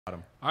All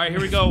right,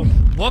 here we go.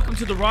 Welcome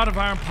to the Rod of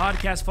Iron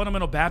Podcast,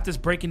 Fundamental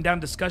Baptist, breaking down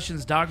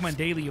discussions, dogma, and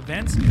daily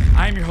events.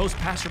 I am your host,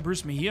 Pastor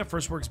Bruce Mejia,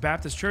 First Works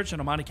Baptist Church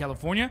in Amani,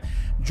 California.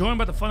 Joined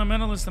by the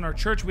fundamentalists in our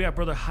church, we have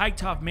Brother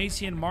Hightop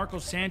Macian, Marco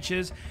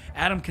Sanchez,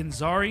 Adam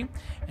Kanzari,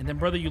 and then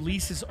Brother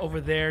Ulysses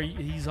over there.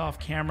 He's off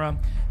camera,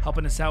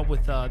 helping us out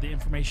with the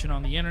information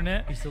on the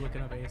internet. He's still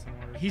looking up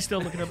ASMR. He's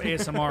still looking up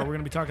ASMR. We're going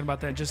to be talking about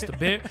that in just a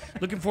bit.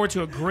 Looking forward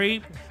to a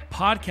great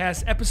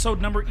podcast,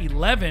 episode number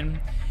 11.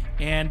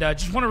 And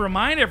just want to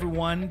remind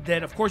everyone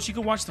that, of course, you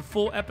can watch the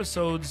full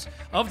episodes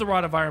of the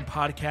Rod of Iron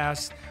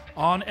podcast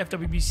on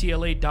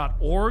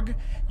fwbcla.org.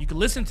 You can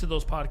listen to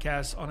those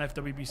podcasts on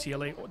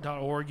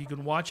fwbcla.org. You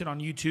can watch it on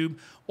YouTube.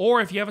 Or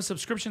if you have a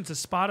subscription to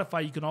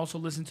Spotify, you can also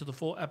listen to the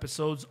full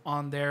episodes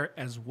on there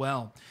as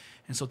well.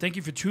 And so thank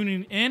you for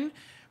tuning in.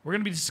 We're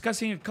going to be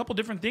discussing a couple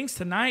different things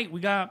tonight. We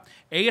got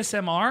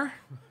ASMR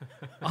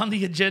on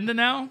the agenda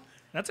now.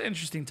 That's an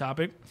interesting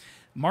topic.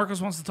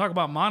 Marcos wants to talk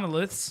about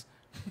monoliths.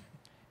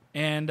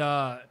 And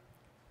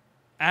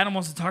Adam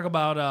wants to talk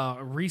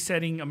about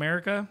resetting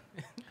America.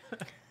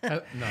 No.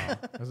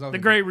 The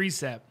Great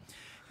Reset.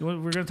 We're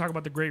going to talk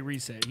about the Great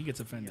Reset. He gets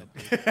offended.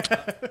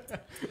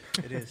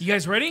 It is. You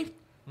guys ready?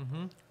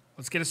 Mm-hmm.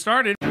 Let's get it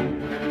started.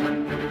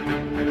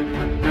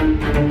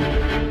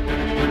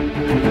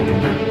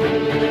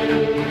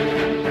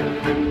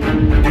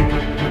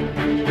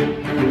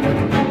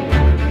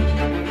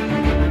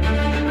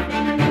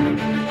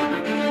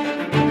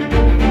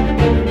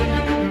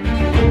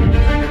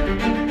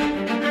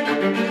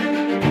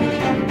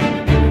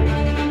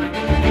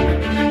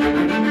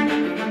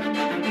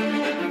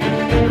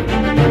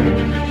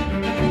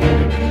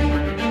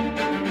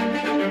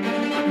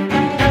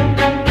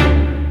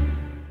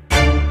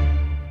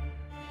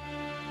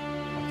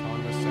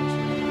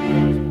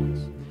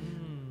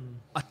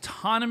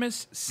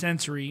 Autonomous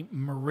sensory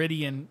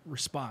meridian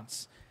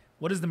response.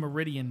 What does the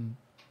meridian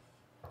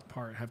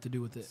part have to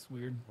do with it? It's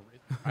weird.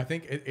 I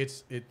think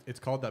it's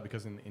called that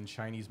because in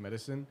Chinese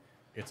medicine,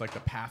 it's like the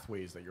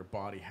pathways that your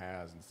body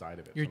has inside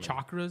of it. Your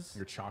chakras?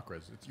 Your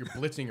chakras. You're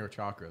blitzing your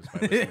chakras by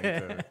listening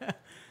to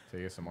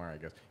ASMR, I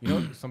guess. You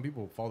know, some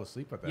people fall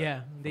asleep with that.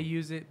 Yeah, they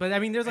use it. But I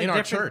mean, there's like in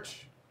our different...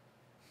 church.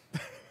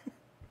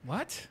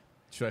 What?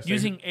 Should I say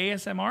Using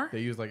ASMR? They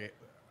use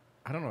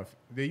I don't know if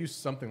they use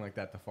something like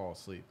that to fall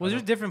asleep. Well,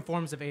 there's different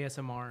forms of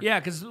ASMR. Yeah,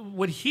 because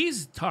what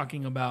he's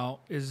talking about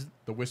is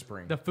the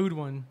whispering. The food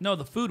one. no,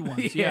 the food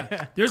ones.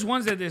 Yeah. There's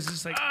ones that is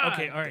just like,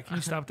 okay, all right, can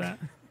you stop that?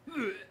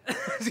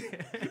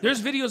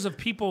 There's videos of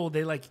people,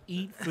 they like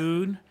eat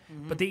food,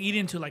 but they eat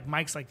into like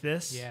mics like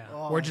this. Yeah.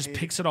 Or it just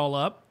picks it all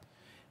up,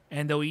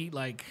 and they'll eat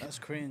like, That's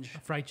cringe.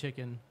 Fried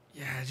chicken.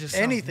 yeah, it just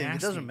sounds Anything. It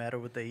nasty. doesn't matter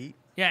what they eat.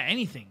 Yeah,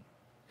 anything.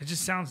 It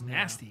just sounds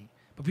nasty.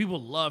 But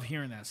people love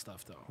hearing that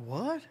stuff, though.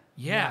 What?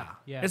 Yeah.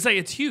 Yeah. It's like,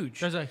 it's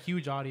huge. There's a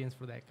huge audience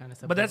for that kind of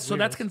stuff. But that's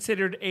weirdos.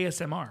 considered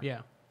ASMR.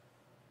 Yeah.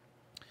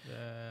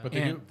 But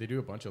And- they do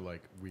a bunch of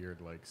like weird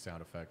like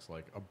sound effects,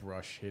 like a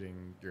brush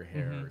hitting your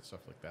hair or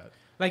stuff like that.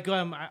 Like,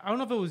 I don't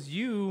know if it was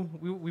you.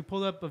 We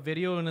pulled up a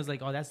video and it was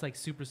like, oh, that's like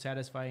super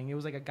satisfying. It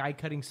was like a guy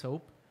cutting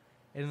soap.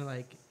 And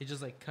like, it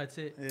just like cuts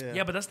it.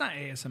 Yeah, but that's not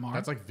ASMR.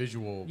 That's like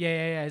visual.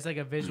 Yeah. It's like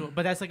a visual.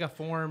 But that's like a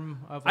form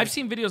of. I've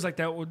seen videos like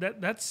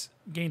that. That's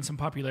gained some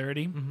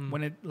popularity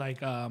when it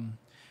like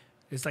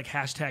it's like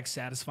hashtag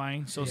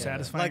satisfying, so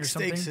satisfying Like or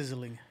something. steak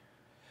sizzling.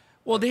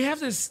 Well, they have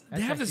this. They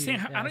That's have this actually-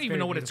 thing. yeah, I don't it's even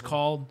know very what it's beautiful.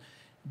 called,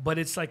 but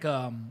it's like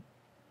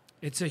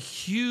it's a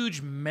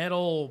huge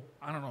metal.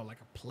 I don't know, like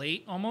a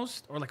plate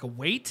almost, or like a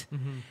weight,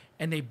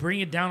 and they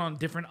bring it down on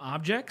different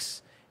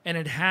objects, and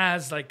it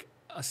has like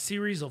a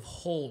series of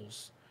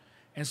holes.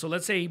 And so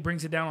let's say he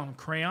brings it down on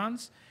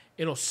crayons,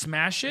 it'll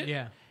smash it.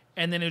 Yeah.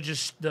 And then it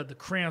just the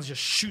crayons just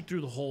shoot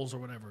through the holes or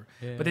whatever.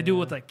 But they do it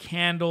with like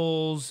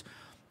candles.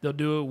 They'll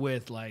do it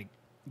with like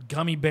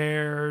gummy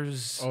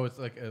bears. Oh, it's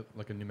like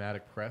a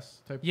pneumatic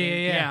press type Yeah,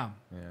 thing? yeah.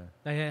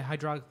 Yeah.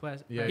 Hydraulic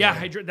press.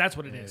 Yeah. That's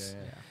what it is.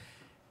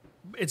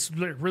 It's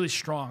really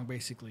strong,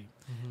 basically.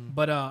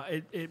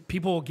 But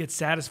people get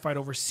satisfied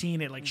over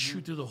seeing it like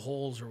shoot through the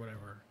holes or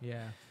whatever.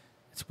 Yeah.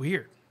 It's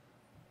weird.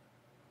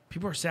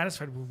 People are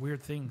satisfied with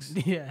weird things.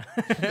 Yeah.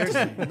 There's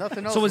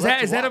nothing else. So is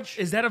left that to watch.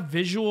 is that a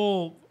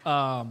visual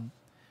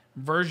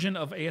version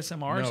of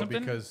ASMR or No, something?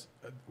 because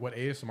what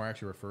ASMR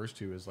actually refers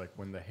to is like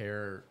when the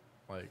hair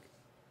like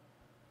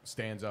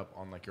stands up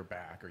on like your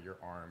back or your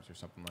arms or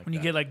something like when that.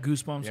 you get like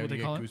goosebumps, yeah, what when they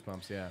you call get it.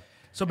 goosebumps, yeah.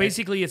 So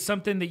basically, it's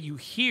something that you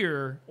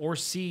hear or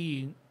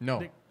see.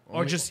 No. Or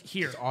only- just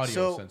hear. It's audio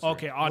So- sensory.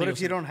 Okay, audio. What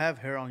if you don't have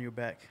hair on your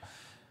back?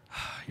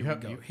 You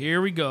have, you,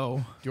 Here we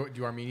go.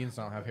 do Armenians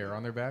not have hair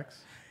on their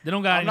backs? They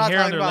don't got I'm any not hair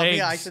on talking their about legs.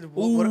 me. I said,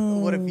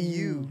 what if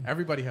you?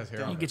 Everybody has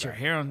hair on You their get your back.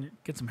 hair on.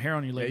 Get some hair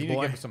on your Yeah, legs, you need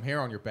boy. to get some hair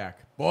on your back.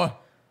 Boy.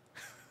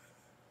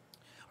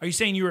 Are you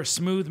saying you're a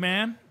smooth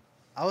man?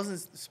 I wasn't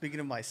speaking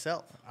of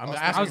myself. I'm I was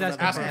asking, speaking of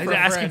asking another He's for a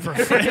asking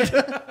friend. for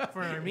a friend.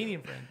 For an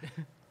Armenian friend.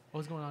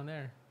 What's going on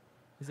there?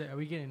 Are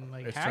we getting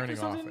like It's hacked or turning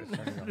off. something? It's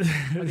turning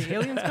off. Are the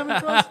aliens coming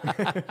for us?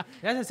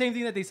 That's the same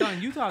thing that they saw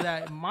in Utah,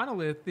 that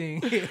monolith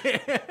thing.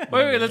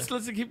 Wait, let's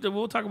keep.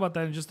 We'll talk about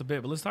that in just a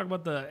bit. But let's talk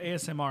about the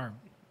ASMR.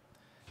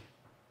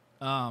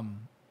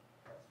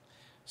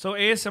 So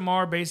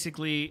ASMR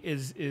basically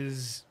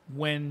is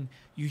when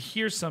you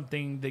hear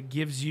something that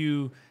gives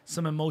you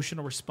some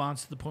emotional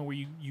response to the point where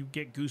you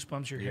get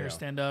goosebumps, your hair Yeah.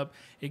 stand up.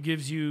 It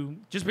gives you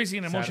just basically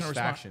an emotional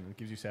response. Satisfaction. It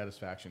gives you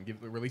satisfaction. It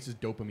releases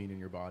dopamine in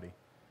your body.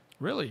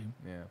 Really?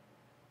 Yeah.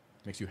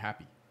 Makes you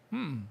happy.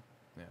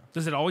 Yeah.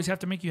 Does it always have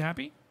to make you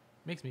happy?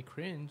 Makes me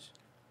cringe.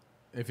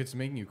 If it's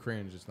making you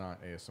cringe, it's not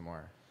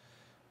ASMR.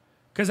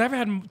 Because I've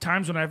had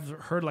times when I've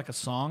heard like a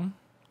song,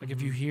 like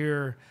if you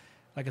hear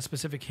like a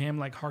specific hymn,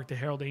 like "Hark the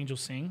Herald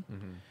Angels Sing,"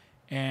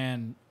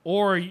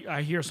 or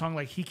I hear a song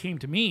like "He Came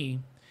to Me,"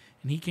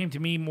 and He Came to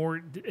Me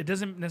more. It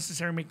doesn't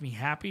necessarily make me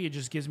happy. It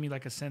just gives me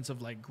like a sense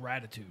of like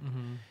gratitude.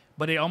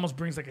 But it almost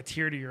brings like a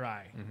tear to your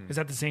eye. Is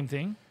that the same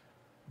thing?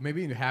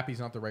 Maybe happy is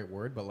not the right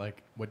word, but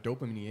like what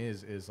dopamine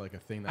is like a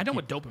thing that I know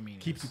what dopamine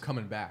keeps is. you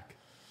coming back.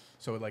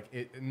 So like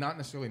it not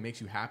necessarily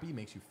makes you happy, it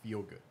makes you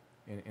feel good.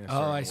 In a Oh, certain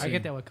I way. see. I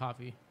get that with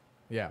coffee.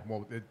 Yeah,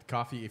 well,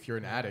 coffee. If you're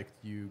an addict,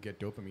 you get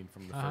dopamine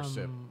from the first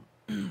sip.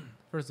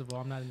 First of all,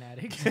 I'm not an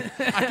addict.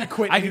 I can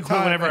quit. I can quit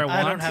whenever I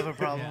want. I don't have a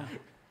problem.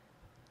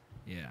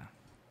 Yeah.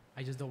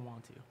 I just don't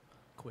want to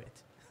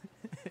quit.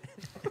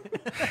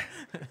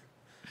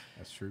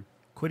 That's true.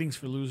 Quitting's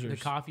for losers. The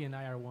coffee and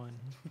I are one.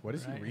 What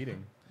is Right. he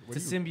reading? What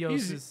It's a do you-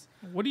 symbiosis.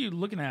 What are you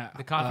looking at?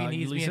 The coffee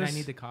needs me, and I Ulysses?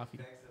 need the coffee.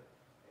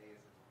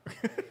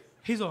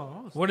 He's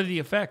all. What are the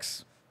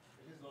effects?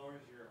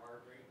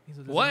 He's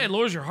all, What? It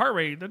lowers your heart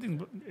rate. That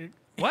thing,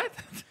 what?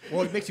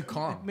 well, it makes you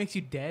calm. makes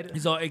you dead?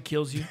 He's all, it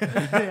kills you.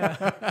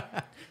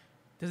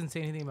 Doesn't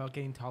say anything about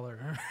getting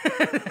taller.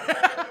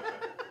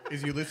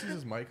 Is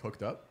Ulysses' mic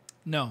hooked up?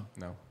 No.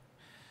 No.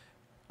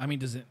 I mean,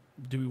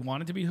 do we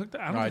want it to be hooked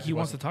up? I don't No, think he just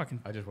wants to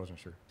wasn't- talk. I just wasn't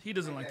sure. He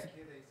doesn't like to.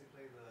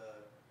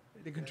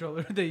 The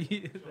controller. The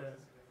Yeah,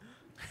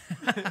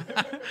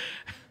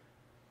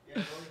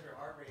 lowering your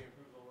heart rate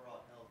improves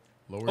overall health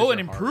Lowers Oh, it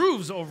your heart.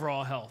 improves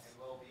overall health. and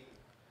well-being.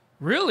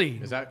 Really?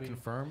 Is that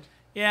confirmed?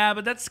 Yeah,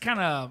 but that's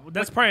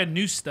probably a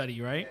new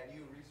study, right? Yeah,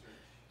 new research.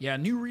 Yeah,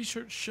 new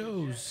research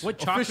shows. what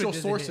chakra Official does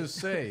it sources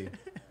hit? say.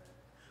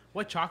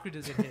 What chakra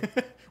does it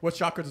hit? What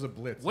chakra does it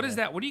blitz? What is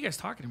that? What are you guys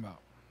talking about?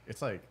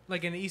 It's like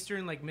Like in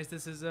Eastern, like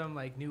mysticism,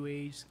 like New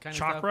Age kind of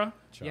Chakra?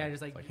 stuff. Yeah,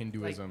 just like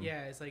Hinduism.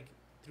 yeah, it's like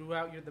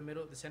throughout the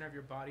middle, the center of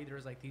your body,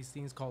 there's like these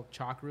things called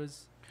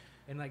chakras,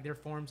 and like they're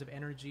forms of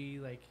energy.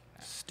 Like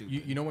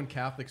Stupid. You know when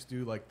Catholics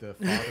do like the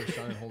Father,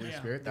 Son, and Holy Yeah.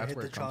 Spirit? They That's hit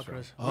where the it comes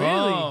chakras. from.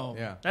 Oh,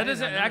 Yeah. That I did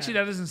doesn't not know actually. that.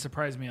 That doesn't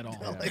surprise me at all.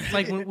 it's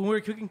like when we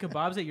were cooking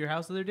kebabs at your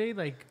house the other day,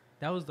 like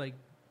that was like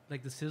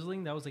the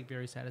sizzling. That was like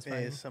very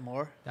satisfying.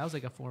 ASMR. That was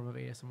like a form of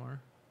ASMR,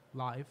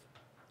 live.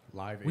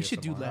 Live. We should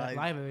do ASMR. that.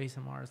 Live. Live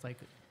ASMR. It's like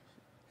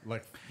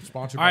Like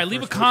sponsored. All by right, leave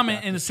a First Coast comment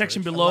in the Baptist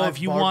section Church. below Live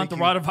if you want the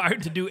barbecue.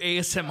 Rotavire to do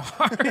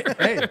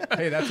ASMR.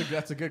 hey,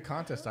 that's a good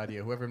contest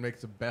idea. Whoever makes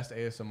the best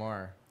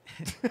ASMR.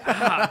 Dude,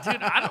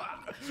 I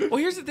don't. Well,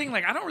 here's the thing.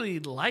 Like, I don't really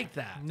like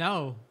that.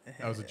 no,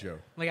 That was a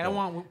joke. like I don't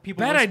want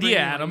people. Bad whispering idea,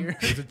 in my Adam. ear.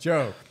 It's a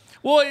joke.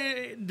 Well,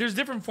 there's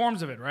different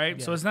forms of it,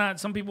 right? So Yeah. it's not.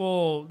 Some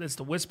people it's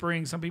the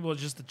whispering. Some people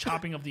it's just the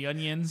chopping of the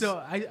onions. So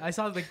I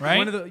saw like Right?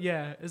 one of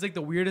the it's like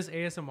the weirdest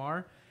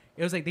ASMR.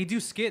 It was like they do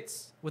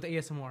skits with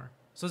ASMR.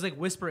 So it's like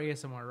whisper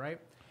ASMR, right?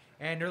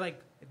 And they're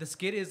like the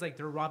skit is like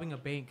they're robbing a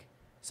bank.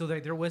 So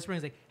they're whispering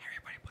is like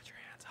everybody put your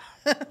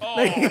hands up. oh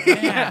man.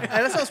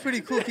 Hey, that sounds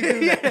pretty cool. Keep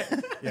doing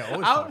that. Yeah,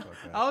 always I, talk like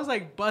that. I was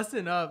like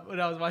busting up when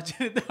I was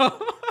watching it though.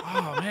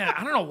 Oh man,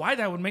 I don't know why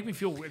that would make me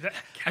feel weird.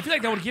 I feel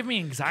like that would give me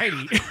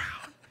anxiety.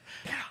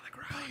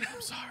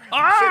 I'm sorry.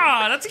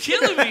 Ah, that's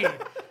killing me.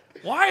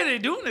 Why are they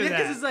doing Because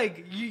that? it's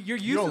like you're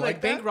used to don't like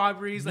like bank that?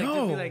 robberies, like to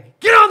No. be like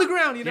get on the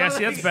ground, you know? Yeah,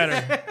 see, like, that's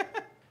better.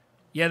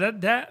 Yeah,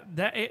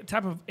 that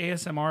type of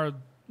ASMR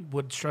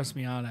would stress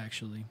me out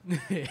actually.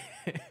 Like,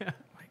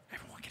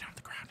 everyone get on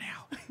the ground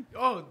now.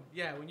 Oh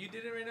yeah, when you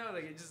did it right now,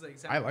 like it just like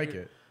sounded I like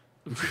weird.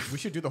 it. We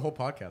should do the whole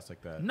podcast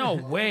like that. No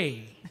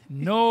way.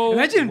 No.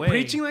 Imagine way.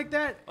 preaching like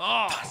that.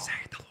 Oh, say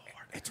the Lord.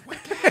 It's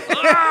wicked.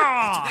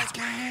 Ah!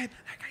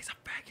 That guy's a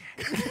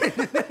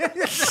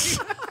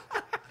faggot.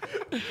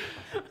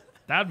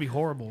 That'd be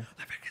horrible.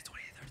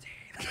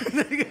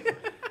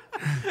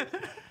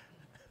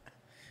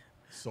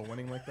 Soul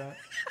winning like that?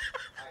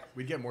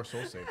 We'd get more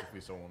soul saved if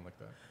we soul won like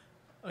that.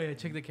 Oh yeah,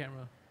 check the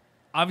camera.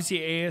 Obviously,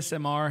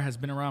 ASMR has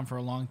been around for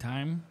a long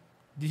time.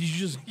 Did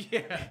you just?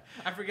 Yeah,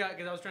 I forgot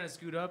because I was trying to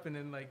scoot up and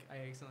then like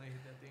I accidentally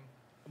hit that thing.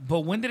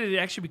 But when did it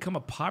actually become a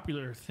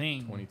popular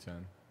thing?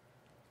 2010.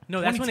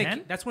 No, that's when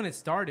 2010? it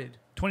started.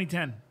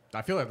 2010.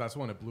 I feel like that's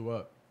when it blew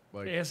up.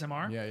 Like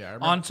ASMR. Yeah, yeah. I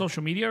remember, On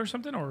social media or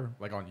something, or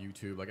like on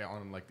YouTube, like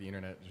on like the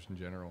internet, just in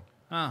general.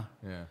 huh?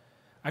 Yeah.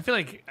 I feel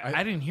like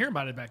I- I didn't hear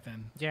about it back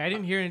then. Yeah, I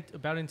didn't hear it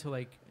about it until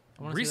like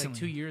I want to say like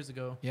Recently. 2 years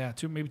ago. Yeah,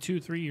 maybe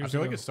 2-3 years I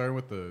feel ago. like it started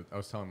with I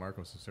was telling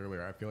Marcos this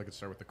earlier. I feel like it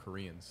started with the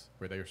Koreans,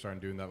 where they were starting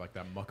doing that like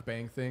that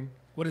mukbang thing.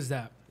 What is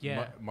that?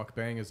 Yeah.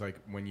 Mukbang is like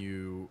when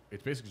you.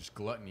 It's basically just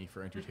gluttony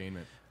for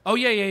entertainment. Oh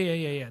yeah.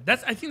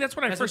 I think that's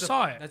when I That's first like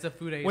saw the- it. That's a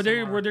food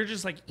ASMR. Where they're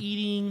just like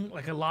eating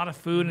like a lot of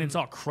food and it's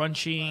all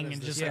crunching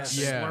and just like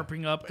Yeah.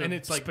 slurping up the And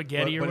it's like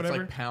spaghetti but or whatever.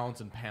 it's like pounds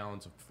and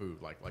pounds of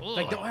food, like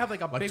like they'll have like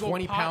a like big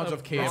 20 old pot pounds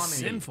of KFC. ramen.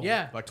 Sinful.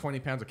 Yeah. like 20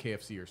 pounds of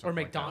KFC or something.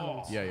 Or like that.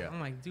 McDonald's. Yeah. I'm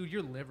like, dude,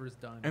 your liver's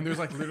done. And there's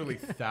like literally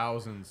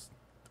thousands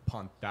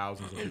upon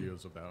thousands of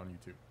videos of that on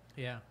YouTube.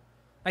 Yeah,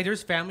 like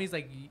there's families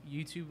like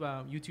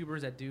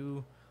YouTubers that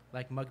do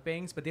like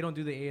mukbangs, but they don't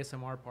do the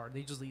ASMR part.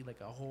 They just eat like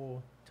a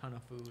whole ton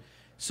of food.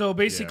 So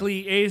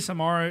basically,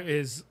 ASMR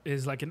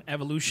is like an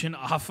evolution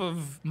off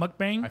of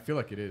mukbang. I feel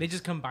like it is. They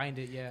just combined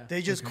it. Yeah.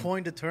 They just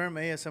coined the term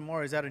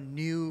ASMR. Is that a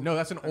new? no,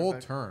 that's an kind of old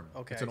fact? term.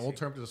 Okay, It's an I old see.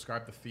 term to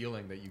describe the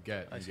feeling that you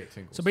get when you get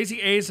tingles. So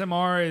basically,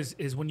 ASMR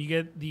is when you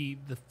get the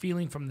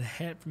feeling from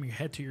your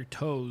head to your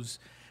toes.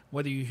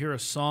 Whether you hear a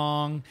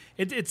song,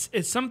 it's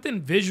something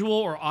visual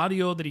or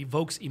audio that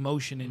evokes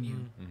emotion in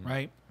you,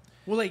 right?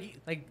 Well,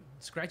 like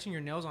scratching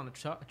your nails on a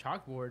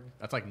chalkboard.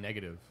 that's like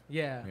negative.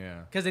 Yeah.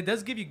 Yeah. Because it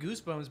does give you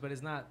goosebumps, but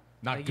it's not.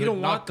 Not like, good. You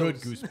don't not want good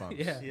those. goosebumps.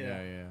 Yeah.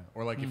 yeah.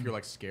 Or like if you're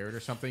like scared or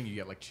something, you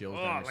get like chills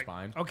down your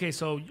spine. Okay,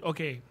 so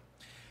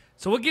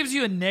what gives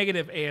you a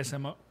negative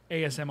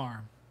ASMR?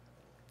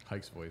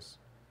 Hike's voice.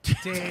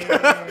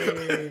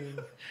 Dang.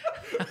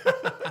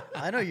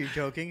 I know you're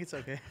joking. It's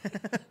okay.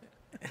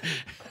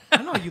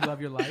 I know you love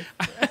your life.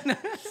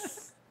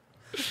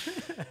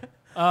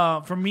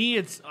 For me,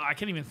 it's I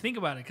can't even think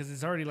about it because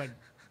it's already like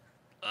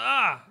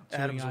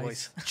Adam's ice.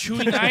 voice.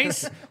 chewing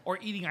ice or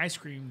eating ice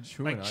cream,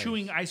 Chewing like ice.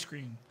 chewing ice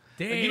cream.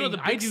 Dang, Like, you know the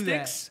big I do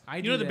sticks. that. I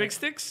you do know the that. big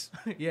sticks.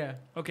 Yeah.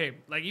 Okay,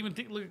 like even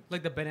think look.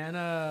 Like the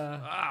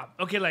banana.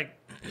 Okay, like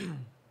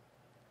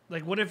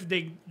what if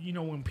they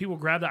when people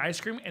grab the ice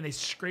cream and they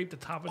scrape the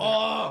top of it?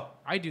 Oh,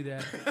 I do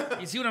that.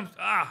 You see what I'm?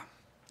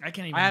 I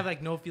can't even. I have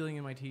like no feeling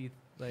in my teeth.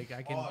 Like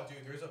I can. Oh, dude,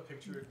 there's a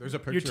picture. There's a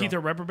picture. your teeth are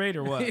reprobate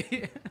or what?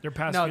 They're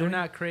past. no, they're feeling?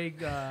 not Craig.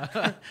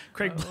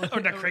 Craig or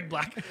not Craig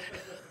Black.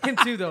 Him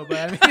too, though.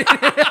 But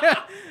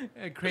I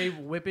mean, Craig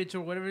Whippich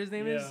or whatever his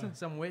name is, Yeah.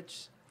 some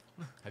witch.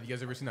 Have you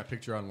guys ever seen that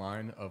picture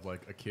online of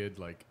like a kid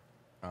like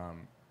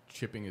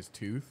chipping his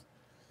tooth,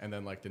 and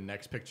then like the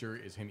next picture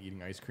is him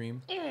eating ice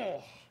cream?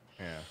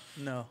 Yeah,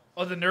 No.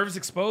 Oh, the nerves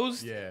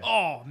exposed. Yeah.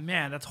 Oh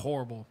man, that's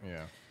horrible.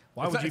 yeah.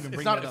 Why It's would not- you even it's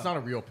bring not, that It's up? not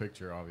a real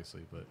picture,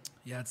 obviously, but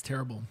Yeah, it's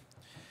terrible.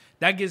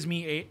 That gives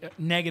me a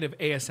negative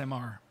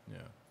ASMR. yeah.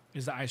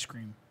 Is the ice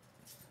cream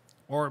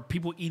or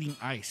people eating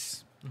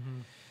ice,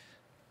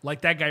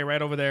 like that guy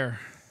right over there.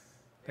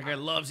 That guy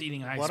loves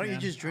eating ice. Why don't you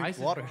man. just drink Ice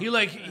is water?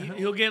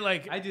 He'll get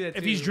like I do that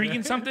if he's too.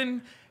 drinking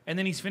something and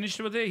then he's finished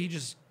with it, he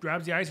just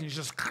grabs the ice and he's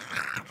just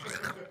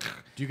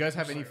Do you guys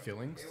have any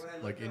fillings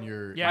like in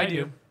your? Yeah, I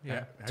do.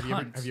 Yeah.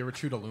 Tons. Have you ever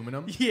chewed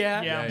aluminum?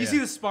 Yeah. Yeah. You see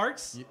the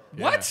sparks?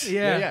 What?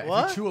 Yeah. Yeah.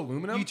 What? If you chew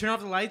aluminum, You turn off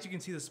the lights, you can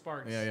see the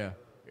sparks. yeah.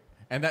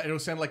 And that it'll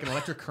send like an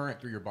electric current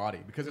through your body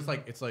because it's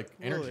like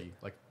energy,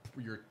 like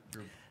your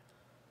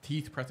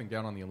teeth pressing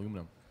down on the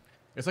aluminum.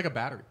 It's like a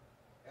battery.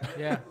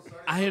 Yeah.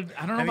 I don't know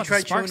Have you about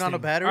tried the sparks chewing on a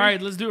thing. battery? All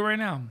right, let's do it right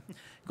now.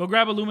 Go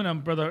grab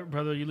aluminum, brother.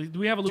 Do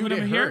we have aluminum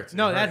it in here? hurts.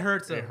 No, It that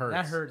hurts. hurts. Though. It hurts.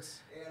 That hurts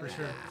for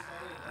sure.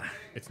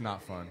 It's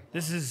not fun.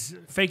 This is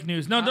fake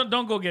news. No,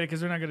 don't go get it because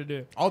they're not gonna do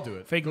it. I'll do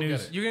it. Fake Go get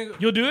news. it. You're gonna.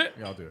 You'll do it.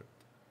 Yeah, I'll do it.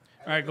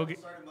 All right, go get.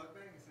 Started mukbang.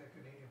 He's a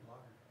Canadian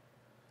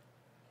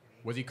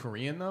blogger. Was he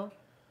Korean though?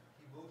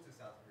 He moved to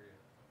South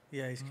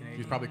Korea. Yeah, he's He's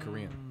Canadian. probably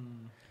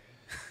Korean.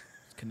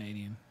 It's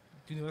Canadian.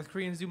 Do North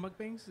Koreans do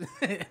mukbangs?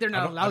 They're I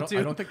not don't- allowed to.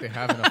 I don't think they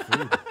have enough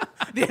food.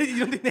 You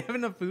don't think they have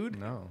enough food?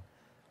 No.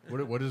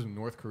 What is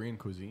North Korean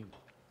cuisine?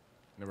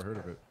 Never heard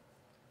of it.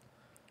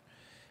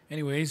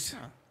 Anyways,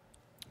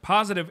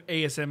 positive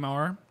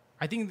ASMR.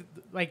 I think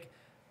like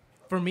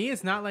for me,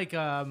 it's not like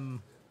The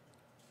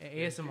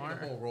ASMR.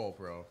 whole roll,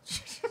 bro.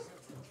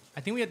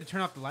 I think we have to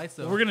turn off the lights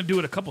though. We're gonna do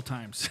it a couple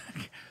times.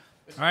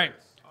 All right.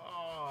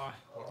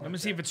 Let me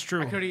see if it's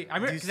true. I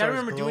remember, These 'cause I stars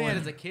remember doing it glowing.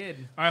 as a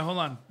kid. All right, hold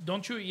on.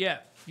 Don't chew it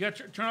yet. You got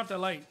to turn off that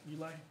light. You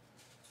lie.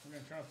 We're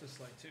gonna turn off this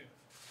light too.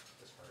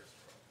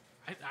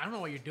 I don't know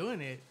why you're doing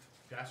it.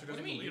 Pastor What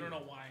do you mean? You don't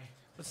know why?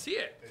 Let's see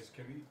it.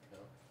 Can we? No.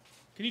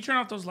 Can you turn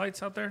off those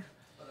lights out there?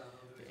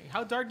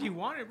 How dark do you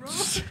want it, bro?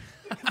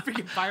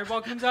 Freaking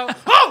fireball comes out.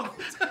 Oh!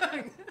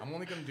 I'm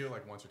only gonna do it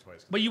like once or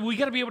twice. But we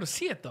got to be able to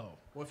see it though.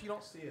 Well, if you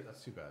don't see it,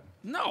 that's too bad.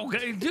 No,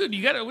 dude,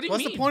 you got to. What do you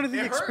What's mean? the point of the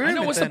It hurts. I experiment?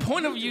 I know. What's then? the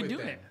point of Do you it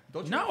doing then. it?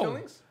 Don't you No. have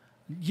feelings?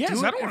 Yes,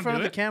 Do I it don't in want front to of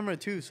do the it. camera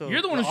too. So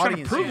You're the one the who's trying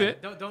to audience prove sees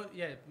it. Don't.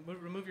 Yeah.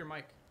 Remove your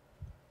mic.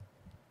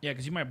 Yeah,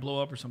 because you might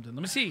blow up or something.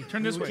 Let me see.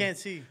 Turn this We way. can't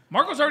see.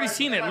 Marco's already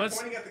seen it. Am I Let's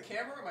pointing at the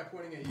camera or am I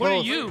pointing at you? point at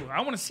Both. you.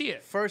 I want to see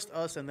it. First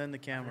us and then the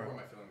camera. Where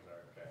my feelings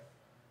are, okay.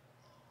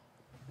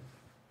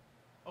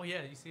 Oh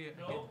yeah, you see it.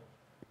 No.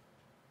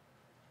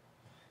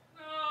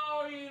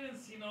 No, you didn't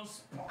see no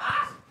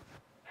sparks.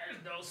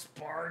 There's no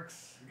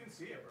sparks. You can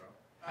see it,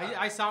 bro.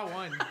 I saw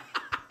one.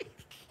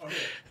 Okay.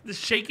 The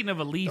shaking of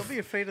a leaf. Don't be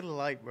afraid of the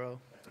light, bro.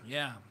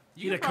 Yeah.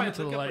 You You can gotta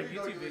come probably into the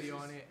look up light. a YouTube video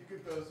on it. You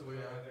can throw this away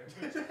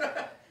out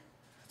there.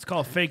 It's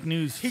called fake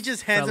news. He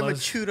just hands him a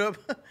fellas. chewed up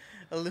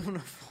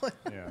aluminum foil.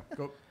 Yeah.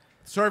 Go.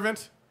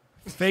 Servant.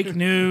 Fake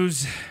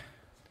news.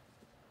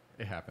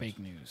 It happens. Fake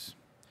news.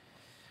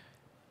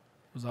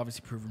 Was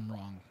obviously proven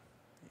wrong.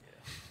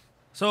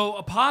 So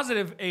a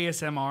positive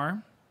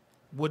ASMR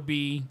would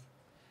be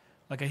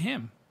like a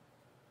hymn,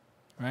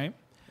 right?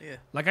 Yeah.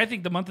 Like I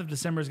think the month of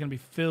December is going to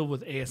be filled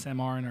with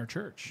ASMR in our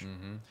church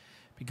Mm-hmm.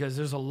 because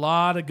there's a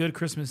lot of good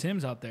Christmas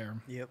hymns out there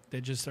Yep.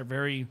 that just are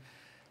very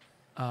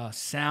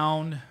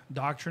sound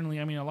doctrinally.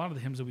 I mean, a lot of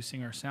the hymns that we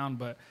sing are sound,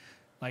 but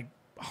like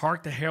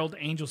 "Hark the Herald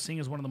Angels Sing"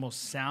 is one of the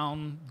most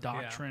sound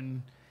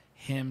doctrine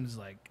hymns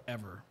like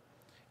ever.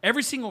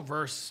 Every single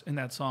verse in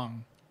that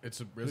song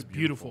It's really is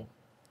beautiful.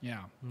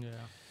 Yeah. Yeah.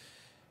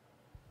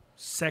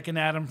 Second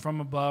Adam from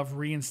above,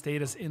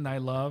 reinstate us in thy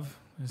love.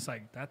 It's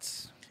like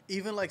that's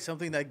Even like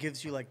something that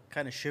gives you like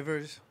kind of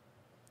shivers.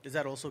 Is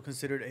that also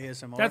considered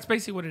ASMR? that's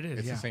basically what it is.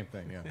 It's yeah. the same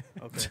thing, yeah.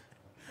 Okay.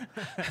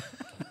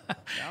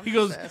 I'm He just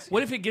goes, asking.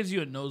 "What if it gives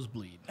you a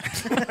nosebleed?"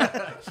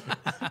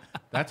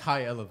 That's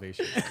high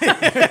elevation.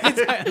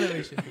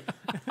 Elevation.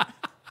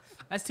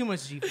 That's too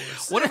much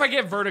G-force. What if I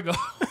get vertigo?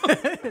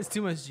 That's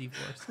too much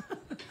G-force.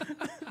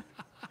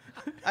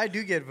 I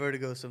do get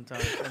vertigo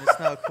sometimes, and it's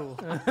not cool.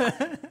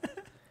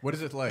 What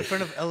is it like? In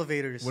front of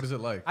elevators. What is it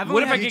like? I've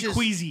What only if I had- get just-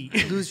 queasy?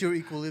 lose your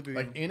equilibrium?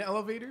 Like in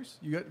elevators,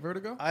 you get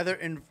vertigo? Either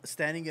in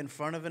standing in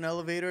front of an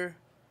elevator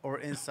or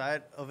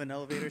inside of an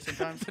elevator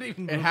sometimes.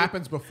 It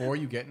happens before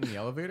you get in the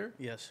elevator?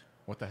 Yes.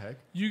 What the heck?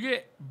 You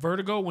get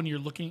vertigo when you're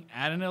looking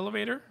at an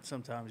elevator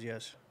Sometimes,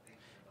 yes.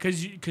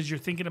 because you're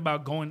thinking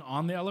about going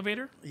on the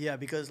elevator. Yeah,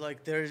 because like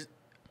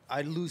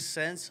I lose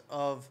sense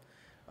of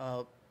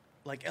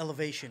like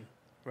elevation,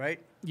 right?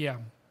 Yeah.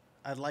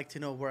 I'd like to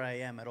know where I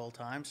am at all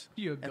times.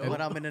 You And goat. when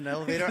I'm in an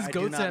elevator, Because I do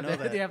goats not have know that.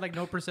 that. They have like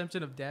no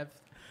perception of depth.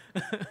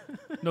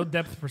 No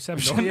depth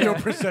perception. No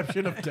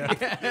perception of death.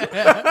 You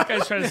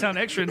guys trying to sound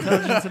extra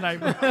intelligent tonight,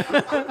 bro.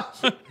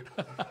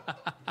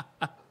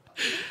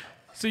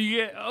 So you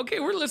get okay.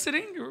 We're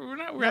listening. We're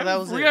not. No, that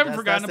was we it. haven't That's-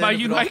 forgotten that's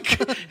the about end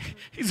you, of it Mike.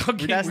 He's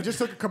okay. That's- We just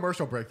took a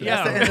commercial break there.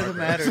 Yeah. That's the end of the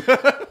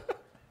matter.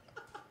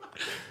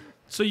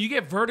 So you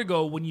get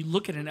vertigo when you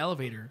look at an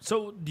elevator.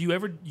 So do you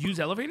ever use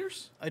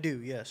elevators? I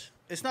do, yes.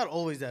 It's not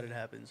always that it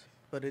happens,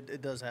 but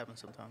it does happen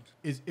sometimes.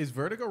 Is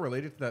vertigo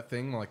related to that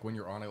thing like when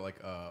you're on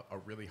a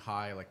really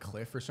high like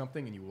cliff or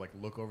something and you like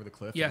look over the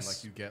cliff Yes. and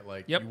like you get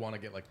like Yep. you want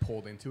to get like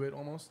pulled into it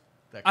almost?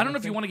 That I kind don't know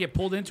of if you thing? want to get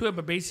pulled into it,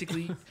 but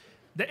basically,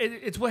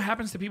 it's what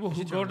happens to people who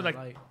You should go turn to that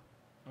like. light.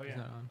 Oh It's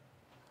not on.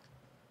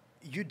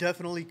 You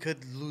definitely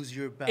could lose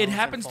your balance. It and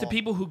happens to fall.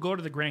 people who go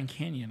to the Grand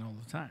Canyon all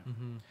the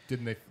time,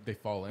 Didn't they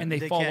fall in? and they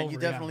They fall can't- over. you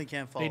yeah. definitely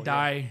can't fall, They yeah.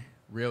 die.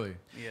 really?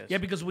 Yes. Yeah,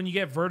 because when you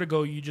get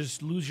vertigo, you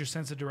just lose your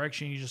sense of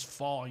direction. You just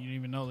fall. You don't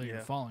even know that you're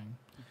Yeah. falling.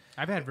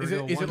 I've had Is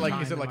vertigo. it one like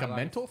time is it in like my a life.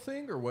 mental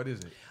thing or what is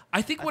it?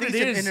 I think I what think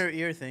it it's is. an inner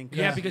ear thing.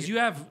 Yeah, because you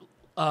have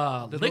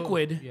The little-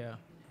 liquid Yeah.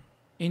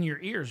 in your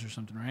ears or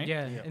something, right?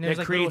 Yeah. Yeah. And there's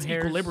That like creates little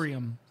hairs,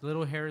 equilibrium.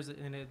 little hairs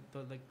in it.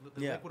 The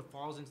Yeah. liquid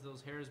falls into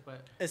those hairs,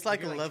 but It's if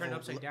like you're, a level turned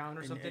upside down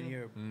or in something.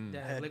 your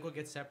That head. liquid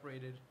gets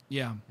separated,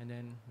 Yeah, and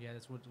then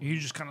that's what. you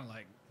just kind of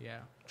like Yeah.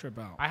 trip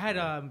out. I had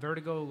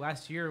vertigo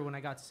last year when I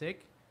got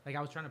sick. Like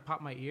I was trying to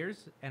pop my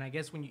ears, and I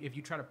guess if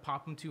you try to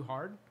pop them too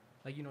hard,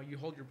 like you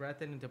hold your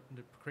breath in to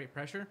create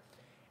pressure,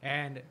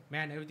 and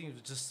man, everything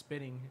was just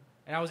spinning.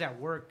 And I was at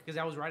work because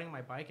I was riding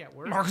my bike at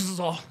work. Marcus is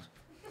all.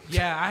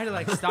 Yeah, I had to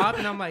like stop,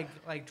 and I'm like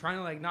trying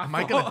to like not. Am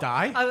I fall. gonna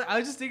die? I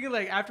was just thinking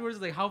like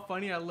afterwards like how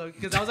funny I looked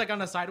because I was like on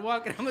the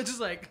sidewalk and I'm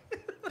just like.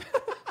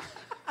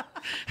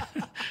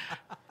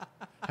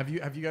 Have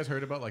you guys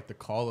heard about like the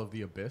call of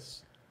the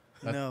abyss?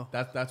 No.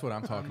 That's what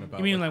I'm talking about.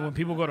 You mean Like- like when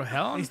people go to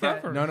hell and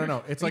stuff? Or? no?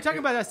 It's Are you like talking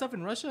about that stuff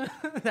in Russia?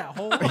 That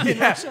hole in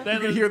yeah, Russia? you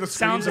can hear the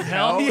Sounds screams of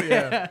hell?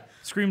 Yeah.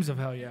 Screams of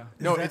hell. Yeah.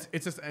 No,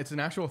 it's an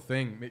actual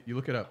thing. You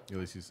look it up,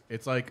 Ulysses.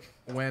 It's like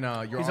when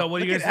you're He's on- all, what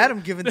do Look you at guys? Adam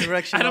giving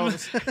direction. Adam- all of a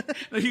sudden.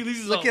 Ulysses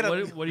is Look all, it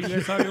up. what are you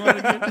guys talking about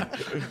again? I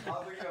was looking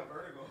at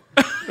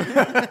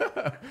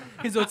vertigo.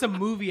 So it's a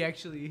movie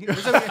actually.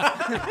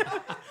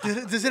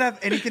 Does it have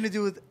anything to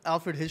do with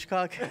Alfred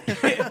Hitchcock?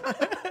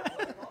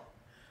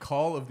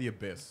 Call of the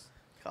Abyss.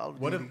 Call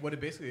of What Duty. it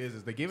basically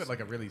is they gave it like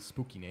a really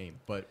spooky name,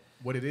 but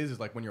what it is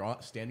like when you're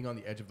standing on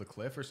the edge of the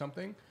cliff or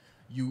something,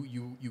 you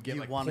get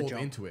You like wanna pulled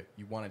jump. into it.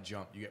 You want to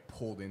jump. You get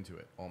pulled into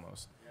it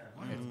almost.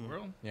 What in the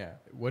world? Yeah.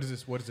 What does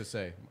it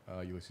say,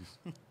 Ulysses?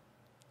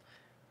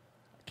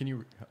 Can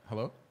you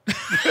hello?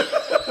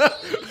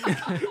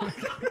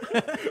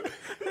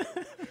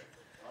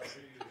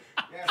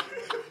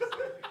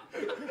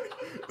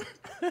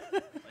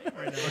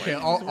 Okay,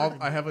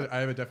 I have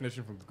a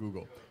definition from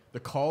Google. The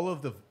call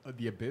of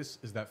the abyss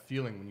is that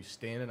feeling when you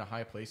stand in a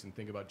high place and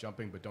think about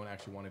jumping but don't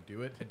actually want to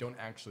do it and don't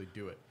actually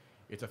do it.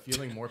 It's a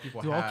feeling more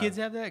people Do have. all kids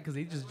have that? Because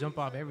they just jump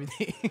off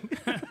everything.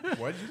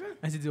 What did you say?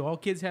 I said, do all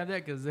kids have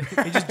that? Because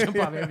they just jump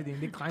off everything.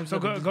 They climb. So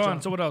stuff and go just on.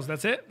 jump. So what else?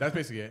 That's it. That's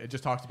basically it. It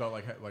just talks about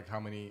like how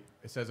many.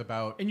 It says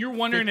about And you're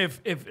wondering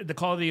if the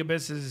Call of the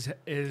Abyss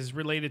is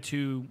related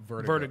to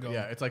vertigo.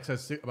 Yeah, it's like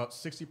says about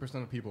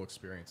 60% of people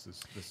experience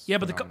this. Yeah,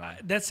 but phenomenon.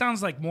 that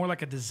sounds like more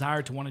like a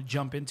desire to want to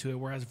jump into it,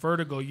 whereas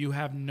vertigo, you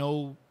have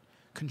no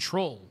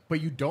control. But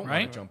you don't want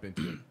Right? to jump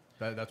into it.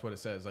 That's what it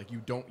says. Like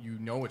you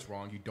know it's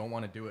wrong. You don't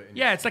want to do it. And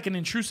Yeah, it's like an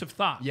intrusive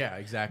thought. Yeah,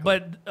 exactly.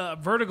 But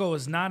vertigo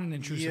is not an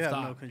intrusive You have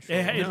thought. no control.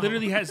 It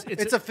literally has.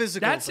 It's a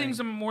physical That thing.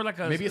 seems more like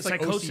a maybe it's like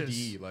psychosis.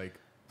 OCD. Like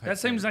type That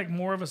seems thing. like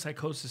more of a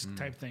psychosis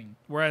type thing.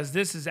 Whereas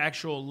this is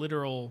actual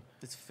literal.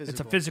 It's physical. It's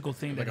a physical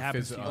thing Like that a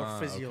happens phys- to you. or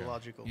okay.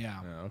 physiological. Yeah.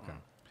 Yeah, okay.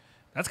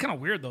 That's kind of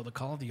weird though. The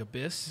Call of the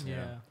Abyss.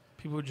 Yeah.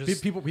 People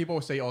just. People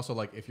say also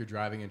like if you're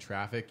driving in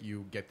traffic,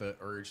 you get the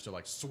urge to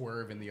like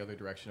swerve in the other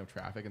direction of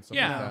traffic and stuff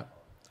Yeah. like that.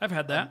 I've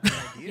had that.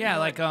 Yeah,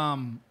 like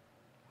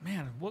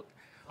man, what?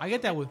 I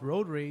get that with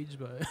road rage,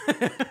 but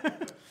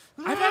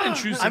I've had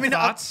intrusive I mean,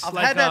 thoughts. I've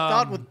like, had that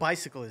thought with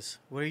bicyclists,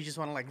 where you just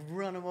want to like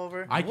run them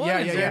over. What Yeah,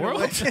 is yeah, the yeah.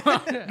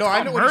 world? No,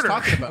 I know what he's murder.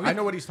 talking about. I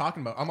know what he's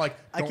talking about. I'm like,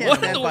 I don't can't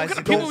What, run stand him what kind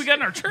of bicycles. people we got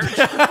in our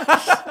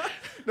church?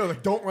 No,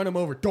 like don't run him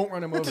over. Don't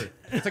run him over.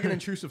 It's like an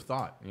intrusive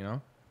thought, you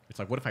know? It's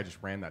like, what if I just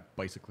ran that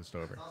bicyclist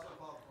over? It's also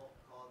called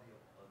Call of the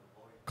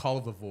Void. Call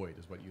of the Void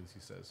is what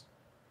Ulysses says.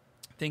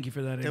 Thank you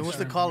for that. Then what's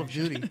the extra Call of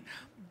information.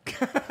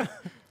 Duty?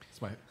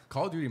 It's my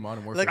Call of Duty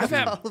Modern Warfare. Like I've 2.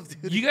 had- Call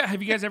of Duty.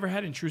 Have you guys ever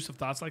had intrusive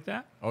thoughts like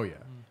that? Oh yeah.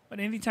 But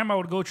anytime I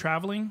would go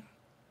traveling,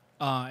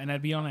 and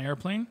I'd be on an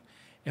airplane,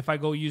 if I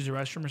go use the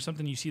restroom or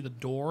something, you see the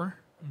door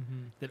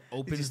that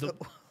opens just-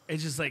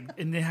 It's just like,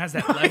 and it has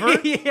that lever.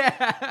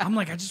 yeah. I'm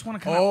like, I just want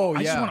to kind of. Oh,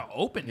 I just yeah. want to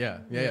open. it. Yeah,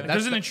 yeah, yeah. Like,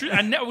 there's an intrusive.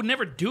 I would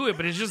never do it,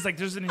 but it's just like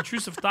there's an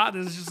intrusive thought.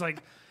 That's just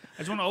like I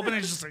just want to open it.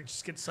 It's just like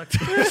just get sucked.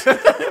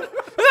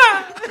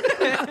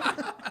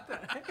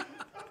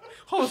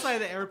 Whole side of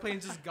the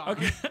airplane's just gone.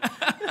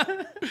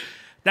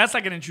 That's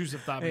like an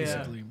intrusive thought, Yeah.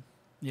 basically.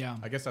 Yeah.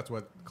 I guess that's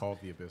what Call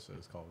of the Abyss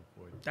is. Call of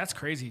the Void. That's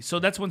crazy. So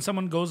that's when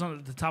someone goes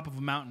on the top of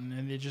a mountain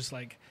and they just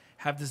like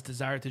have this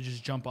desire to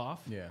just jump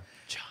off. Yeah.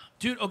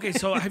 Dude, okay,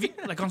 so have you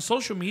like on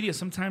social media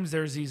sometimes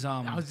there's these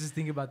I was just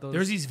thinking about those.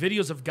 there's these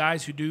videos of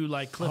guys who do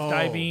like cliff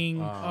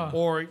diving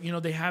or you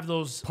know they have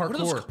those what are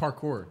those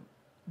Parkour.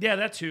 yeah,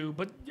 that too,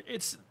 but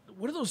it's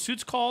what are those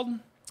suits called?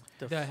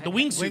 the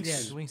wingsuits. Yeah,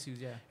 the wingsuits.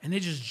 Yeah. And they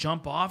just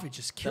jump off, it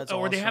just kills That's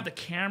or they have awesome. the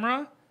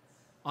camera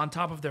on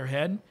top of their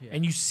head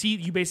and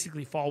you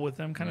basically fall with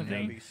them kind of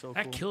That'd thing. be so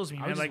That cool. kills me,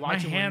 I man. was Like just my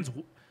watching hands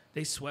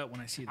they sweat when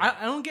I see that.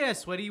 I don't get as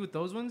sweaty with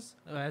those ones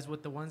as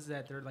with the ones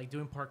that they're like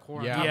doing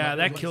parkour. Yeah. yeah,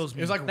 that It's- kills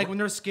me. It's like Like when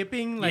they're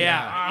skipping, like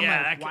Yeah, I'm yeah,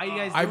 like, that- why you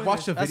guys? I doing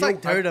watched a this? video.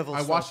 That's like Daredevil I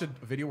stuff. watched a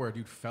video where a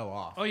dude fell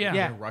off. Oh, yeah.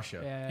 Yeah. In Russia.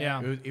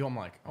 Yeah. Yeah. I'm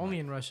like, Only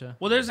in Russia.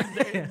 Well, there's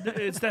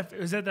is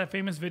that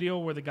famous video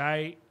where the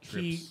guy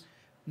Trips.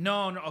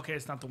 no okay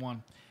it's not the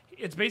one.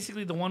 It's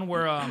basically the one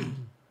where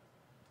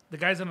the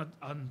guy's on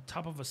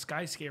top of a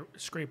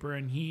skyscraper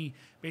and he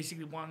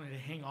basically wanted to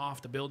hang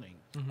off the building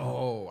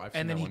oh, I've seen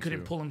and then that he one couldn't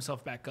too. pull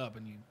himself back up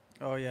and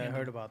Oh yeah, I ended-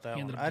 heard about that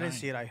he one. ended up I didn't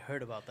dying. see it. I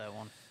heard about that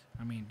one.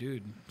 I mean,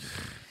 dude,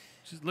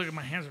 just look at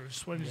my hands are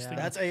sweating. Just Yeah.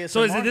 thinking. That's ASMR.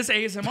 So is it this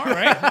ASMR,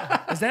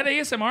 right? Is that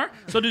ASMR?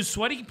 So do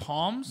sweaty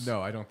palms? No,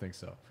 I don't think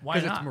so. Why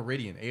 'Cause not? it's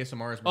meridian.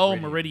 ASMR is meridian. Oh,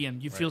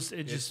 meridian. You Right. feel it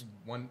It's just.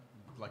 one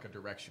like a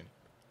direction.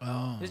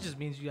 Oh. This just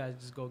means you guys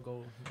just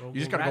go. You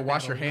just gotta go rap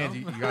wash battle, your hands.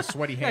 You, know? You got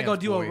sweaty You hands. gotta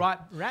go do boy. a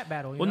rap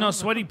battle. You Well, know? no,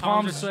 sweaty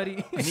Palms palms. are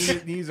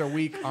sweaty. Knees are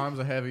weak. Arms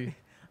are heavy.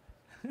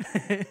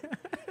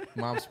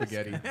 Mom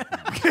spaghetti.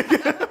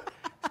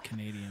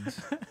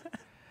 Canadians.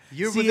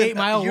 You're See within 8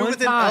 Mile you're one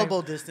within time.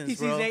 elbow distance, He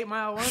bro. sees 8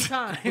 Mile one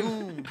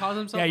time. Calls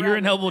himself. Yeah, you're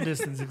in rap. elbow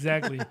distance,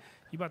 exactly.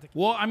 You about to?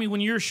 Well, I mean,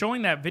 when you're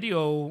showing that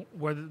video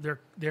where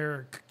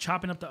they're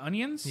chopping up the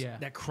onions, Yeah.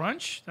 that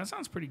crunch, that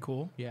sounds pretty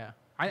cool. Yeah,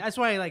 that's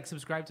why I like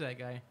subscribe to that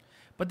guy.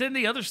 But then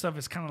the other stuff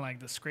is kind of like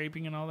the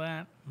scraping and all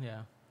that.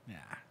 Yeah. Yeah.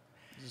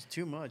 It's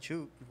too much.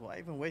 Why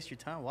even waste your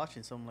time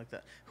watching something like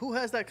that? Who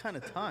has that kind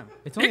of time?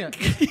 It's only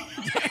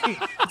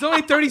it's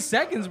only 30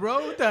 seconds, bro.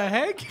 What the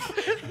heck?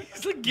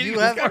 It's like getting You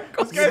have, This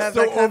you guy's have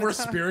so that kind over of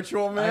time?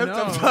 spiritual, I man.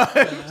 know.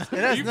 Sometimes. It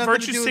has You nothing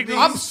virtue to do with signal-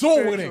 being I'm soul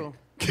spiritual.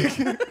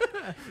 winning.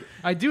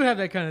 I do have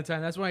that kind of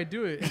time. That's why I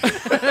do it. How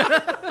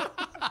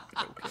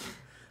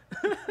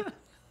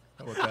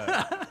about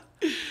that?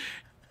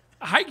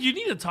 Hi, you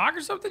need to talk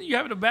or something? You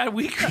having a bad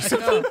week or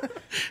something?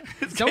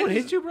 Someone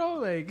hit you, bro?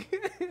 Like,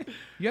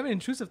 you having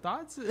intrusive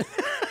thoughts?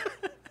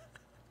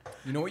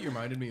 You know what you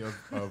reminded me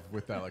of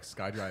with that like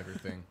skydiver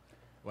thing,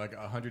 like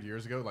 100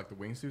 years ago, like the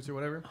wingsuits or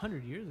whatever.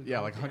 100 years ago. Yeah,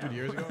 like 100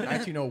 years ago. I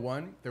actually know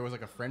one. There was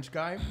like a French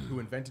guy who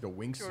invented a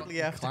wingsuit,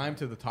 Shortly after. climbed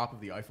to the top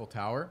of the Eiffel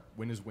Tower,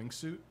 win his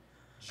wingsuit,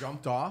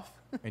 jumped off,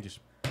 and just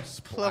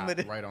splat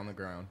Plummeted. right on the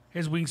ground.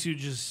 His wingsuit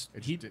just.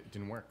 It just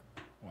didn't work.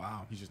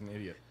 Wow. He's just an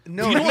idiot.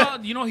 No, You know,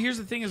 he- what, here's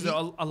the thing is that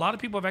a lot of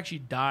people have actually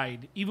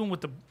died, even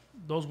with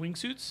those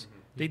wingsuits.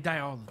 They die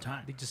all the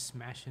time. They just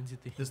smash into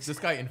things. This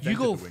guy invented You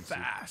go the wingsuit.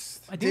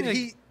 fast. I think did like,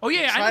 he? Oh,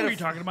 yeah, I try know to what you're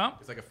talking about.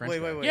 It's like a French Wait,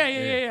 guy. wait, wait.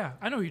 Yeah.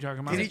 I know what you're talking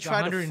about. Did he like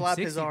try to flap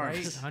his 160,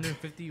 arms? Right?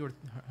 150 or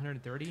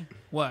 130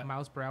 What?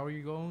 miles per hour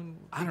you're going?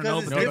 I don't Because know,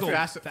 it's but No, they the go different.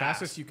 fast.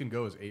 fastest you can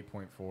go is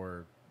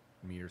 8.4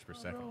 meters per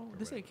second. Bro, or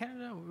this whatever. ain't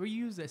Canada. We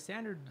use the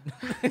standard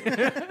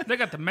They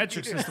got the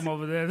metric system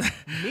over there.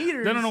 They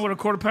meters. don't know what a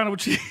quarter pounder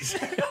with cheese.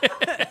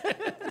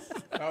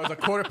 That was a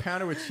quarter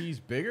pounder with cheese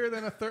bigger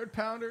than a third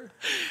pounder.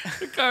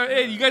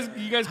 Hey, you guys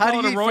How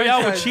call do it you a eat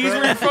Royale french with cheese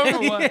fries, where you're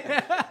from or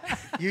what?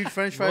 You eat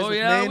French fries with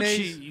Royale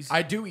mayonnaise? cheese.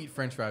 I do eat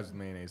French fries with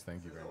mayonnaise.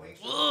 Thank you very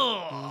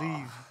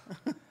much.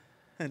 Leave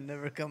and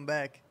never come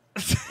back.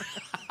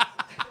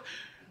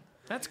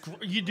 That's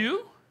you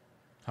do?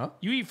 Huh?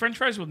 You eat French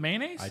fries with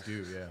mayonnaise? I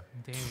do, yeah.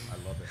 Damn.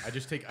 I love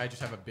it. I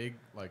just have a big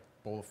like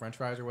bowl of French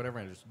fries or whatever,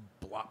 and just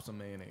blop some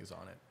mayonnaise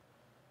on it.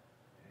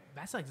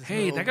 That's like this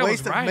Hey, little- that guy was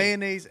waste of right.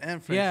 mayonnaise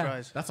and French Yeah.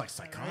 fries. That's like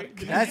psychotic.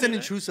 That's an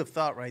intrusive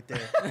thought right there.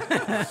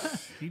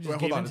 He just Wait, hold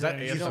gave on. into Is that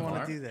that. You don't want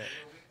ASMR? to do that.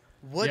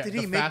 What Yeah, did the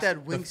he make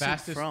that the wingsuit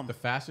fastest, from? The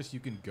fastest you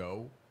can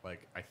go,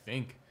 like I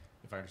think,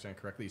 if I understand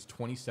correctly, is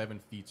 27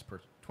 feet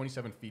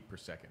per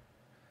second.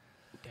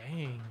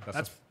 Dang.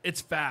 That's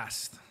it's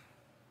fast.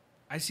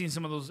 I seen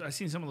some of those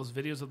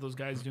videos of those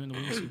guys doing the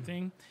wingsuit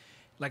thing.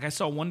 Like I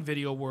saw one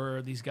video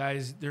where these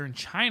guys, they're in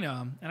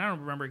China, and I don't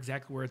remember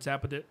exactly where it's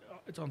at, but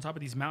it's on top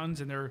of these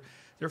mountains, and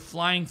they're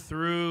flying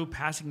through,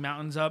 passing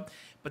mountains up.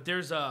 But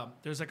there's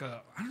like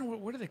a, I don't know,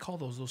 what do they call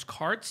those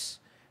carts?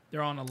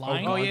 They're on a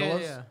line. Oh, yeah,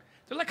 gondolas? yeah.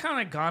 They're like kind of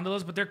like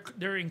gondolas, but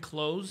they're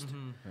enclosed.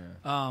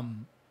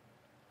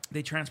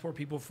 They transport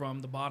people from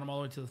the bottom all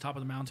the way to the top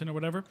of the mountain or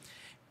whatever.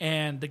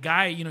 And the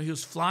guy, he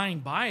was flying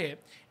by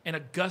it, and a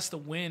gust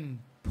of wind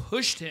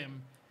pushed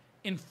him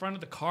in front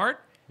of the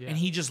cart, Yeah. and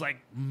he just like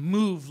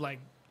moved like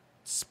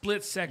split You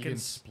didn't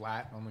seconds.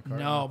 splat on the car.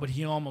 No, but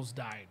he almost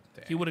died.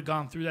 He Dang. would have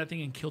gone through that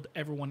thing and killed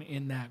everyone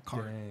in that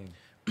cart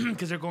Dang.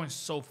 because they're going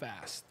so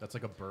fast. That's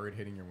like a bird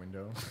hitting your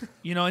window.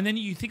 And then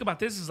you think about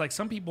this is like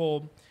some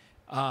people,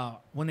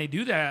 when they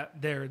do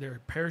that, their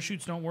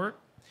parachutes don't work.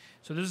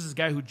 So there's this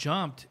guy who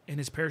jumped and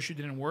his parachute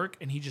didn't work,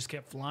 and he just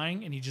kept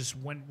flying and he just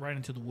went right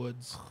into the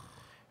woods,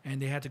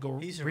 and they had to go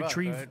He survived,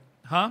 retrieve. right?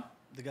 Huh?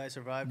 The guy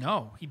survived.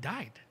 No, he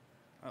died.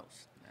 Oh,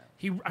 snap.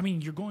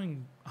 You're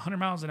going 100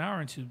 miles an hour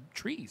into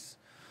trees,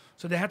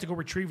 so they had to go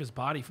retrieve his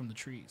body from the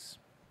trees.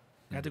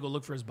 They had to go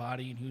look for his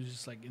body, and he was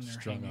just like in there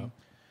Strung hanging. up.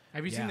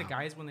 Have you seen the Yeah.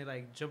 guys when they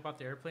like jump off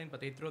the airplane, but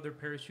they throw their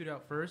parachute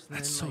out first? And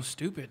That's then, so like,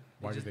 stupid.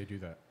 Why just- did they do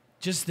that?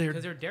 Just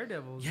because they're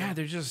daredevils. yeah, like-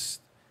 they're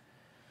just.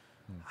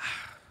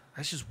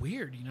 That's just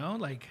weird,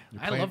 Like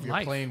You're I playing, love you're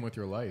life. playing with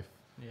your life.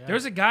 yeah.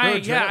 There's a guy,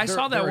 They're I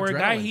saw that they're where a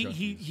guy adrenaline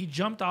he junkies. he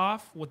jumped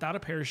off without a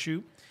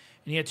parachute,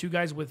 and he had two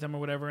guys with him or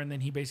whatever, and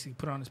then he basically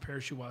put on his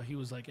parachute while he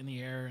was like in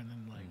the air, and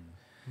then like.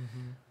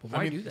 But why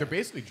I mean, do they're that?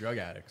 basically drug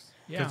addicts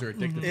Yeah. because they're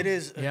addicted. It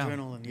is Yeah.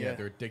 adrenaline. Yeah, Yeah,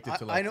 they're addicted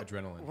to I like know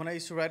adrenaline. when I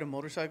used to ride a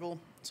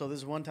motorcycle. So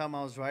this one time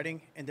I was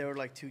riding, and there were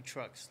like two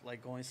trucks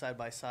like going side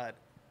by side,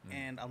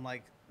 and I'm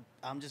like,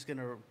 I'm just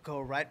gonna go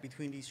right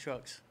between these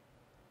trucks,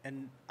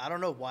 and I don't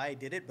know why I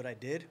did it, but I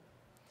did.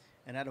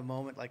 And at a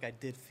moment, like I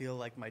did feel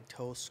like my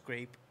toe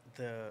scrape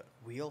the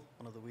wheel,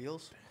 one of the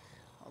wheels.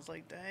 I was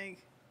like, dang,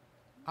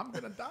 I'm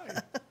gonna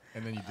die.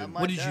 And then you I didn't.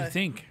 might What did you die.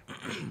 think?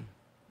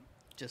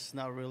 Just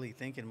not really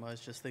thinking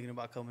much, just thinking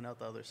about coming out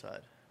the other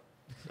side.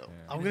 So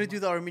Yeah. I'm gonna do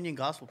the Armenian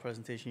gospel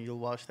presentation. You'll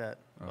watch that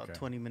about Okay.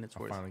 20 minutes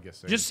I'll worth. finally get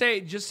saved.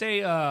 Just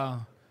say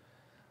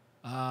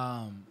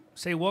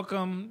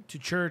welcome to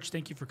church.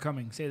 Thank you for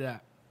coming. Say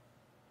that.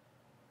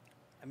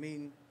 I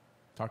mean,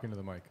 talking to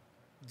the mic.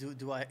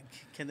 do I?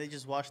 Can they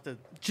just watch the?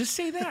 Just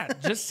say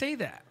that. Just say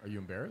that. Are you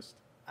embarrassed?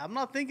 I'm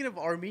not thinking of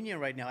Armenian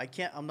right now. I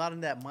can't. I'm not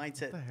in that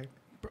mindset. heck?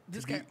 Bro,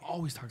 this guy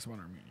always talks about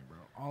Armenia, bro.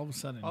 All of a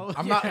sudden. Oh,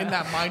 I'm not in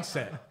that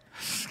mindset.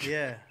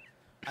 Yeah,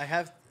 I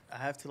have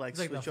to like It's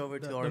like switch over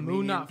to the Armenian.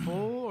 moon not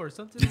full or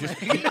something.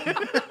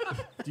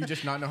 Do you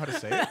just not know how to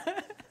say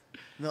it?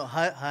 No,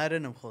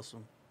 Hayerenem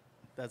Khosum.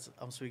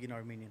 I'm speaking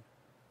Armenian.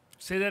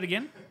 Say that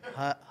again.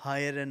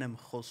 Hayerenem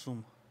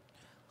Khosum.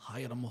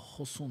 Haina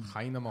mahosum.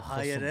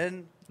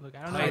 Hayeren Look,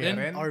 I don't know. Hayeren?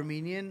 Then,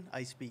 Armenian.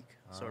 I speak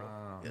sort of.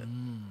 Ah. Yeah.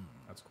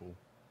 That's cool.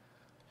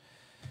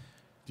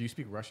 Do you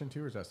speak Russian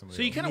too, or is that somebody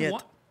So you else? kind of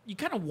Yet. you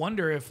kind of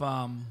wonder if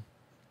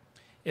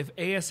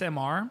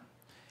ASMR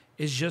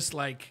is just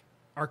like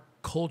our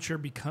culture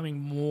becoming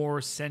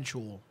more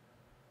sensual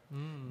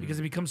because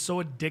it becomes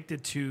so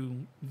addicted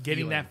to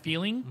getting that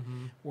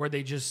feeling where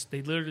they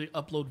literally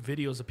upload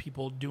videos of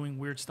people doing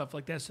weird stuff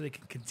like that so they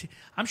can continue.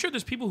 I'm sure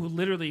there's people who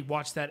literally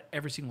watch that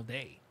every single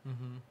day,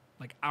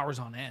 like hours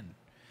on end,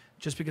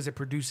 just because it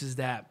produces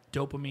that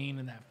dopamine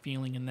and that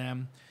feeling in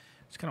them.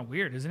 It's kind of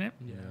weird, isn't it?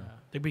 yeah.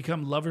 They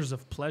become lovers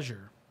of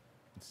pleasure.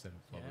 Instead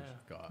of lovers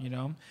Yeah. of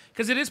God.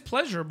 Because it is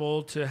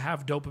pleasurable to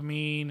have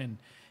dopamine and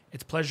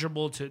it's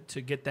pleasurable to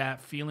get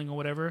that feeling or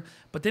whatever,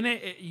 but then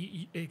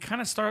it kind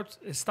of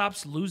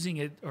stops losing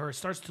it, or it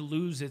starts to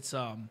lose its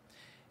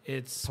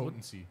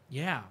Potency.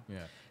 yeah. Yeah.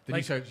 Then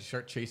Like- you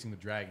start chasing the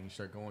dragon. You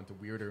start going to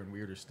weirder and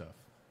weirder stuff,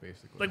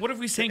 basically. Like, what if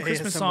we sang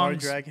Christmas ASMR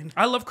songs? dragon.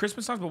 I love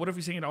Christmas songs, but what if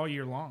we sing it all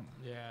year long?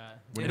 Yeah.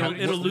 Wouldn't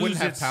it'll wouldn't lose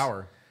have its-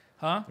 power.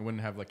 Huh? It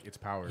wouldn't have like its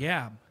power.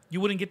 Yeah, you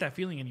wouldn't get that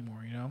feeling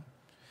anymore. It's kind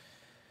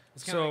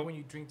of So- like when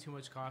you drink too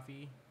much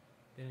coffee,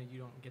 then you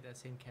don't get that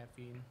same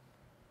caffeine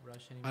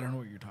rush anymore. I don't know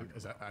what you're talking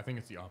Is about. that, I think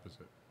it's the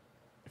opposite.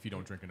 If you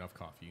don't drink enough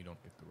coffee, you don't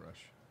get the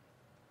rush.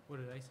 What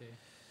did I say?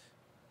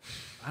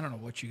 I don't know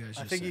what you guys.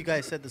 I Just think said. you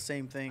guys said the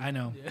same thing. I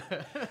know.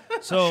 Yeah.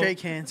 So Shake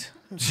hands.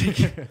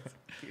 You're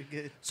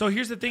good. So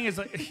here's the thing: is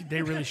like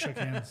they really shook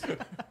hands.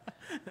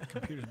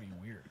 Computer's being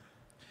weird,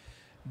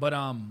 but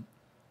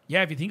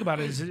yeah, if you think about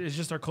it, it's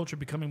just our culture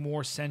becoming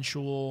more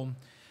sensual,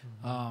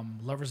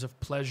 lovers of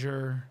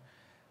pleasure,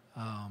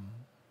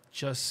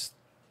 just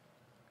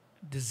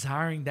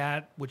desiring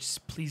that which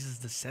pleases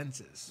the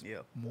senses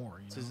Yep.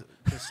 more. You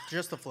know?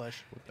 Just the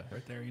flesh.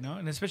 Right there, you know,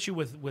 and especially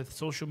with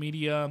social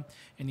media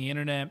and the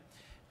internet,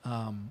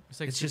 it's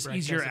like just super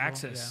easier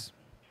accessible, access,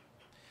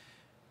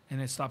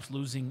 and it stops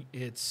losing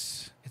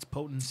its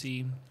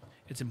potency,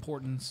 its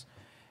importance.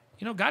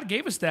 You know, God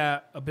gave us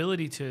that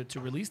ability to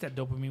release that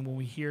dopamine when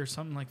we hear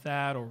something like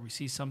that or we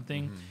see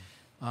something,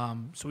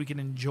 so we can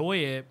enjoy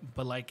it,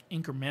 but like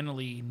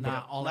incrementally,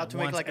 not all not at to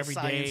make once like a every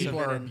science day. of People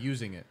it are and-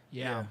 abusing it.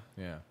 Yeah.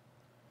 Yeah.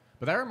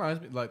 But that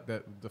reminds me, like,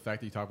 that the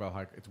fact that you talk about how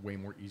it's way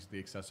more easily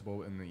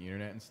accessible in the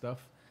internet and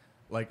stuff.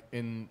 Like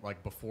in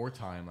before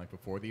time, like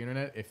before the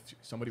internet, if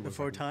somebody was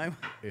Before like, time?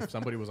 if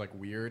somebody was like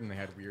weird and they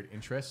had weird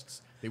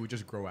interests, they would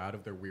just grow out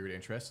of their weird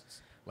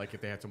interests. Like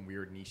if they had some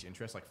weird niche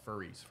interests, like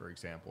furries, for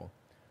example.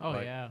 Oh,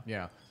 Like, yeah.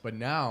 yeah. But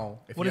now,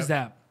 if What you is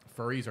have- that?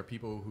 Furries are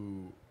people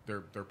who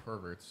they're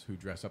perverts who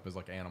dress up as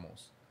like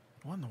animals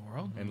What in the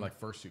world? and like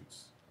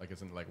fursuits, like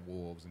as in like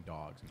wolves and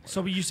dogs. And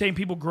So whatever. you saying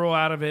people grow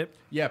out of it?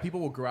 Yeah, people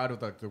will grow out of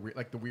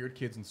the weird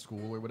kids in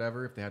school or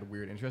whatever. If they had a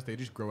weird interest, they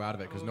just grow out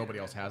of it because nobody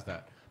else has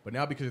that. But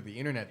now because of the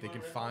internet, they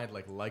can find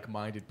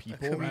like-minded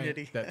people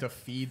community. that to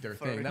feed their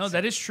thing. Furries. No,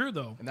 that is true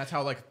though. And that's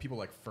how like people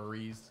like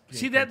furries.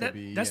 See came to that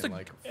be that's and, the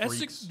like that's,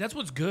 freaks. that's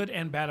what's good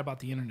and bad about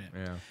the internet.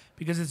 Yeah.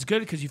 Because it's good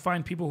because you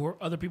find people who are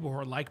other people who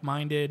are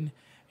like-minded,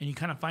 and you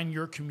kind of find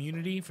your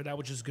community for that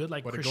which is good,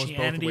 like But it goes both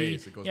Christianity.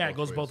 ways. It goes yeah, both it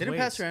goes ways. both Didn't ways.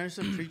 Pastor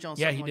Anderson preach on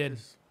Yeah, something he like did.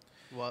 this?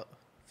 What?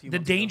 The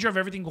danger of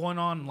everything going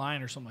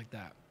online or something like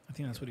that. I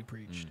think that's what he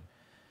preached.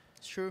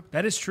 It's true.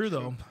 That is true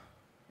though.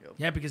 Yep.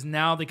 Yeah, because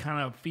now they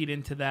kind of feed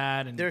into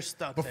that, and They're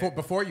stuck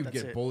Before you That's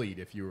get it. bullied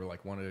if you were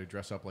like wanted to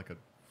dress up like a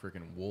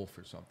freaking wolf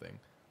or something.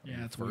 Yeah, in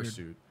it's weird.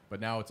 fursuit.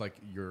 But now it's like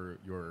you're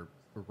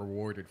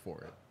rewarded for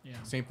it.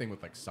 Yeah. Same thing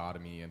with like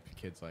sodomy and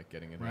kids like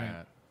getting into Right.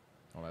 that,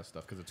 all that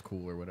stuff because it's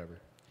cool or whatever.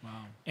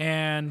 wow.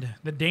 And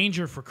the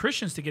danger for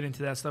Christians to get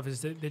into that stuff is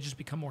that they just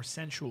become more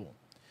sensual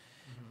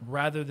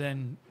rather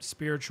than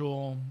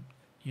spiritual.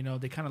 You know,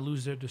 they kind of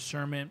lose their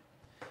discernment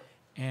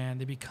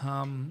and they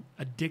become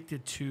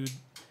addicted to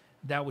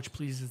that which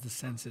pleases the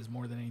senses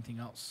more than anything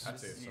else. I'd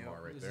say it's Yeah.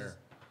 somewhere right This there. is-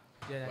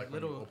 Yeah, that Like when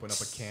little. you open up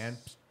a can.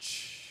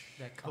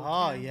 That Coke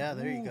Oh, can. yeah,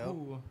 there you go.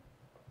 Ooh.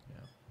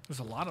 There's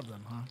a lot of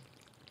them, huh?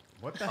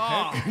 What the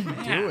heck are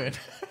you doing?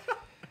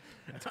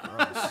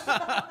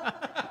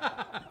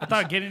 I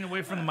thought getting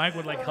away from the mic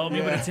would like help me,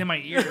 but it's in my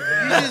ear. You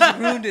just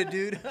ruined it,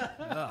 dude.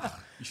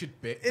 You should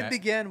It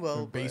began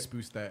well, bass but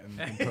boost that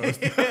in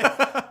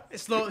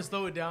post.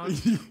 Slow it down.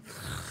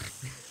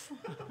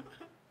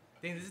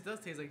 Dang, this does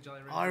taste like Jolly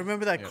Ranchers. I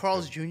remember that Yeah, it's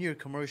Carl's Jr.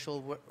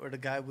 commercial where the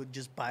guy would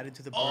just bite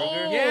into the burger.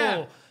 Oh,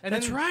 Yeah. and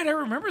that's then- right. I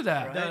remember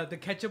that. The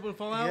ketchup would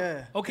fall out.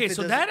 Yeah. Okay, If it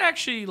so doesn't- that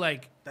actually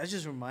like that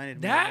just reminded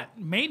me. that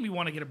made me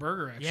want to get a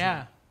burger. Actually,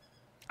 Yeah.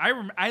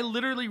 I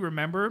literally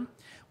remember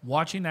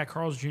watching that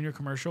Carl's Jr.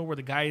 commercial where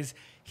the guys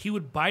he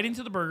would bite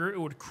into the burger, it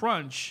would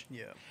crunch,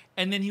 Yeah.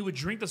 and then he would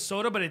drink the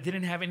soda, but it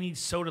didn't have any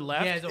soda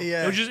left. Yeah, it's-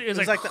 Yeah. It was just it was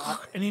It was like, like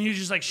the- and then he was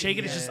just like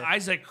shaking. It's Yeah. just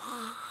eyes like.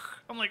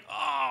 I'm like,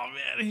 oh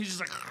man, and he's just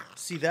like,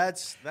 See,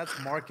 that's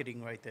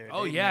marketing right there.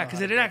 oh They yeah, know because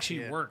how it to had get- actually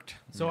yeah. worked.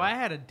 So I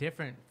had a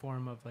different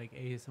form of like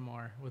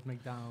ASMR with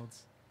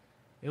McDonald's.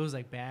 It was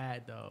like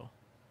bad though.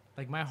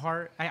 Like my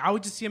heart, I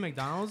would just see a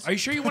McDonald's. Are you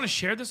sure you want to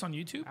share this on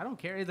YouTube? I don't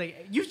care. It's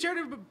like you shared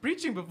it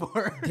preaching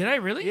before. Did I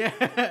really? Yeah.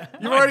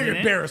 You No, I already didn't.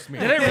 embarrassed me.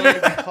 Did I really?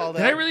 Call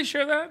Did I that- really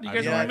share that? Do you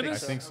guys Yeah, remember I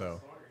this? think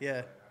so.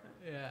 Yeah,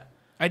 Yeah.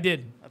 I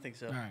did. I think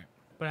so. All right.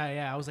 But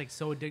I was like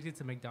so addicted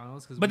to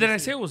McDonald's because. But did I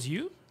say it was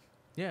you?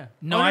 Yeah.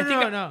 No, Oh, I think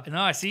no.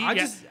 no. I see. I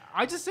yeah.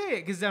 just say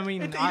it because I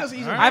mean He doesn't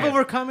even I've lie.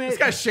 overcome it. This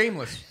guy's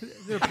shameless.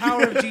 The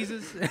power of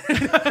Jesus.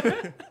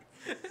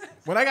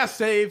 When I got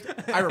saved,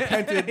 I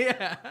repented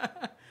Yeah.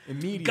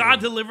 immediately. God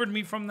delivered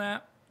me from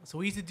that. So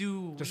we used to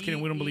do. Just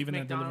kidding, we don't believe in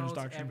that McDonald's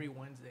deliverance doctrine. every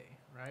Wednesday,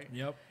 right?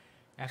 Yep.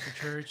 After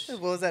church.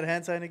 What was that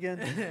hand sign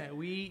again?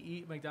 We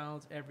eat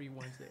McDonald's every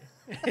Wednesday.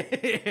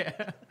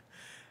 Yeah.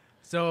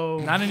 So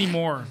Not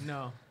anymore.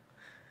 no.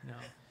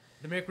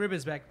 The McRib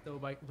is back though,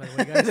 by the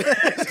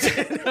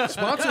way, guys.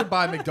 Sponsored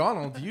by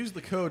McDonald's. Use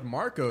the code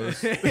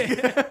Marcos.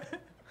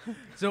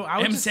 So I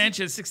was M just,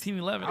 Sanchez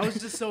 1611. I was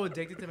just so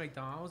addicted to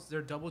McDonald's,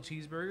 their double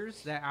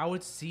cheeseburgers, that I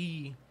would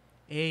see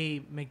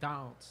a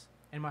McDonald's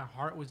and my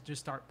heart would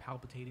just start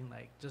palpitating,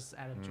 like just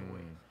out of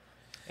joy.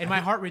 And my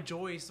heart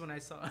rejoiced when I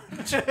saw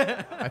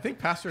it. I think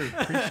Pastor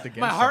preached against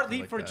My heart something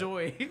leaped like for that.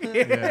 joy.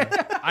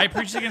 Yeah. I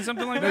preached against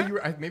something like No, that. you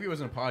were, maybe it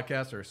was in a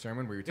podcast or a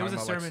sermon where you were was talking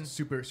a about like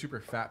sermon. super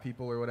fat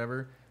people or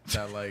whatever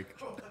that like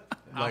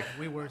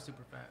We were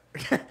super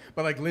fat.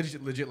 but like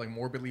legit like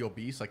morbidly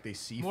obese, like they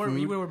see We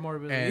food were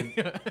morbidly.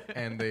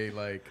 and they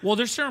like Well,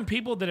 there's certain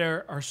people that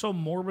are so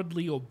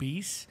morbidly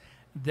obese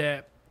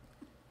that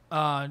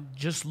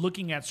just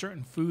looking at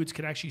certain foods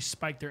could actually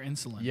spike their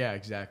insulin. yeah,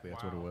 exactly.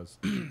 That's what it was.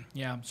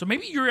 Yeah. So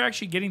maybe you're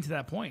actually getting to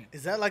that point.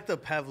 Is that like the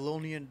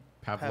Pavlovian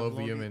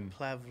Pavlovian and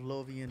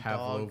Pavlovian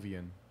dog?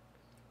 Pavlovian.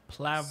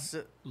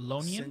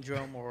 Pavlonian.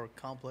 syndrome or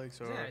complex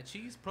or Yeah,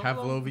 cheese.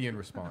 Provolone. Pavlovian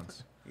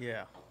response.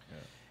 yeah.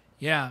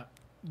 Yeah,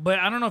 but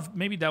I don't know if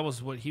maybe that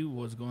was what he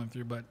was going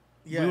through. But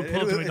Yeah, we would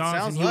pull up to it McDonald's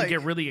and sounds he would like-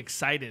 get really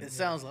excited. It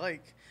sounds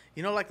like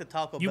like the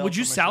Taco Bell. Would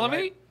you commercial, right?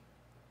 salivate?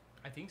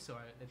 I think so.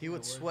 I think He I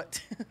would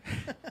sweat.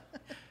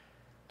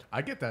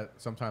 I get that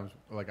sometimes.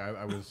 Like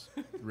I was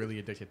really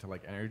addicted to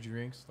like energy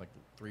drinks like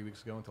 3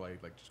 weeks ago until I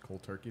like just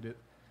cold turkeyed it,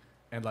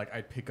 and like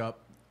I'd pick up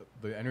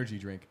the energy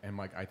drink and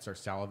like I'd start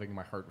salivating,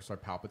 my heart would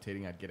start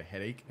palpitating, I'd get a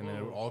headache, and then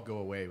it would all go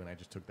away when I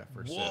just took that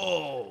first sip.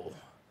 Whoa,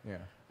 Yeah.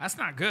 that's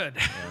not good.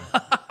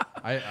 Yeah.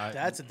 I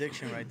That's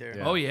addiction right there.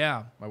 Yeah. Oh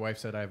yeah. My wife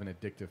said I have an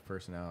addictive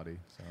personality,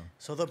 so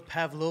So the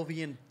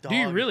Pavlovian dog. Do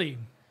you really?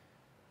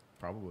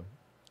 probably.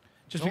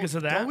 Just Don't- because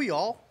of that? Don't we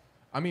all?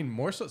 I mean,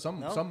 more so some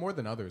No? some more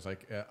than others.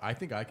 Like I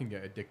think I can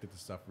get addicted to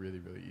stuff really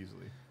really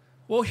easily.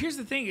 Well, here's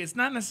the thing: it's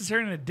not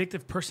necessarily an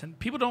addictive person.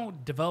 People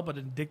don't develop an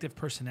addictive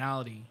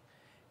personality.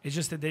 It's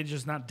just that they're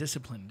just not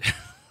disciplined.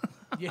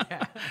 Yeah.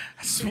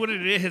 That's what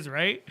it is,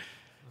 right?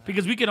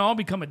 Because we can all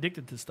become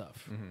addicted to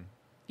stuff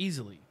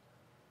easily,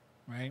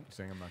 right? You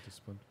saying I'm not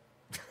disciplined?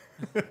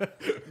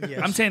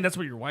 Yes. I'm saying that's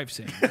what your wife's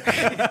saying.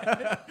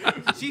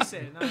 She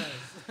said, not us.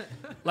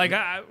 Like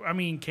I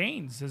mean,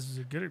 Canes is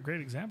a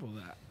great example of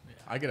that.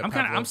 I get a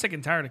I'm sick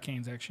and tired of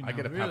Canes actually. I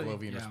get a now. Really?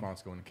 Pavlovian Yeah.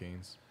 response going to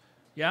Canes.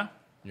 Yeah.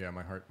 Yeah,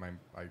 my heart, I'm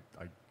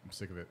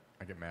sick of it.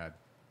 I get mad.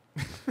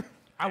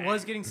 I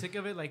was getting sick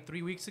of it like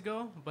 3 weeks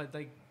ago, but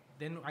like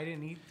then I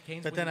didn't eat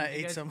Cane's. But when then I you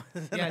ate guys- some.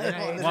 Yeah, then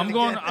I ate Well, I'm some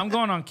going. again. I'm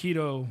going on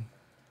keto,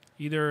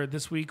 either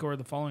this week or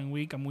the following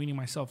week. I'm weaning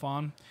myself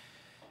on.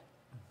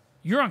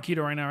 You're on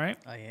keto right now, right?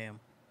 I am.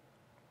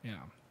 Yeah.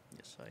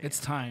 Yes, I am. It's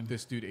time.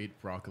 This dude ate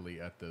broccoli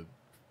at the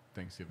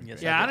Thanksgiving. Yes,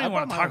 thing. Yeah, I I didn't brought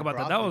want to my talk own about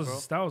that.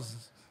 broccoli, That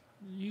was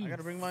you I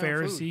gotta bring my own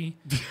Pharisee.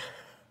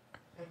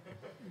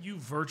 You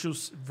virtue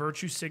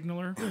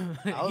signaler.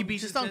 I was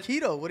beats just his on chest.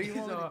 keto. What do you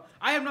want? me So,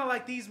 I am not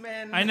like these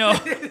men. I know.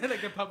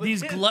 Like the public.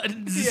 These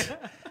gluttons.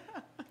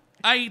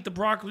 I eat the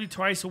broccoli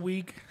twice a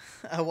week.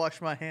 to- I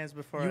washed my hands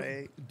before I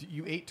ate.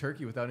 You ate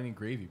turkey without any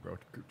gravy, bro.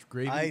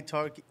 Gravy. I ate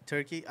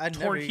turkey. I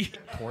never Torky. eat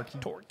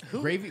Torky.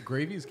 Who?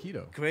 Gravy is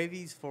keto.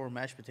 gravies for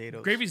mashed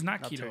potatoes. Gravy's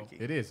not keto. turkey.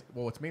 It is.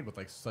 Well, it's made with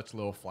like such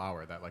little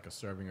flour that like a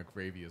serving of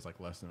gravy is like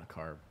less than a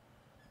carb.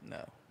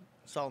 No,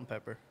 salt and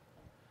pepper.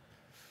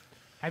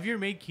 Have you ever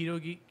made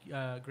keto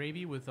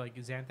gravy with like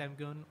xanthan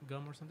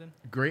gum or something?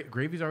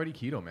 Gravy's already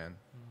keto, man.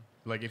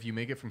 Like if you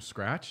make it from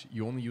scratch,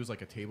 you only use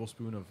like a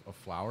tablespoon of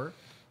flour,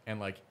 and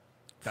like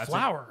that's it.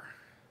 Flour.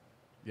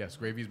 Yes,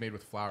 gravy is made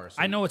with flour.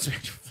 So I know it's,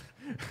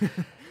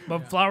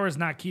 but flour is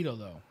not keto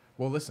though.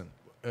 Well, listen,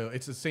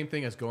 it's the same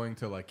thing as going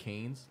to like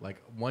Cane's.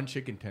 Like one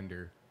chicken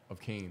tender of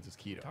Cane's is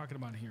keto. Talking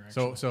about it here.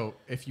 Actually. So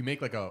if you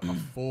make like a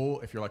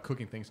full, if you're like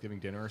cooking Thanksgiving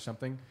dinner or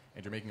something,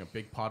 and you're making a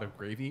big pot of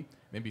gravy,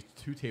 maybe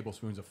 2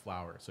 tablespoons of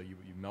flour. So you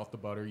melt the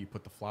butter, you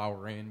put the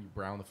flour in, you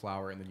brown the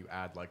flour, and then you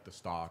add like the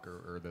stock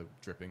or the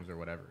drippings or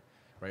whatever,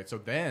 right? So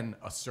then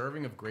a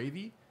serving of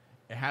gravy,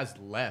 it has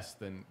less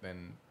than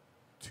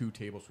 2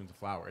 tablespoons of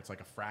flour. It's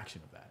like a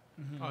fraction of that,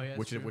 Oh yeah,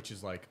 which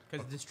is like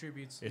because it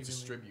distributes. it evenly.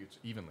 distributes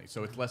evenly.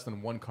 So it's less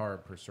than 1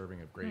 carb per serving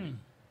of gravy.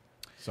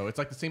 So it's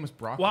like the same as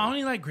broccoli. Well, I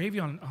only like gravy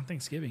on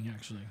Thanksgiving.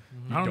 Actually,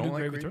 I don't don't do like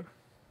gravy. gravy?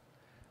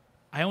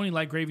 I only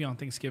like gravy on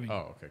Thanksgiving.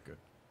 Oh, okay, good.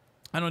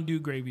 I don't do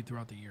gravy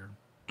throughout the year.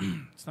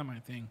 It's not my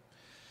thing.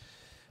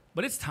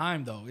 But it's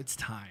time, though. It's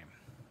time.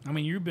 I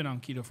mean, you've been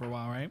on keto for a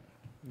while, right?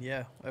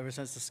 Yeah, ever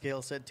since the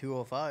scale said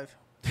 205.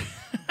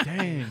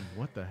 Dang,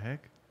 what the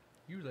heck?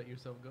 You let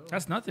yourself go.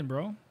 That's nothing,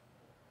 bro.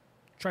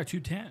 Try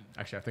 210.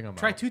 Actually, I think I'm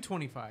Try out.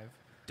 225.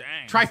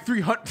 Dang. Try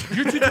 300.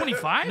 You're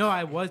 225? No,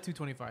 I was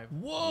 225.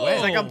 Whoa.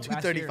 It's like I'm last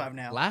 235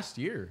 year. now. Last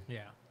year.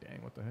 Yeah.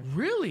 Dang, what the heck?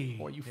 Really?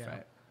 Boy, you Yeah.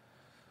 fat.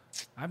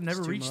 I've never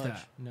It's too reached much.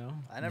 that. No.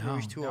 I never No.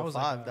 reached That was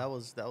 205. like that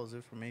was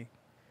it for me.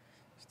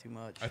 It's too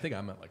much. I think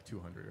I'm at like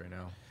 200 right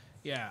now.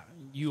 Yeah,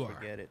 you are.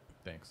 Forget it.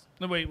 Thanks.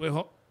 No, wait.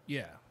 Hold.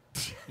 Yeah.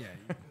 Yeah.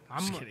 I'm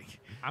just I'm- kidding.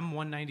 I'm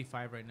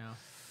 195 right now.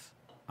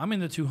 I'm in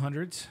the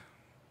 200s.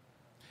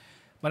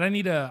 But I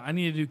need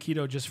to do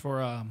keto just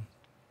for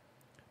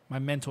my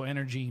mental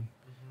energy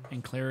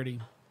and clarity.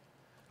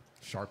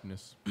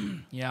 Sharpness.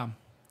 Yeah.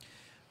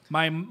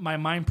 My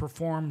mind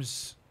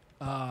performs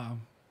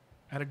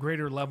at a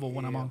greater level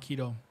when I'm Yeah. on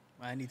keto.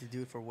 I need to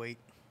do it for weight.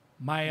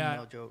 My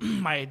No joke.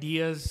 my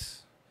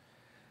ideas.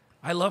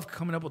 I love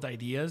coming up with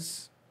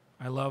ideas.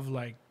 I love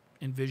like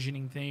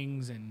envisioning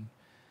things and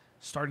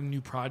starting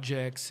new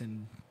projects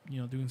and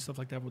doing stuff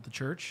like that with the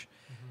church.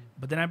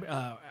 But then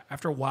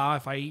after a while,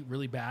 if I eat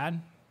really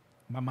bad,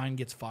 my mind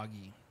gets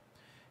foggy,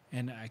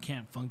 and I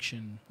can't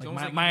function. It's Like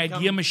almost my, like my you become,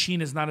 idea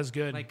machine is not as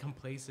good. Like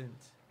complacent.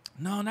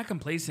 No, not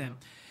complacent.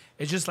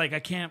 It's just like I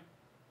can't.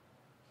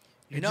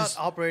 You're it not just-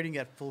 operating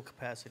at full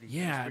capacity. That's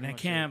Yeah, pretty and I much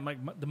it. can't.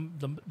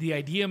 Like the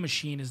idea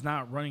machine is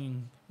not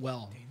running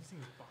well. Dang, this thing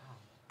is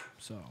bomb.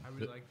 So, I The,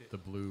 really liked it. the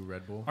blue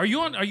Red Bull. are you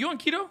on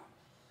keto?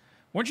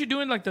 Weren't you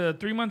doing like the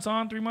 3 months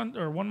on, 3 months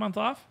or 1 month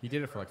off? He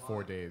did it for like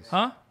 4 days.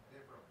 Huh?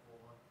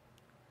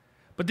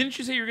 But didn't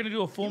you say you were gonna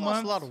do a full He lost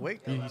month? a lot of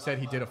weight. He Though. said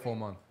he did a full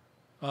month.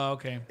 Oh,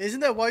 okay. Isn't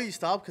that why you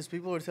stopped? Because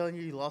people were telling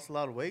you lost a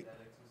lot of weight.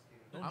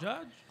 Don't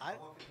judge. I,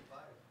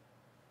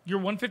 You're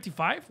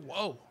 155.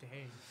 Whoa,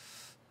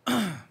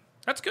 Dang.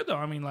 that's good though.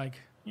 I mean, like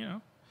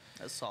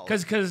that's solid.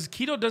 because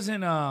keto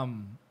doesn't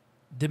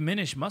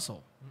diminish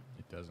muscle.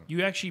 It doesn't.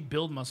 You actually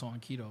build muscle on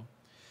keto.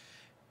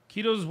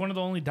 Keto is one of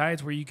the only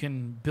diets where you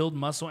can build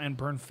muscle and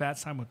burn fat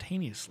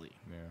simultaneously.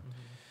 Yeah.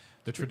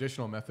 The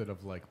traditional method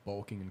of like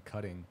bulking and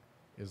cutting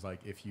is like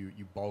if you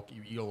bulk,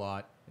 you eat a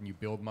lot and you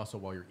build muscle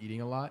while you're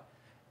eating a lot,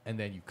 and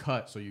then you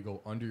cut so you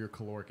go under your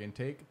caloric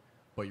intake,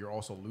 but you're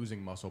also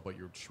losing muscle, but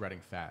you're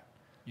shredding fat.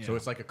 So Yeah.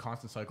 it's like a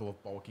constant cycle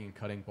of bulking and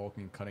cutting,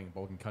 bulking and cutting,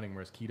 bulking and cutting,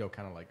 whereas keto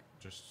kind of like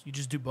just, You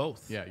just do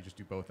both. yeah, you just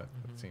do both at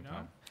the same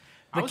time.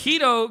 The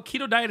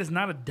keto diet is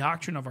not a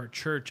doctrine of our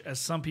church, as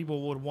some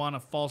people would want to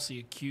falsely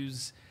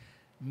accuse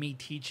me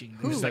teaching.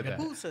 Who, There's said like a- that?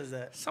 who says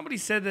that? Somebody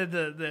said that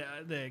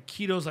the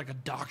keto is like a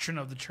doctrine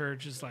of the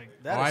church. It's like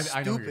That is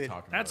I know who you're stupid.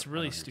 talking that's about. I know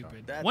really who you're talking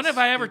stupid. That's When have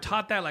I ever stupid.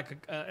 taught that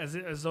like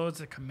as though it's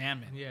a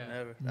commandment? Yeah.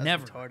 Never. That's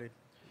Never. retarded.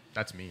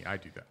 That's me. I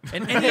do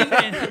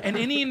that. And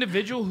any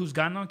individual who's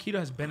gotten on keto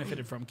has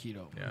benefited from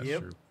keto Yeah, that's Yep.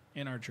 true.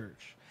 in our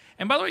church.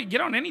 And by the way,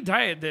 get on any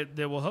diet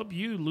that will help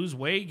you lose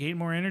weight, gain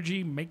more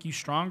energy, make you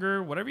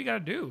stronger, whatever you got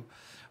to do.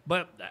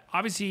 But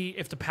obviously,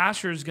 if the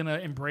pastor is going to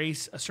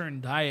embrace a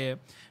certain diet,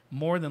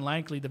 more than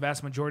likely the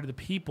vast majority of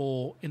the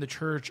people in the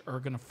church are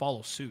going to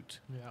follow suit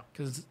Yeah.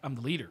 because I'm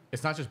the leader.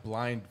 It's not just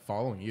blind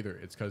following either.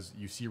 It's because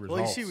you see Well, you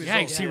results. see Yeah, you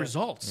Results, see yeah.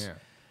 results. Yeah.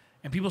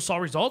 And people saw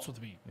results with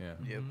me. Yeah.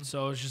 Yep.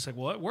 So it's just like,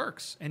 well, it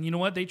works. And you know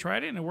what? They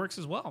tried it and it works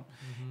as well.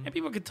 And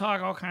people could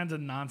talk all kinds of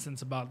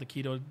nonsense about the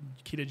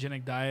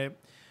ketogenic diet,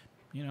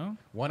 you know?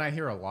 One I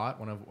hear a lot,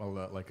 one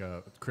of like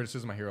a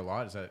criticism I hear a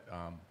lot is that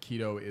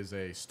keto is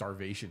a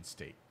starvation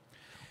state,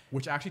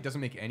 which actually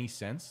doesn't make any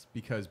sense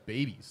because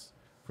babies,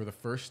 for the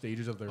first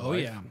stages of their Oh,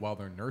 life yeah. while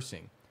they're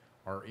nursing,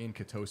 are in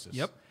ketosis.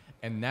 Yep.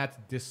 And that's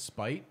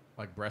despite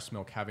like breast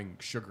milk having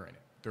sugar in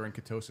it. They're in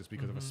ketosis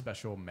because of a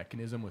special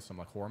mechanism with some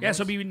like hormones. Yeah,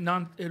 so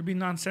it'd be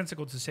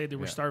nonsensical to say they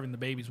were Yeah. starving the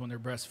babies when they're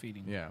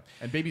breastfeeding. Yeah,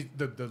 and babies,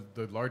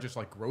 the largest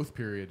like growth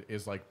period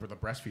is like the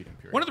breastfeeding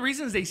period. One of the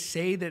reasons they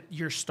say that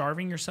you're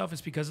starving yourself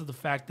is because of the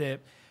fact that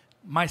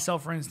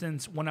myself, for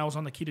instance, when I was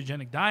on the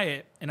ketogenic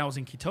diet and I was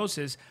in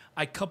ketosis,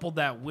 I coupled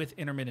that with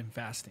intermittent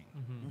fasting.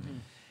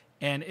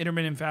 And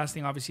intermittent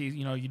fasting, obviously,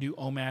 you know, you do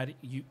OMAD,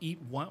 you eat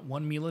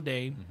one meal a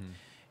day,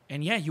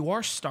 and yeah, you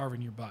are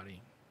starving your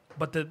body,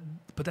 but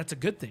that's a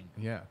good thing.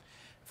 Yeah,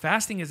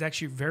 Fasting is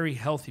actually very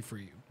healthy for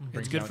you. It's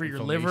Brings good down for your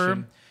liver.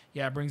 inflammation.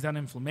 Yeah, it brings down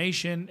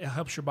inflammation. It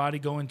helps your body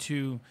go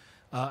into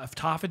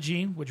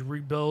autophagy, which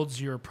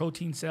rebuilds your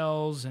protein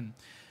cells, and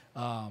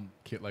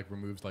Kit like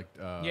removes like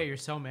Yeah, your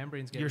cell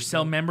membranes get your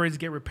cell rebuilt. membranes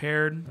get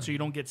repaired, so you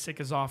don't get sick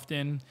as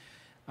often.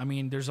 I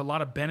mean, there's a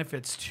lot of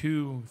benefits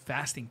to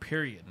fasting,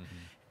 period.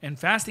 And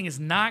fasting is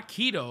not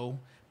keto,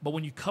 but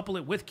when you couple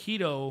it with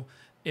keto,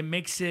 it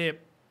makes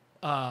it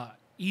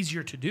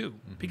easier to do.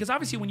 Because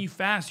obviously, when you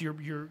fast, you're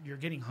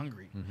getting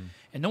hungry,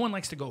 and no one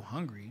likes to go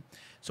hungry.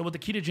 So what the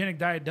ketogenic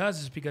diet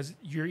does is because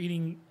you're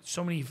eating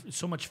so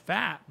much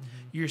fat,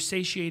 you're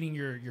satiating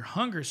your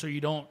hunger, so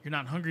you're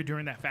not hungry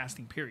during that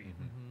fasting period.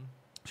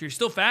 So you're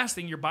still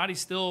fasting, your body's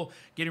still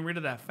getting rid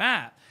of that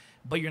fat,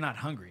 but you're not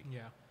hungry.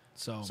 Yeah.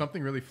 So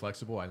Something really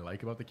flexible I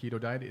like about the keto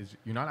diet is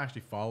you're not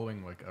actually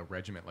following like a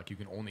regimen. Like you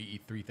can only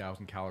eat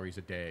 3,000 calories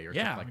a day or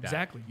Yeah, something like that.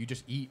 exactly. You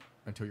just eat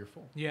until you're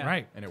full. Yeah.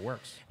 right. And it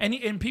works.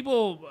 And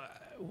people,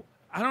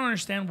 I don't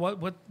understand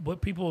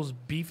what people's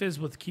beef is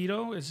with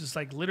keto. It's just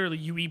like literally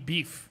you eat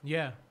beef.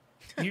 Yeah.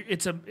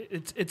 It's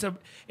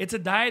a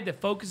diet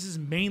that focuses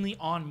mainly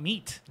on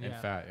meat And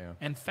Yeah. fat, yeah.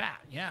 and fat.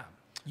 Yeah,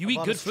 you How eat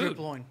about good a strip food.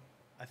 loin?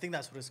 I think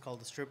that's what it's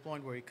called, the strip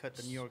loin, where you cut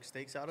the New York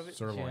steaks out of it.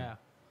 Sirloin. Yeah.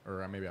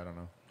 Or maybe, I don't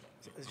know.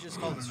 It's just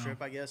called the strip,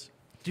 I guess.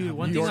 Dude,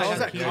 one New thing York So I I was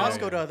got at steak.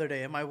 keto. Costco the other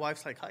day, and my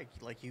wife's like, "Hi,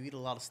 like you eat a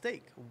lot of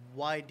steak.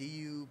 Why do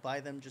you buy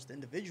them just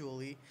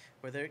individually,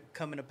 where they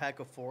come in a pack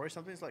of 4 or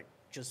something?" It's like,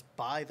 just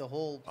buy the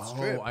whole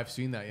strip. Oh, I've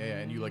seen that. Yeah.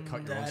 And you like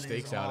cut your own That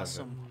steaks is out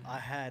awesome. of it. I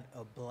had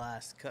a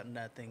blast cutting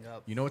that thing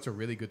up. You know what's a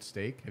really good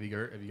steak? Have you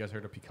guys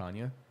heard of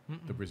picanha?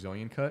 The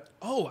Brazilian cut?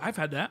 Oh, I've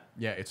had that.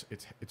 Yeah, it's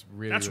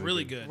really That's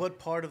really good. What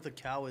part of the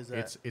cow is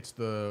that? It's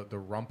the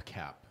rump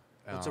cap.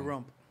 What's a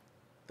rump?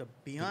 The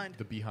behind?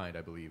 The behind,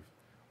 I believe.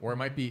 Or it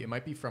might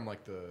be from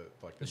like the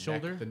neck,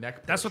 shoulder? the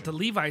neck. That's what the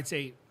portion. Levites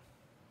ate.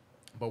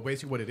 But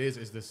basically, what it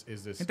is this.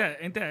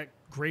 Ain't that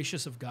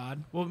gracious of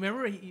God? Well,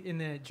 remember in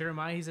the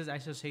Jeremiah, he says, "I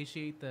shall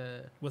satiate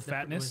With the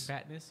fatness? With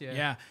fatness, yeah.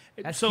 Yeah.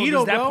 That's So keto,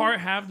 does that bro. part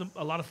have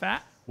a lot of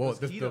fat? Well,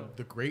 That's the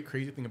keto. great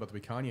crazy thing about the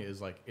picanha is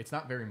like it's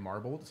not very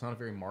marbled. It's not a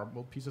very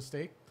marbled piece of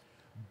steak,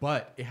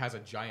 but it has a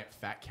giant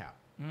fat cap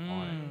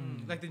on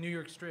it. Like the New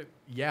York strip.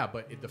 Yeah,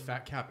 but the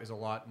fat cap is a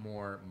lot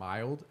more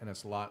mild and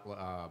it's a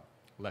lot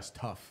less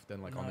tough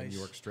than like on the New Nice.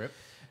 York strip.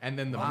 And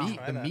then the Wow. meat,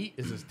 Try the that. meat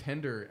is as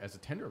tender as a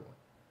tenderloin.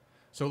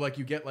 So like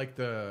you get like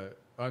the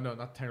no,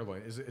 not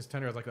tenderloin. Is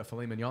tender as like a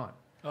filet mignon.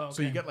 Oh,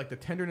 So you okay. get like the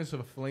tenderness of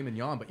a filet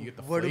mignon, but you get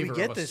the Where do we flavor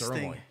get of a this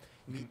sirloin.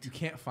 thing? You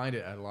can't find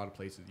it at a lot of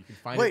places. You can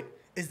find Wait, it.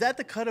 Is that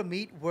the cut of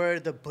meat where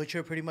the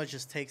butcher pretty much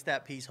just takes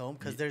that piece home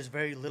because there's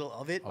very little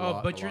of it? A Oh,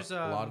 lot, butcher's, a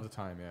lot of the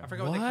time, yeah. I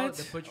forgot what they call it. What?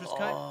 The butcher's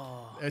cut.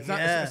 Oh, It's yeah.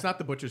 not. It's not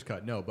the butcher's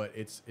cut. No, but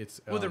it's.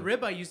 Well, the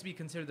ribeye used to be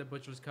considered the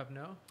butcher's cut.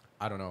 No.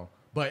 I don't know,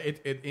 but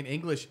it in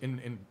English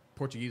in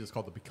Portuguese it's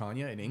called the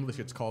picanha. In English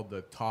it's called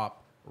the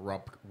top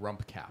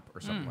rump cap or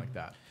something like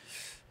that.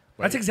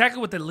 But That's exactly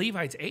what the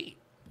Levites ate.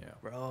 yeah.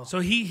 Bro, So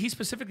he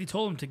specifically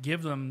told them to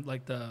give them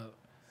like the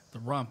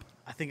rump.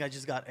 I think I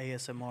just got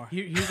ASMR.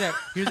 Here's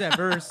that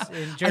verse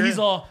in And he's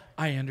all,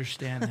 I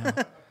understand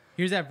now.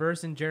 Here's that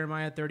verse in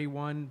Jeremiah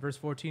 31, verse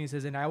 14. He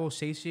says, "And I will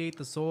satiate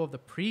the soul of the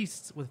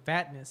priests with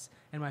fatness,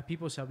 and my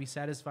people shall be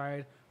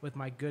satisfied with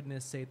my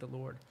goodness, saith the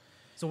Lord."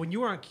 So when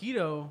you were on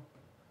keto,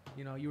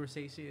 you know, you were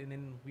satiated, and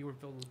then we were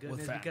filled with goodness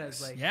With because,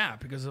 fatness. like, Yeah,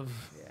 because of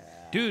yeah,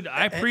 dude,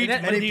 I And- preached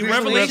and when he the preached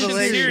Revelation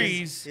Revelations.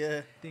 series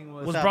Yeah. thing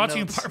was Without brought to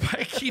you notes. part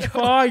by keto,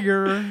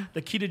 fire.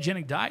 the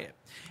ketogenic diet.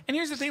 And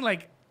here's the thing,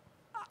 like,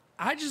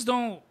 I just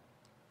don't.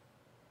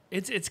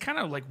 It's kind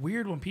of like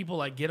weird when people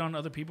like get on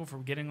other people for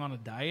getting on a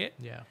diet.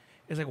 Yeah.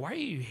 It's like, why are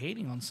you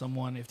hating on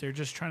someone if they're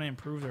just trying to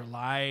improve their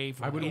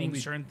life or I would eating only-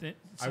 certain I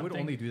would something?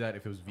 only do that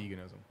if it was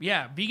veganism.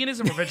 Yeah,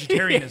 veganism or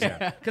vegetarianism.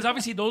 Because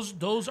obviously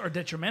those are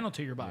detrimental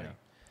to your body.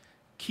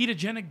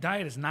 Ketogenic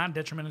diet is not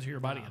detrimental to your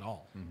body at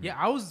all. Yeah,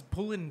 I was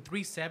pulling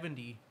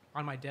 370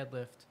 on my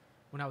deadlift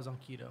when I was on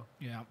keto,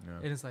 Yeah.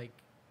 and it's like,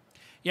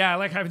 Yeah, I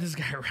like having this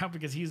guy around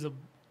because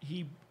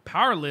he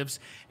power lifts,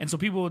 and so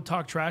people would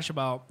talk trash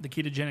about the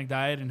ketogenic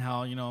diet and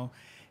how, you know,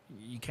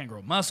 you can't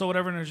grow muscle,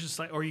 whatever, and it's just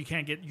like, or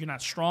you're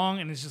not strong,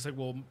 and it's just like,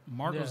 well,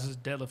 Marcos Yeah. is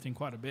deadlifting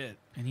quite a bit,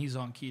 and he's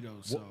on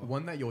keto, so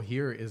One that you'll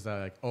hear is that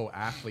like, oh,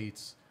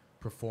 athletes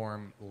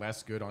perform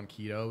less good on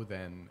keto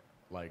than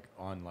like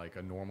on like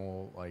a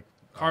normal like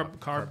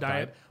Carb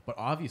diet. But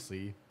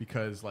obviously,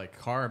 because like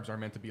carbs are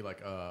meant to be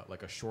like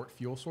a short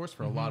fuel source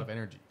for a lot of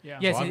energy. Yeah.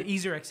 yeah, So it's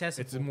easier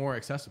accessible. It's more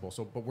accessible.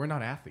 So, but we're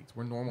not athletes.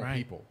 We're normal Right.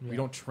 people. Yeah. We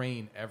don't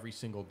train every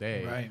single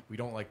day. Right. We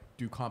don't like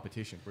do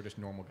competition. We're just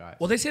normal guys.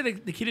 Well, they say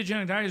that the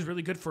ketogenic diet is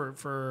really good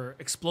for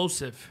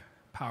explosive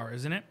power,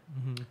 isn't it?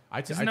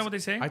 Isn't that what they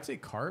say? I'd say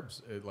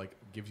carbs like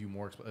gives you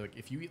more. Like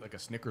if you eat like a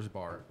Snickers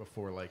bar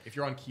before, like if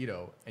you're on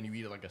keto and you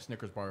eat like a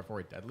Snickers bar before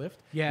a deadlift,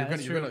 Yeah,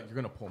 that's you're true.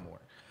 gonna pull more.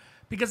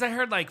 Because I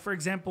heard, like, for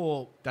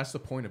example, That's the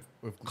point of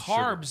sugar.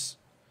 carbs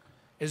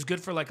is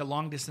good for like a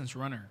long distance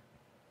runner,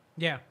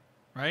 yeah.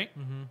 right?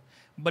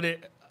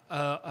 But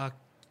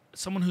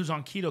someone who's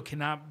on keto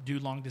cannot do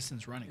long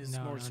distance running. It's No,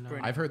 more no, no.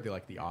 sprint. I've heard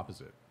the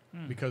opposite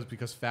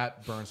because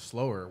fat burns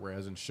slower,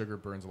 whereas in sugar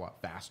burns a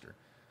lot faster.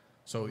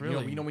 So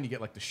Really? you know when you get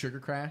like the sugar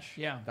crash,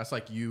 Yeah. that's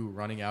like you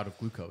running out of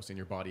glucose and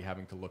your body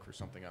having to look for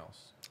something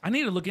else. I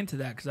need to look into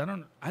that because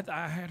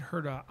I had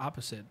heard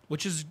opposite,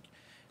 which is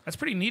that's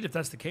pretty neat if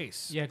that's the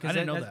case. Yeah, I because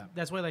didn't know that.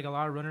 that's why like a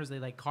lot of runners they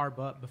like carb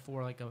up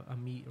before like a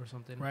meet or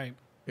something. Right.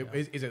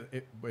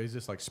 Is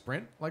this like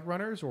sprint like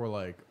runners or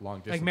like long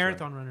distance? Like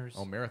marathon runners.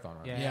 Oh, marathon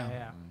runners. Yeah, Yeah.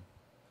 yeah,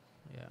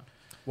 yeah.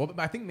 Well, but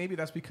I think maybe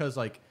that's because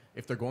like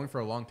if they're going for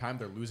a long time,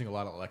 they're losing a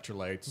lot of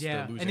electrolytes.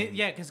 Yeah, They're losing, and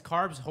because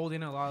carbs hold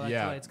in a lot of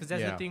Yeah, electrolytes. Because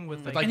that's yeah. the thing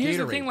with Like like, And here's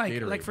the Gatorade, thing, like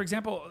Gatorade. for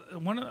example,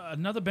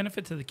 another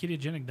benefit to the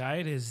ketogenic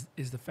diet is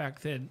the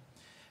fact that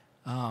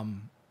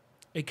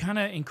it kind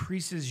of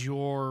increases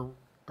your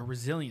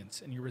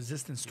resilience and your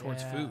resistance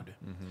towards Yeah. food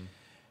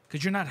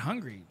because you're not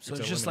hungry. So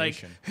It's it's just like,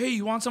 elimination. hey,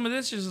 you want some of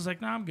this? You're just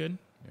like, no, I'm good.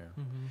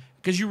 Yeah.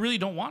 Because you really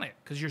don't want it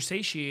because you're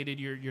satiated,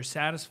 you're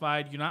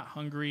satisfied, you're not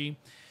hungry,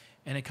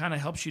 and it kind of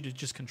helps you to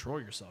just control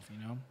yourself, you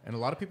know? And a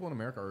lot of people in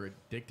America are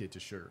addicted to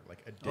sugar,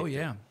 like addicted. Oh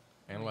yeah.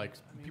 And like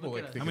people look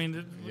like at think us. I mean,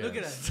 it's- look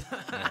at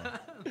yeah. us.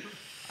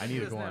 I need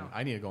to at go us on. now.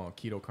 I need to go on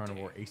keto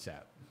carnivore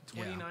ASAP.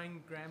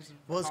 29 grams of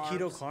What's carbs,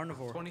 keto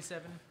carnivore?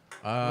 27.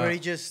 Where you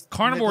just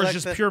Carnivore is neglect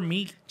just the- pure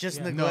meat. Just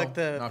Yeah. neglect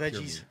No, the not pure veggies.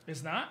 meat.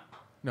 It's not?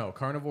 No,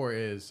 carnivore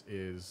is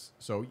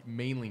so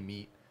mainly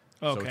meat.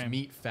 So Okay. it's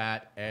meat,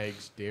 fat,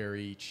 eggs,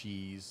 dairy,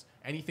 cheese,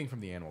 anything from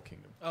the animal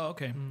kingdom. Oh,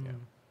 okay. Yeah.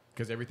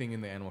 Because everything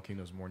in the animal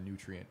kingdom is more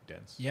nutrient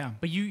dense. Yeah.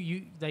 But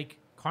you like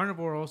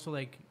carnivore also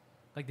like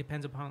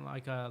depends upon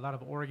like a lot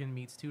of organ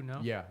meats too, no?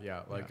 Yeah,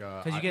 like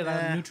Because you get a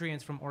lot Nah. of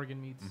nutrients from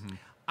organ meats.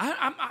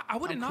 I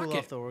wouldn't I'm knock cool it.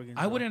 off the organs,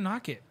 I though. wouldn't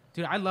knock it.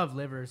 Dude, I love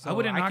liver. So I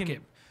wouldn't knock can,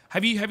 it.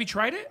 Have you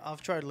tried it?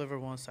 I've tried liver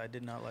once. I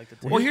did not like the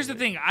taste. Well, here's of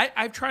the it. thing.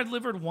 I've tried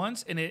liver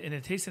once and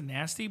it tasted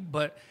nasty,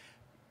 but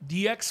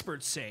the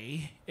experts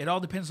say it all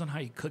depends on how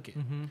you cook it.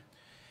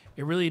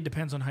 It really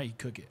depends on how you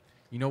cook it.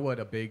 You know what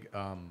a big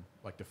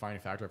like defining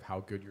factor of how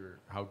good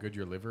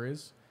your liver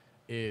is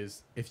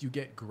if you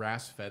get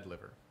grass-fed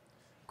liver.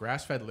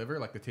 Grass-fed liver,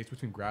 like the taste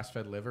between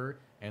grass-fed liver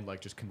and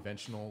like just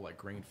conventional like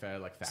grain-fed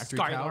like factory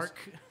Skylark.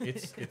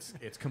 cows,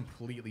 it's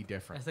completely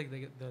different. That's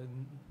like the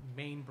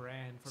main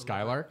brand for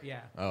Skylark? liver.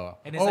 Yeah. Oh,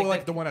 And it's like,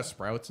 like the one that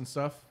sprouts and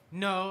stuff.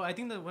 No, I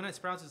think the one at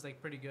Sprouts is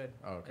like pretty good.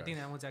 Oh, okay. I think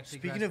that one's actually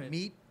Speaking of grass-fed.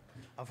 meat,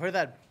 I've heard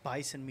that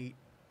bison meat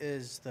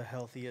is the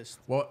healthiest.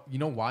 Well, you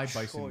know why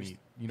bison choice, meat?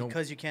 You know,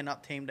 because you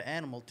cannot tame the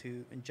animal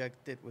to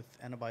inject it with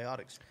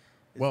antibiotics.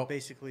 It's Well-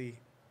 basically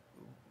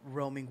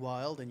roaming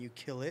wild, and you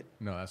kill it.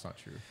 no, that's not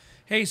true.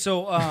 Hey,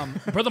 so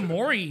Brother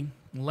Maury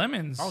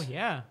Lemons. Oh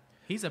yeah.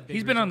 He's a big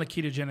He's been on the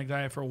result. ketogenic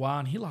diet for a while,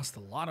 and he lost a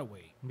lot of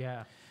weight.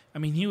 Yeah. I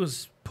mean, he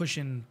was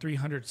pushing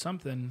 300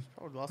 something.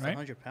 Probably lost Right?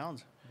 100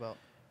 pounds. About.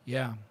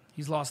 Yeah,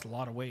 he's lost a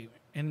lot of weight,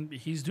 and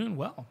he's doing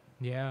well.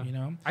 Yeah. You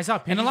know, I saw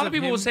pictures and a lot of of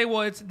people him. will say,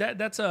 "Well, it's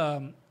that's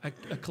a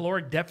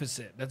caloric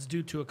deficit. That's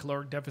due to a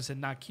caloric deficit,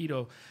 not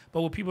keto."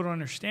 But what people don't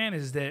understand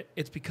is that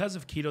it's because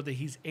of keto that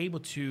he's able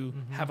to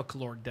have a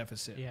caloric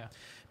deficit. Yeah.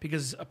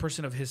 Because a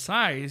person of his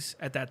size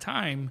at that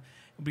time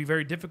it would be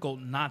very difficult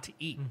not to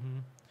eat.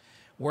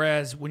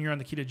 Whereas when you're on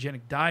the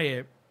ketogenic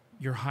diet,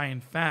 you're high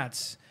in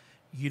fats.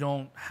 You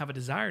don't have a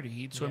desire to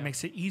eat, so it Yeah.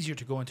 makes it easier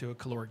to go into a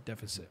caloric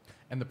deficit.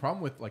 And the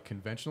problem with like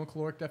conventional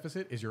caloric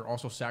deficit is you're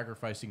also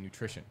sacrificing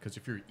nutrition because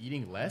if you're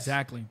eating less,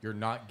 Exactly. you're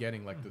not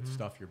getting like the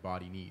stuff your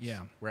body needs.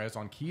 Yeah. Whereas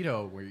on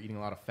keto, where you're eating a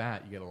lot of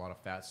fat, you get a lot of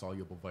fat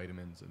soluble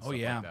vitamins and stuff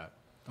yeah. like that.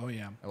 Oh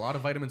yeah. A lot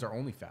of vitamins are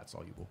only fat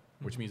soluble,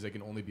 which means they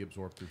can only be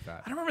absorbed through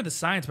fat. I don't remember the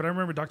science, but I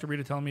remember Dr.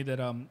 Rita telling me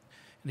that in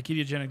the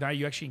ketogenic diet,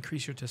 you actually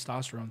increase your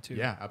testosterone too.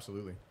 Yeah,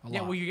 absolutely. A Yeah,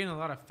 lot. well, you're getting a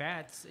lot of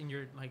fats, and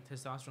your like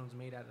testosterone's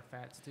made out of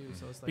fats too.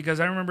 So it's like Because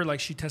I remember like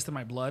she tested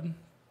my blood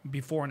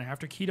before and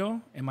after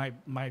keto, and my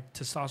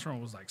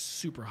testosterone was like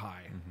super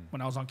high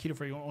when I was on keto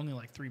for only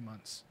like 3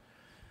 months.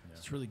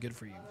 It's really good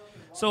for you.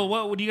 So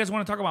what do you guys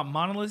want to talk about,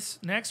 monoliths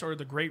next or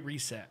the Great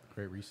Reset?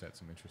 Great reset,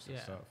 some interesting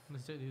yeah. stuff.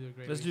 Let's do the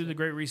great. Let's do the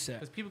Great Reset.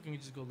 Because people can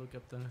just go look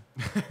up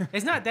the.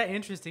 It's not that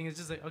interesting. It's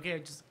just like okay,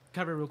 just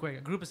cover it real quick.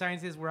 A group of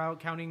scientists were out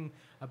counting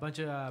a bunch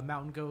of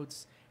mountain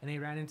goats, and they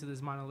ran into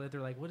this monolith.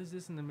 They're like, "What is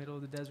this in the middle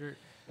of the desert?"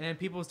 And then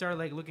people started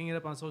like looking it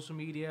up on social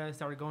media,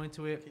 started going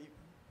to it. Can you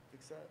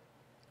fix that?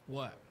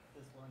 What?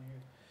 This one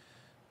here.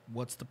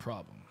 What's the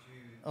problem?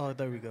 Oh,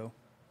 there we go.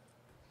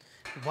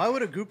 Why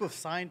would a group of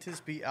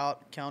scientists be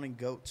out counting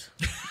goats?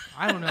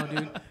 I don't know,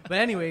 dude. But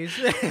anyways,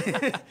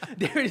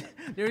 they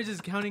were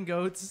just counting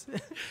goats.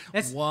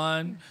 That's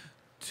 1,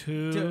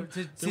 2. to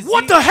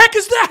What see- the heck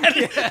is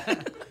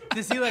that?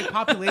 to see like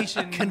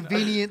population.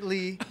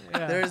 Conveniently,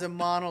 Yeah. there's a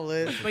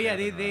monolith. But yeah,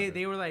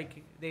 they were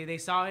like they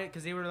saw it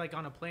because they were like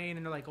on a plane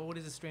and they're like, oh, what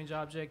is this strange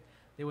object?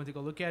 They went to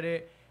go look at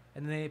it,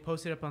 and then they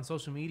posted it up on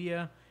social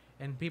media,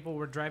 and people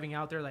were driving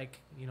out there like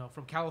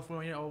from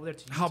California over there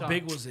to Utah. How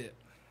big was it?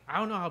 I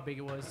don't know how big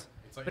it was.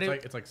 It's like, But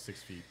it's like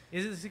 6 feet.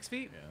 Is it 6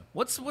 feet? Yeah.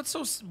 What's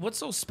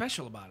so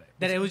special about it?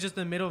 That it was just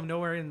in the middle of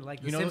nowhere, and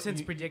like the You know- Simpsons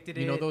you- predicted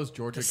You it. know those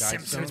Georgia The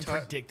Guidestones? Simpsons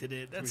predicted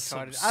it. That's so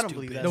Retarded. I don't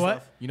believe stupid. that The what?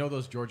 stuff. You know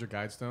those Georgia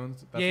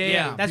Guidestones? yeah, yeah,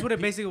 Yeah. that's what it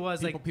Pe- basically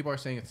was. People, Like people are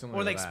saying it's similar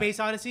or like to that. Space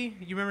Odyssey.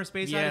 You remember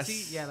Space Yes.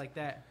 Odyssey? Yeah, like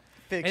that.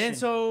 Fiction. And then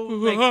so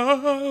like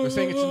They're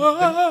saying it's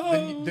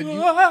the new...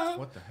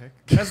 What the heck?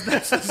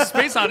 That's the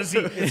Space Odyssey.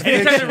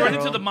 Anytime they run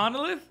into the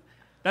monolith,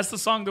 that's the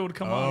song that would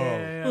come Oh. on.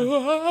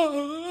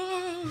 yeah.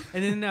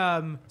 And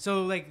then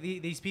so like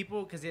these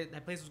people because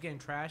that place was getting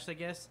trashed, I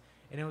guess,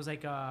 and it was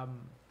like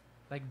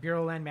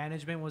Bureau of Land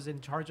Management was in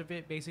charge of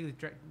it, basically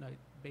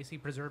basically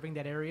preserving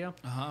that area.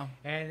 Uh-huh.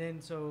 And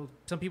then so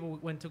some people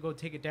went to go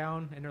take it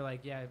down, and they're like,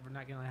 yeah, we're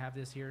not gonna have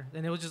this here.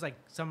 And it was just like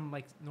some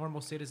like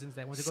normal citizens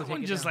that went to go Someone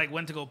take it just down. like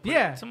went to go put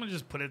Yeah. someone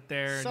just put it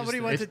there. and Somebody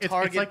just, went to It's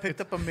Target, like- picked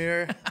up a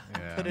mirror,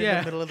 Yeah. put it in Yeah.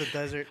 the middle of the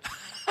desert.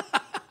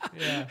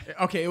 yeah,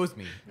 Okay, it was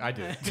me. I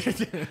did.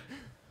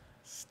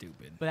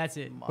 stupid. but that's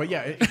it. But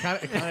yeah, it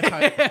kind of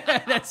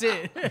That's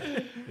it.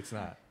 it's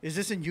not. Is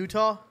this in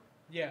Utah?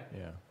 Yeah.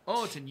 Yeah.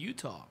 Oh, it's in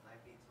Utah.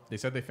 They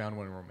said they found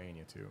one in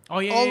Romania too. Oh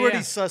yeah. Already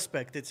Yeah.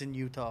 suspect it's in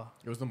Utah.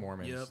 It was the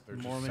Mormons. Yep, They're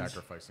just Mormons.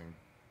 sacrificing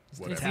It's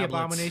whatever. the Tablets.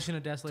 abomination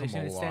of desolation.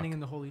 It's Moloch. standing in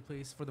the holy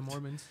place for the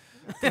Mormons.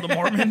 For the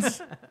Mormons.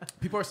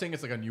 People are saying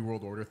it's like a New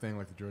World Order thing,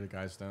 like the Georgia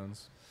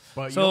Guidestones.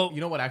 But So- you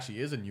know what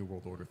actually is a New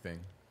World Order thing?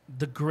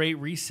 The Great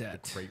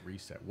Reset. Great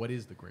Reset. What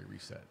is the Great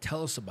Reset?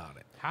 Tell us about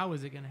it. How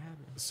is it gonna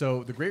happen?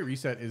 So the Great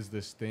Reset is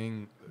this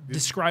thing.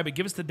 Describe it.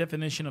 Give us the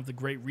definition of the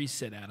Great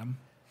Reset, Adam.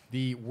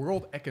 The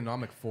World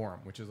Economic Forum,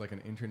 which is like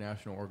an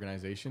international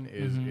organization,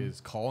 is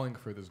calling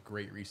for this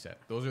Great Reset.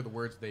 Those are the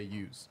words they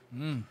use.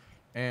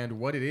 And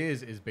what it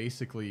is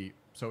basically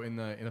so in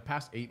the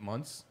past 8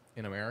 months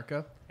in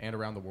America and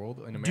around the world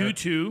in America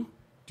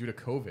due to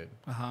COVID,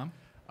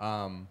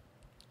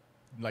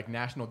 like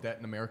national debt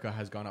in America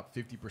has gone up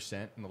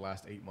 50% in the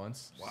last 8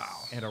 months. Wow.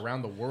 And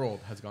around the world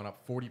has gone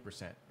up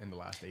 40% in the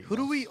last 8 months. Who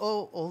do we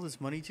owe all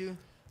this money to?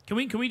 Can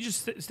we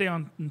just stay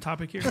on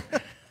topic here?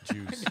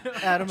 Jews.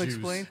 Adam, Jews.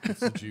 explain. It's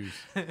the Jews.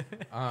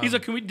 He's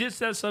like, can we ditch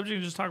that subject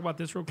and just talk about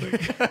this real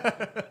quick?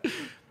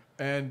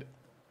 And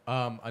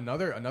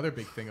another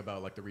big thing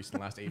about like the recent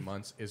last 8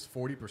 months is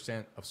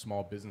 40% of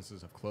small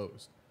businesses have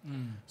closed.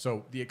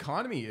 So the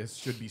economy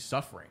should be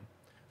suffering,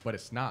 but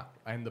it's not.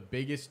 And the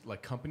biggest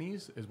like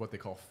companies is what they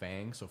call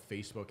FANG, so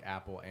Facebook,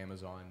 Apple,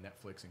 Amazon,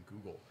 Netflix, and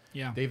Google.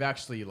 Yeah. They've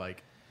actually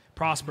like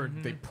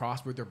Prospered. they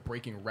prospered. They're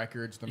breaking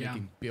records. They're Yeah.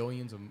 making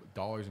billions of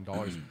dollars and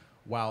dollars,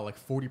 while like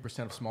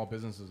 40% of small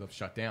businesses have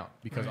shut down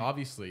because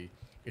obviously.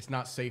 It's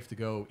not safe to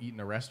go eat in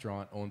a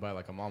restaurant owned by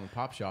like a mom and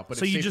pop shop, but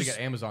So it's you safe to just-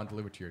 get Amazon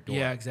delivered to your door.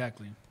 Yeah,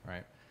 exactly.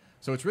 Right.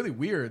 So it's really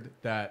weird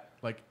that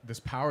like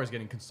this power is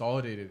getting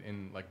consolidated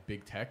in like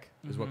big tech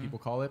is what people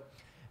call it.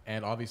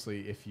 And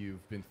obviously if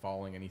you've been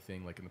following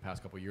anything like in the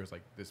past couple of years,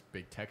 like this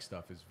big tech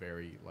stuff is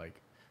very like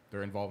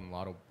they're involved in a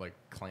lot of like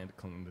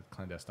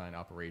clandestine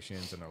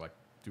operations, and they're like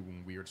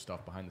doing weird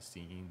stuff behind the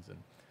scenes.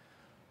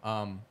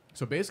 And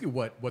so basically,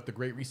 what the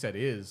Great Reset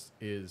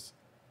is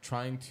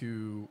trying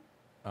to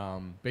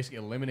basically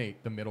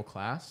eliminate the middle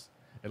class,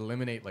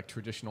 eliminate like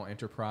traditional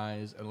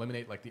enterprise,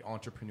 eliminate like the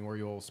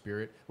entrepreneurial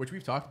spirit, which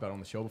we've talked about on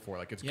the show before.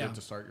 Like it's good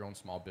to start your own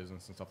small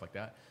business and stuff like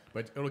that,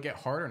 but it'll get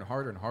harder and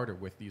harder and harder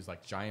with these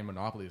like giant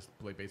monopolies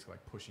basically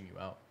like pushing you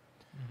out.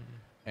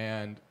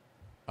 And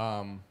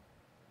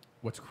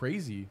what's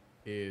crazy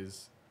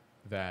is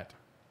that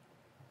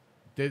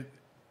it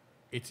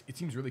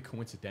seems really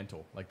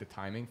coincidental, like the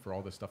timing for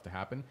all this stuff to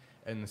happen.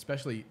 And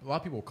especially, a lot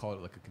of people will call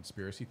it like a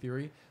conspiracy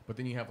theory, but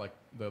then you have like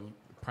the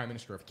Prime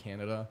Minister of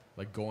Canada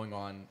like going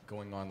on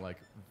like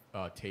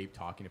tape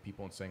talking to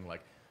people and saying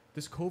like,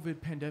 this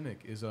COVID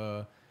pandemic is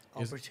an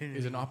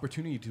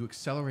opportunity to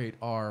accelerate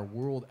our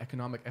world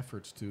economic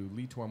efforts to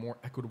lead to a more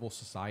equitable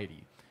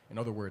society. In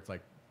other words,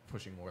 like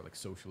pushing more like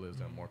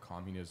socialism, more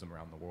communism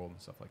around the world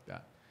and stuff like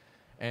that.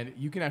 And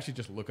you can actually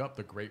just look up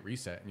the Great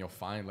Reset, and you'll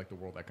find like the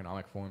World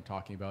Economic Forum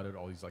talking about it,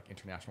 all these like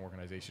international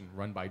organizations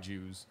run by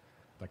Jews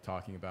like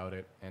talking about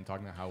it and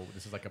talking about how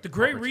this is like a The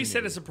Great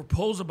Reset is a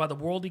proposal by the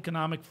World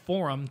Economic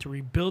Forum to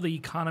rebuild the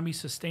economy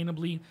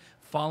sustainably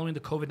following the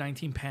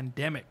COVID-19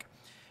 pandemic.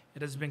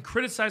 It has been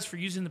criticized for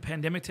using the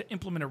pandemic to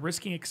implement a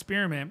risky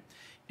experiment,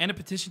 and a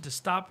petition to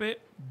stop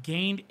it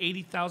gained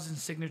 80,000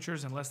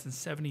 signatures in less than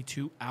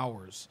 72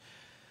 hours.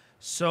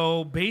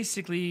 So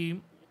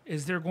basically,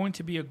 is there going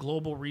to be a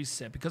global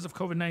reset? Because of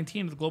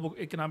COVID-19, the global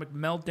economic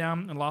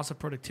meltdown and loss of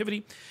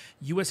productivity,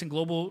 U.S. and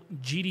global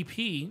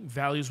GDP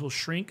values will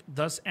shrink,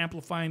 thus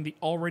amplifying the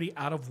already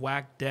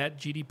out-of-whack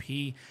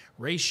debt-GDP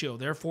ratio.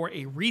 Therefore,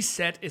 a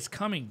reset is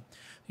coming.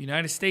 The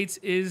United States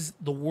is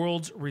the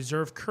world's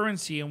reserve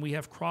currency, and we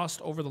have crossed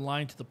over the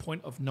line to the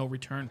point of no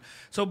return.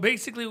 So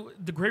basically,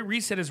 the Great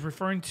Reset is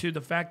referring to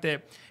the fact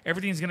that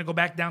everything's going to go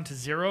back down to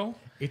zero.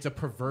 It's a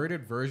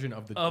perverted version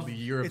of the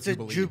year of It's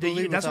Jubilee. a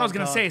Jubilee. That's what I was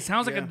going to without say. God. It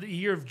sounds Yeah. like a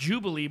year of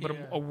Jubilee, but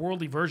a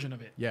worldly version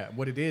of it. Yeah,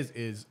 what it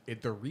is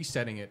they're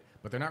resetting it,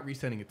 but they're not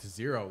resetting it to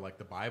zero like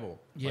the Bible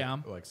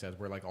like says,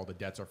 where like all the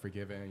debts are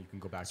forgiven and you can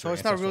go back to So your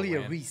it's not ancestral really a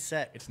land.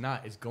 reset. It's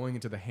not. It's going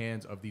into the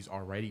hands of these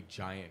already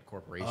giant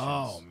corporations.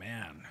 Oh,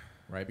 man.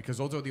 Right? Because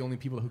those are the only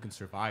people who can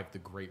survive the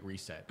Great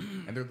Reset.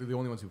 And they're the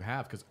only ones who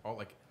have, because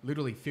like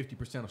literally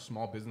 50% of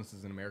small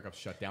businesses in America have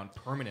shut down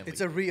permanently.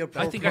 It's a I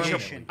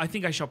reappropriation.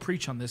 think I shall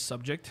preach on this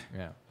subject.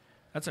 Yeah.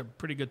 That's a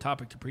pretty good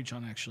topic to preach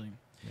on, actually.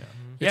 Yeah.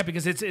 Yeah,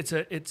 because it's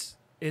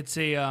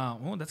a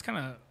well, that's kind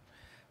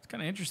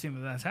of interesting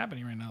that that's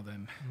happening right now.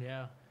 Then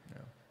Yeah.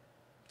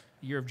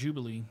 year of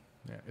Jubilee.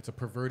 Yeah. It's a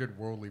perverted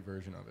worldly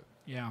version of it.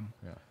 Yeah.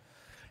 Yeah.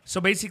 So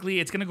basically,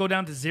 it's going to go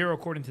down to zero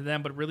according to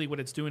them. But really, what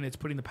it's doing, it's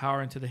putting the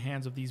power into the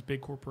hands of these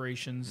big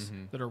corporations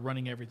that are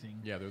running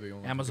everything. Yeah, they're the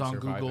only Amazon, ones who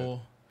can survive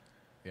Google.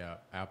 it. Yeah,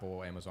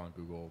 Apple, Amazon,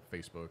 Google,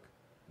 Facebook,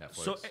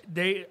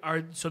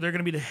 Netflix. So they're going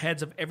to be the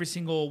heads of every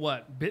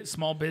single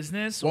small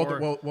business.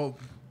 Well,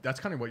 that's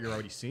kind of what you're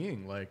already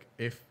seeing. Like,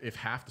 if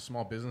half the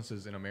small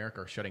businesses in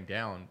America are shutting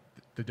down,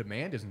 the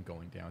demand isn't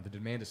going down. The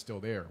demand is still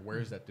there. Where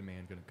is that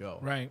demand going to go?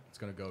 Right. It's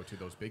going to go to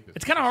those big businesses.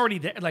 It's kind of already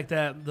there. Like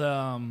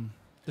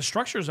the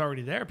structure is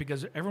already there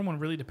because everyone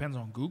really depends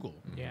on Google.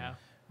 Yeah.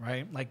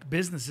 Right? Like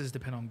businesses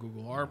depend on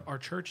Google. Our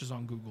church is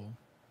on Google.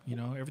 You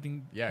know,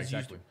 everything. Yeah, is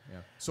exactly. Used, Yeah.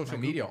 Social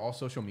media. All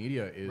social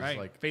media is right.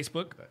 like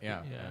Facebook.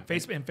 Yeah. Yeah.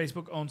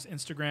 Facebook owns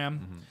Instagram.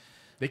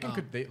 They can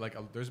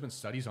there's been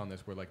studies on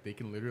this where like they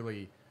can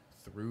literally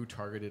through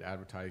targeted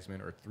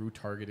advertisement or through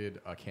targeted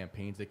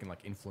campaigns, they can like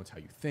influence how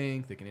you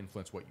think. They can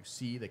influence what you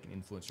see. They can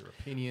influence your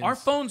opinions. Our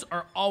phones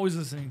are always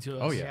listening to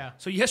us. Oh yeah. Yeah.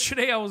 So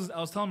yesterday I was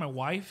telling my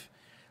wife,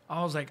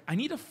 I was like, I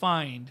need to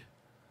find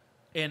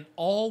an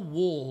all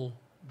wool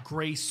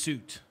gray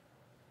suit.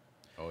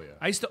 Oh yeah.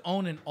 I used to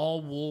own an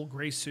all wool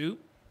gray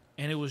suit,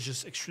 and it was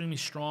just extremely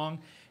strong,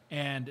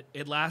 and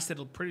it lasted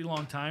a pretty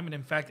long time. And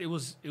in fact, it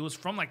was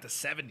from like the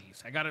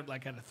 70s. I got it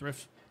like at a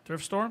thrift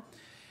store,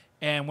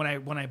 and when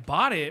I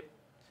bought it,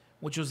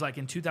 which was like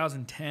in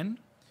 2010,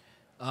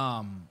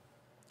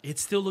 it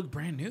still looked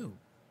brand new,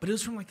 but it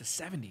was from like the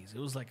 70s. It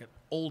was like an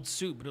old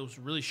suit, but it was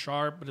really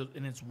sharp,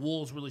 and its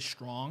wool was really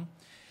strong,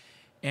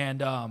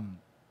 and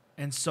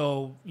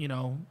so you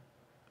know,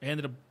 I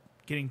ended up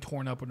getting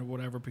torn up or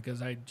whatever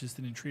because I just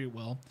didn't treat it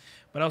well.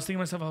 But I was thinking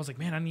to myself, I was like,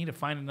 man, I need to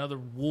find another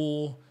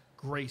wool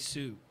gray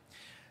suit.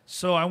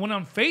 So I went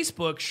on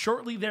Facebook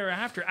shortly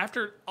thereafter,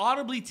 after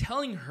audibly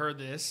telling her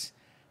this,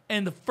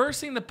 and the first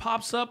thing that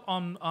pops up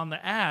on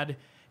the ad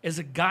is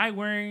a guy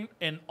wearing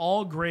an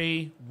all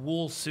gray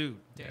wool suit.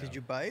 Did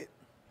you buy it?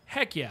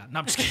 Heck yeah. No,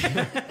 I'm just kidding.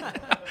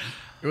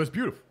 It was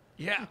beautiful.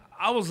 Yeah.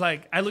 I was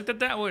like, I looked at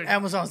that.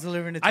 Amazon's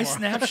delivering it I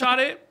tomorrow. snapshot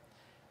it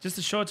just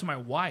to show it to my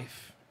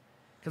wife.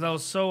 Because I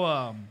was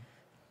so,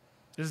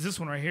 there's this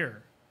one right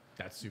here.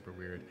 That's super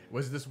weird.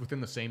 Was this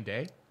within the same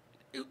day?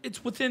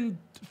 It's within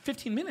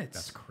 15 minutes.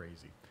 That's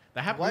crazy.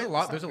 That happens. What? There's a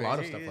lot. It's There's a not lot of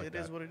crazy. stuff like It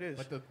that. is what it is.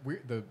 Like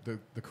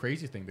the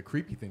crazy thing, the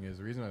creepy thing is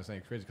the reason I was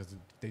saying it's crazy because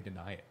they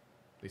deny it.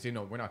 They say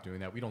no, we're not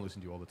doing that. We don't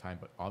listen to you all the time,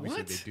 but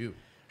obviously What? they do.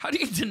 How do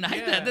you deny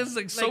that? This is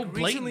like so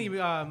blatant. Recently,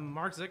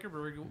 Mark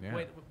Zuckerberg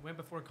Yeah. went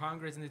before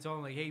Congress and they told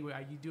him like, "Hey,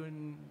 are you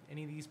doing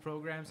any of these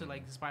programs to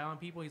like spy on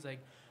people?" He's like,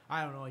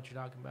 "I don't know what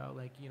you're talking about.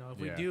 Like, if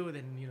we Yeah. do,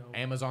 then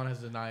Amazon has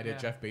denied it. Yeah.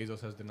 Jeff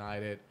Bezos has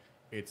denied it.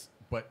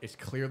 But it's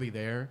clearly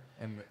there,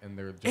 and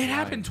they're just It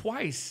happened lying.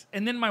 twice.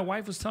 And then my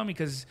wife was telling me,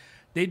 because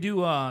they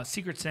do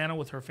Secret Santa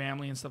with her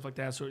family and stuff like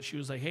that. So she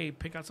was like, hey,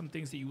 pick out some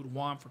things that you would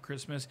want for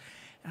Christmas.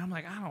 And I'm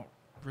like, I don't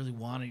really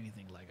want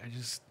anything. Like, I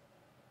just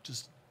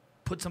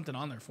put something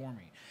on there for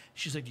me.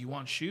 She's like, do you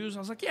want shoes? I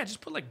was like, yeah, just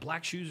put like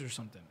black shoes or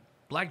something.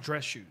 Black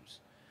dress shoes.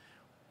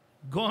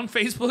 Go on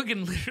Facebook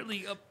and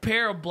literally a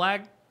pair of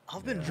black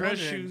I've been dress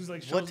wondering shoes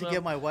like what shows to up.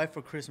 get my wife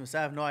for Christmas.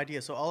 I have no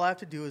idea. So all I have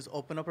to do is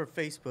open up her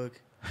Facebook.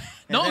 and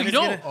No, then you it's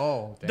don't. gonna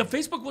Oh, The dang.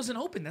 Facebook wasn't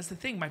open. That's the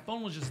thing. My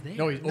phone was just there.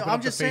 No, open I'm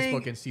up just the Facebook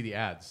saying- and see the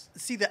ads.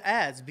 See the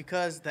ads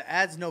because the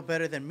ads know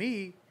better than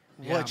me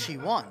Yeah. what she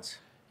wants.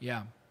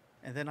 Yeah.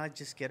 And then I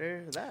just get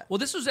her that. Well,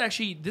 this is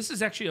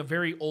actually a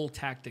very old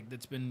tactic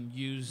that's been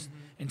used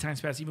in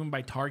times past, even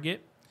by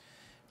Target.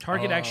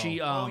 Target Oh. actually,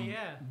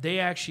 yeah. they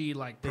actually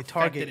like They perfected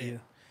target it. you.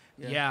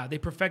 Yeah. They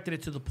perfected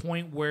it to the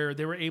point where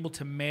they were able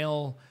to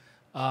mail,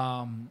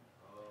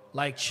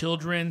 like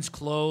children's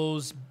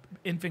clothes,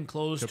 infant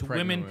clothes To to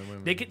pregnant women.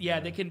 women, They could, yeah.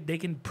 they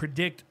can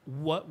predict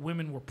what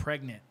women were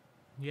pregnant.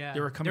 Yeah,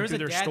 They were coming there was through a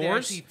their dad that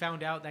stores, actually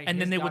found out that And his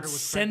then they daughter would was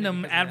send pregnant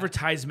them because of that.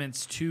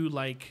 advertisements to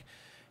like,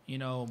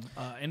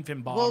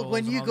 infant bottles. Well,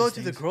 when and you all go these to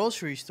the things.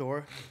 grocery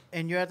store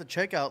and you're at the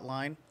checkout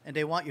line and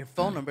they want your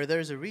phone number,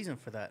 there's a reason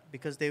for that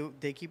because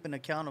they keep an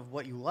account of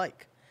what you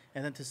like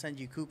and then to send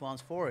you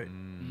coupons for it.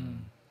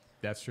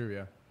 That's true,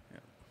 yeah.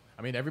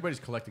 I mean, everybody's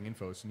collecting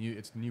info. It's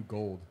the new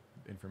gold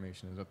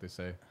information, is what they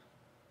say.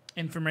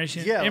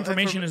 Information, Yeah,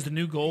 information is the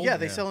new gold. Yeah,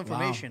 they Yeah. sell Wow.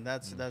 information.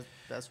 That's what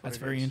That's it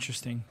very is.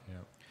 interesting. Yeah.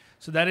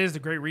 So that is the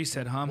Great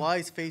Reset, huh? Why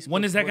is Facebook?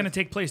 When is that going to worth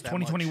take place? that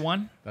much?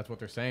 2021. That's what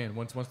they're saying.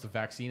 Once the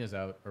vaccine is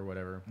out or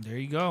whatever, There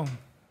you go.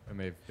 and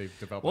they've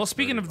developed. Well, a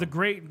speaking of the study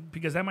Great,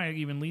 because that might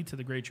even lead to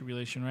the Great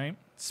Tribulation, right?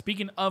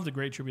 Speaking of the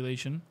Great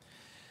Tribulation,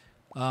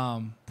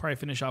 probably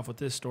finish off with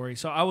this story.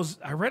 So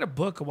I read a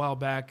book a while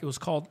back. It was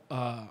called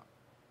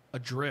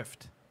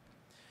Adrift.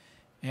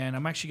 And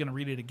I'm actually going to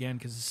read it again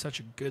because it's such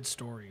a good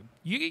story.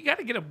 You got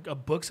to get a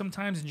book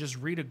sometimes and just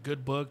read a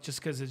good book just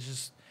because it's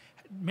just,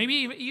 maybe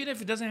even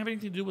if it doesn't have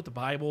anything to do with the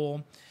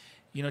Bible,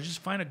 just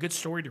find a good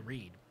story to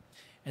read.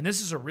 And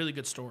this is a really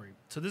good story.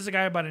 So this is a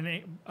guy by the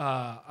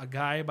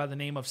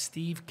name of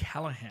Steve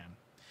Callahan.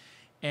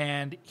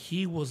 And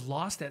he was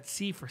lost at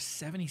sea for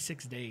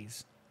 76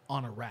 days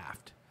on a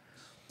raft.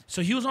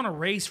 So he was on a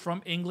race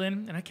from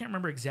England, and I can't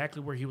remember exactly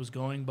where he was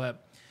going,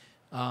 but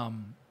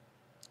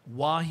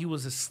while he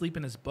was asleep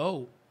in his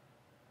boat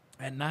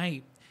at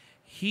night,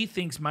 he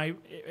thinks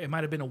it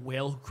might have been a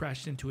whale who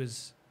crashed into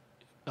his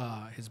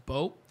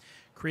boat,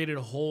 created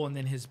a hole, and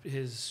then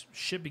his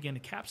ship began to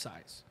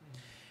capsize.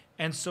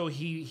 And so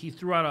he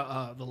threw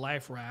out the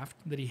life raft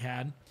that he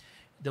had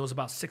that was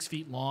about 6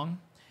 feet long,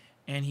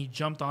 and he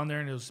jumped on there,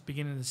 and it was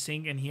beginning to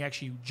sink, and he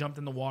actually jumped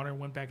in the water and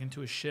went back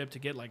into his ship to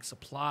get like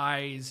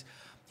supplies.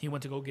 He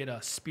went to go get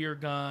a spear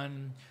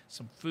gun,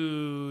 some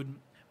food,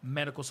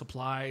 medical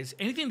supplies,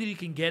 anything that he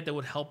can get that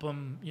would help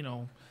him,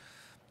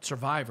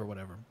 survive or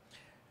whatever.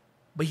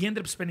 But he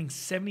ended up spending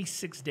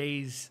 76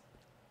 days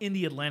in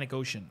the Atlantic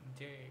Ocean.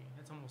 Dang,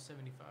 that's almost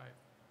 75.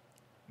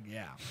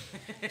 Yeah.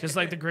 Just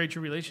like the Great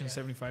Tribulation,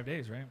 75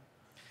 days, right?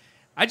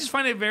 I just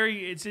find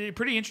it's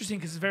pretty interesting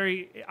because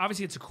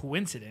obviously it's a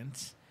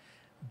coincidence,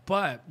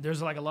 but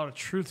there's like a lot of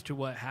truth to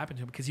what happened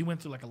to him because he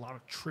went through like a lot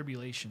of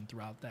tribulation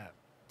throughout that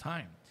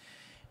time,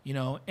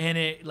 and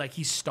it like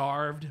he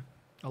starved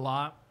a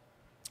lot,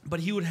 but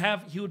he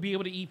would be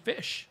able to eat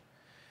fish.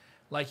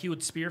 Like he would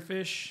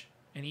spearfish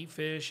and eat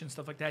fish and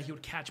stuff like that. He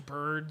would catch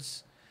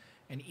birds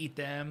and eat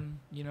them,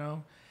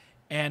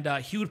 and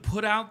he would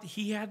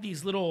he had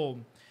these little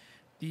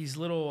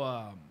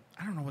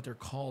I don't know what they're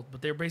called,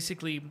 but they're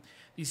basically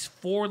these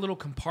 4 little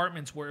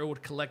compartments where it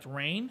would collect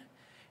rain,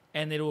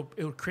 and it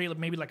would create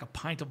maybe like a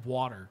pint of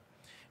water,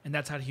 and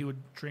that's how he would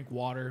drink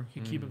water.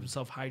 He'd keep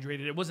himself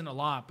hydrated. It wasn't a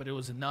lot, but it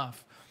was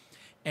enough,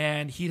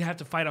 and he'd have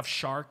to fight off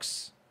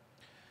sharks.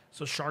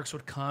 So sharks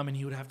would come, and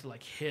he would have to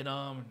like hit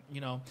them,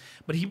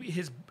 But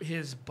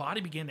his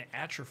body began to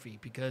atrophy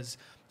because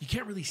you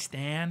can't really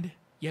stand.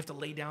 You have to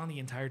lay down the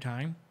entire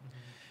time.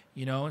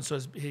 And so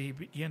he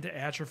began to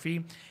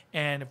atrophy,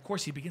 and of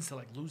course he begins to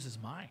like lose his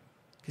mind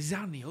because he's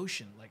out in the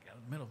ocean, like in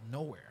the middle of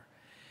nowhere.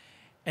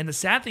 And the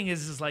sad thing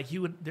is like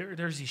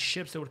there's these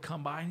ships that would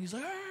come by, and he's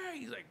like, hey!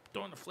 He's like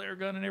throwing the flare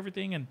gun and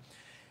everything, and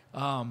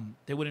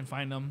they wouldn't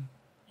find him,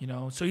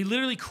 So he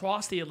literally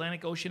crossed the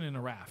Atlantic Ocean in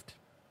a raft.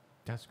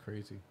 That's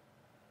crazy.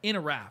 In a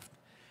raft,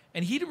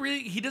 and he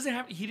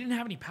didn't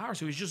have any power, so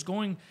he was just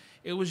going.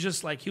 It was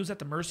just like he was at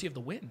the mercy of the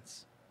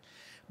winds.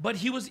 But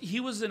he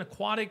was an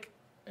aquatic.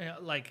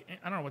 Like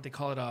I don't know what they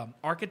call it,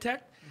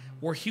 architect,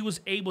 where he was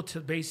able to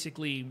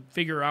basically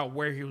figure out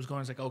where he was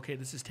going. It's like, okay,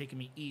 this is taking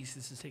me east,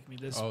 this is taking me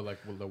this, Oh, like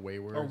the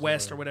wayward or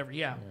west or whatever.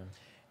 Yeah.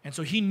 And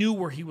so he knew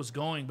where he was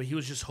going, but he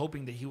was just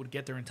hoping that he would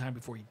get there in time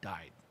before he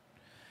died,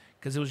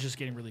 because it was just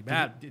getting really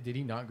bad. Did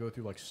he not go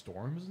through like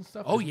storms and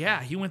stuff? Oh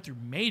yeah, he went through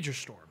major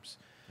storms,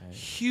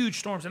 huge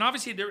storms, and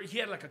obviously he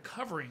had like a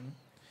covering,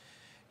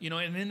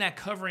 and in that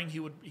covering he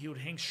would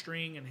hang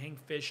string and hang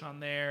fish on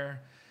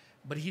there,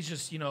 but he's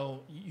just you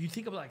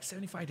think of like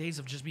 75 days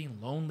of just being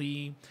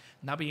lonely,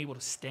 not being able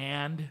to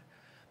stand.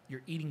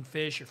 You're eating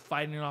fish, you're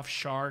fighting off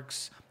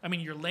sharks. I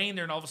mean, you're laying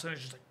there and all of a sudden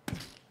it's just like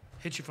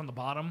hits you from the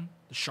bottom,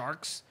 the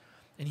sharks,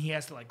 and he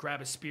has to like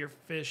grab a spear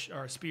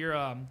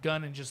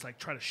gun and just like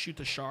try to shoot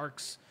the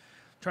sharks,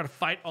 try to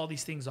fight all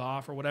these things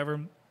off or whatever.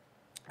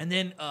 And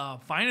then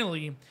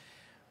finally,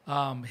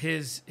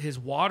 his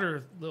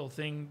water little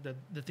thing,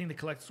 the thing that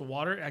collects the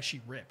water,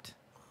 actually ripped.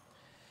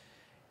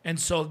 And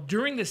so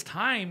during this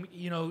time,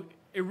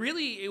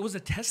 it was a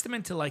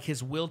testament to like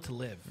his will to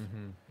live.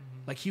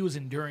 Like he was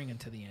enduring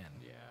until the end.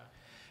 Yeah.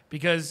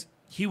 Because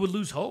he would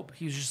lose hope.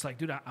 He was just like,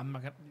 dude,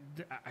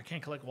 I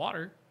can't collect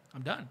water.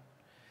 I'm done.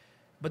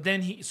 But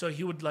then he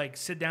would like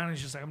sit down and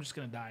he's just like, I'm just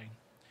gonna die.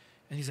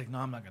 And he's like, no,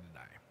 I'm not gonna die.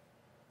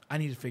 I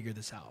need to figure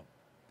this out.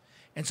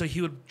 And so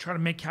he would try to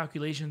make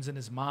calculations in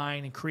his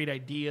mind and create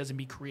ideas and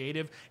be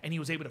creative, and he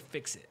was able to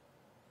fix it.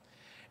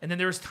 And then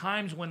there was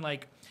times when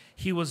like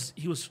he was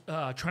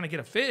trying to get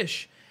a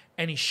fish,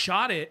 and he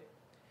shot it,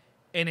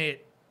 and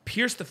it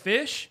pierced the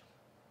fish,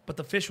 but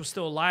the fish was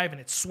still alive, and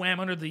it swam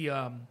under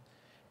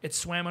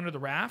the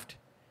raft,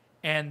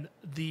 and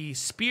the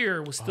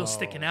spear was still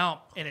sticking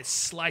out, and it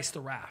sliced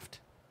the raft.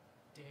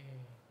 Dang.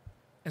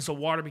 And so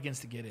water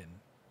begins to get in.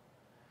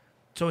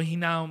 So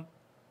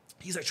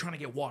he's like trying to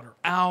get water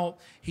out.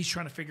 He's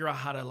trying to figure out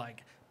how to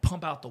like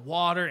pump out the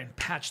water and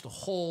patch the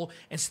hole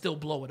and still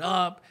blow it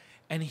up.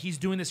 And he's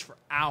doing this for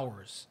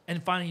hours.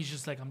 And finally he's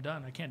just like, I'm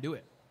done. I can't do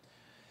it.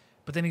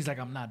 But then he's like,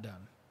 I'm not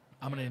done.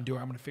 I'm going to endure.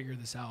 I'm going to figure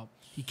this out.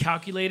 He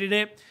calculated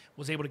it,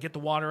 was able to get the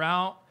water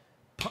out,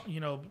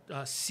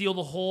 seal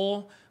the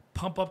hole,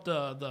 pump up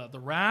the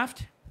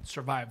raft,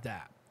 survive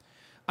that.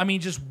 I mean,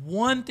 just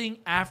one thing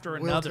after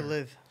another. Will to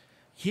live.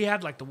 He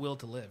had like the will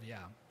to live. Yeah,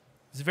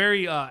 it's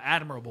very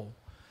admirable,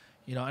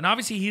 And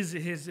obviously,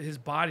 his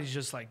body's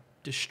just like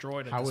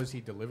destroyed. How was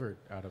he delivered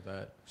out of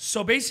that?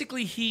 So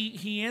basically,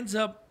 he ends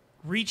up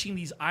reaching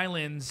these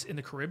islands in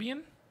the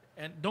Caribbean,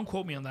 and don't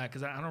quote me on that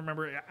because I don't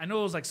remember. I know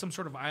it was like some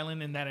sort of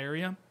island in that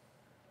area.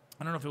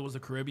 I don't know if it was the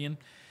Caribbean,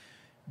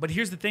 but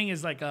here's the thing: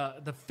 is like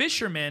the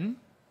fishermen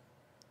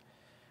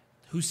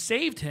who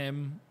saved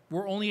him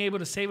were only able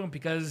to save him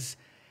because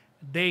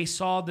they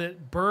saw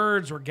that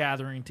birds were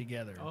gathering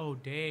together. Oh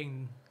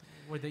dang!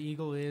 Where the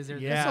eagle is,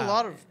 there's Yeah. There's a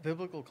lot of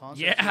biblical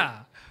concepts.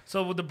 Yeah.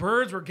 So the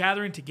birds were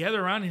gathering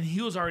together around, and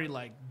he was already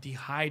like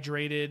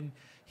dehydrated.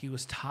 He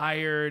was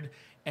tired,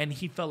 and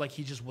he felt like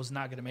he just was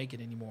not going to make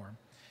it anymore.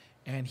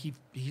 And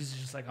he's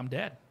just like, I'm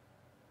dead,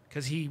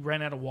 because he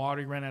ran out of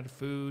water, he ran out of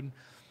food.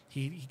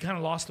 He kind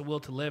of lost the will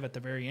to live at the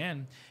very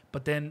end.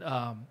 But then,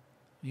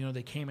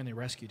 they came and they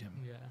rescued him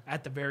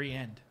at the very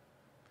end.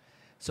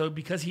 So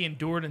because he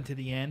endured into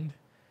the end,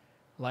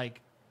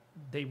 like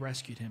they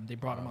rescued him, they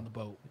brought him on the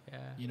boat.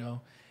 Yeah.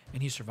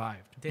 And he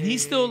survived. And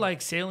he's still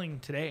like sailing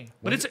today.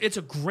 But it's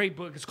a great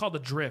book. It's called The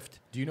Drift.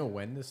 Do you know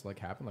when this like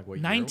happened? Like what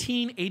year?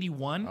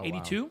 1981, Oh, wow.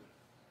 82.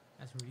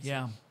 That's recent.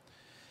 Yeah.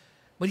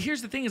 But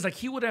here's the thing: is like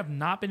he would have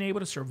not been able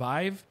to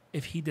survive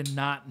if he did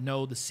not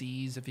know the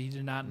seas, if he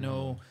did not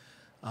know,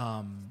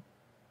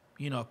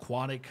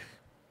 aquatic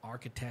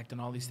architect and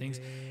all these things.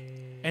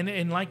 And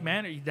in like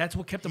manner, that's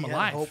what kept him He had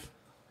alive. hope.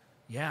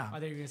 Yeah. I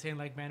thought you were gonna say in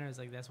like manner is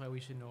like that's why we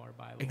should know our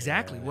Bible.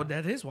 Exactly. Yeah. Well,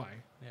 that is why.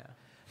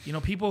 Yeah.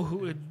 People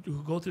who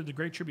go through the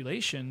Great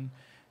Tribulation,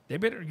 they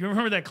better. You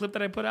remember that clip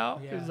that I put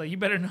out? Yeah. It was like, you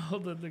better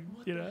know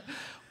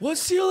what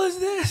seal is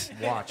this?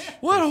 Watch.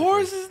 What basically.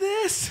 horse is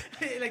this?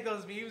 Like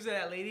those memes of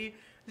that lady.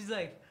 She's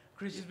like,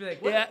 Christians be like,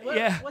 Yeah, what,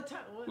 yeah. What time?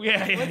 What,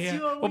 Yeah. what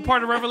seal are What we part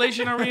in? of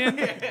Revelation are we in?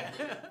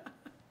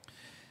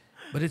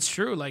 But it's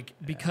true. Like,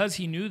 because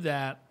he knew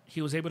that,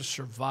 he was able to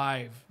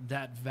survive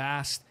that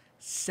vast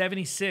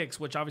 76,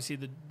 which obviously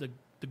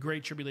the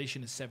Great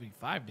Tribulation is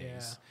 75 days.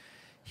 Yeah.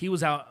 He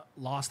was out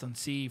lost on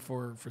sea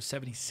for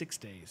 76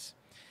 days.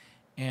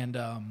 And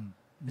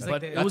It's but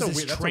like it the- was That's a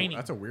his weird- training.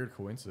 That's a weird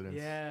coincidence.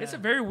 Yeah. It's a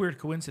very weird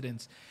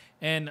coincidence.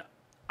 And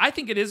I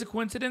think it is a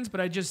coincidence, but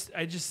I just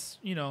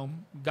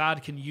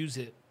God can use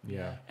it.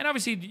 Yeah. And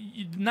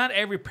obviously, not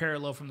every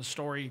parallel from the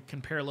story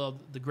can parallel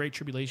the Great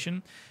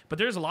Tribulation, but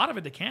there's a lot of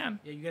it that can.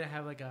 Yeah, you gotta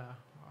have like a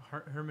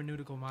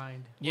hermeneutical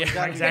mind. Yeah,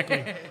 gotta be-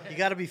 exactly. You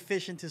got to be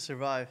fishing to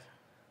survive.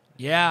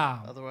 Yeah.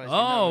 Otherwise, you're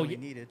not Oh, really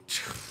needed.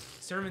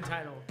 Sermon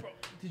title.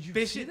 did you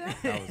Fish see it. that?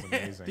 That was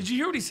amazing. Did you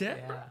hear what he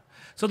said? Yeah.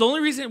 So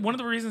one of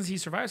the reasons he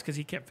survives because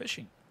he kept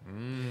fishing.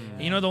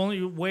 Mm. You know, the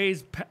only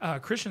ways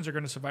Christians are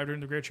going to survive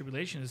during the Great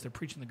Tribulation is they're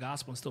preaching the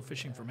gospel and still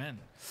fishing for men.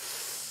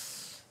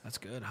 That's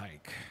good,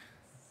 Hike.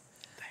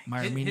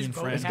 My His Armenian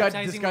boat friend. This guy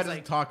Baptizing doesn't was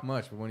like- talk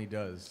much, but when he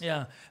does,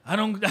 Yeah, I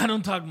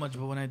don't talk much,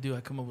 but when I do,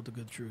 I come up with the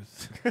good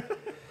truth.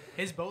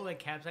 His boat like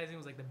capsizing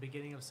was like the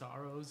beginning of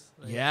sorrows.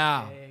 Like,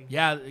 Yeah, dang.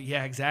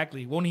 yeah,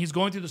 exactly. When he's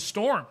going through the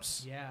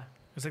storms, Yeah.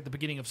 it's like the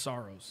beginning of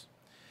sorrows.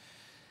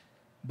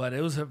 But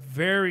it was a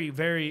very,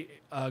 very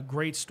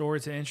great story.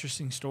 It's an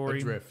interesting story.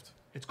 Adrift.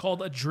 It's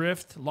called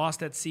Adrift,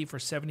 Lost at Sea for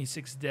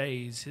 76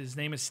 Days. His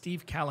name is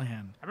Steve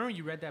Callahan. I remember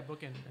you read that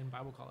book in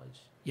Bible college.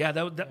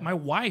 Yeah, my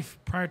wife,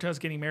 prior to us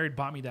getting married,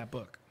 bought me that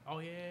book. Oh,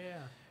 yeah.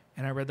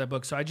 And I read that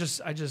book. So I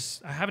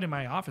have it in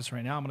my office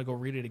right now. I'm going to go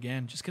read it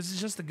again just because it's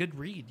just a good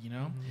read, you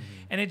know?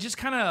 And it just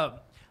kind of,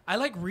 I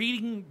like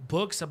reading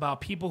books about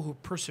people who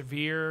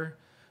persevere,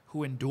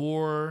 who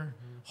endure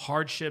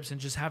hardships and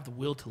just have the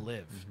will to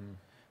live,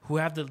 who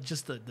have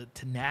the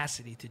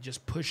tenacity to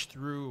just push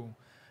through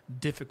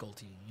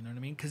difficulty. You know what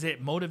I mean? Because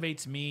it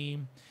motivates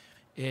me.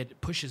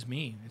 It pushes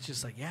me. It's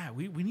just like, yeah,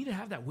 we need to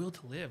have that will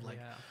to live. Like,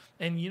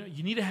 and you know,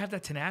 you need to have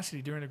that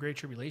tenacity during the Great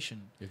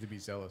Tribulation. You have to be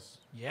zealous.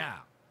 Yeah.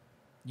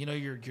 You know,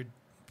 your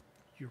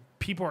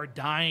people are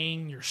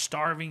dying, you're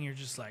starving, you're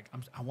just like,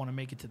 I want to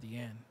make it to the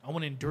end. I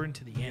want to endure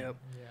into the end. Yep.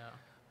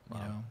 Yeah.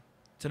 You know,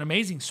 it's an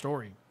amazing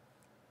story.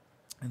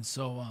 And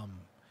so,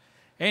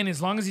 and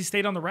as long as he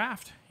stayed on the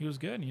raft, he was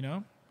good, you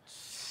know?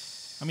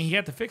 I mean, he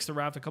had to fix the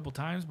raft a couple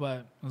times,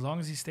 but as long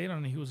as he stayed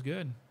on it, he was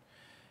good.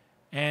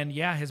 And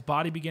yeah, his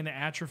body began to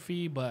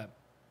atrophy, but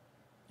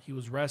he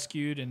was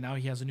rescued, and now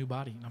he has a new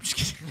body. No, I'm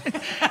just kidding.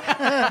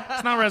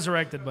 It's not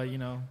resurrected, but you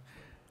know.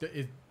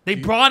 They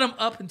brought him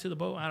up into the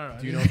boat. I don't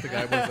know. Do you know if the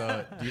guy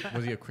was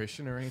was he a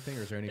Christian or anything,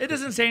 or is there any? It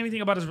doesn't say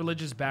anything about his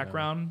religious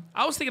background.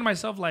 I was thinking to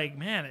myself, like,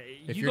 man,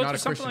 If you you're go not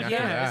through a something Christian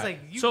like after that.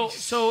 It's that. like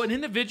So an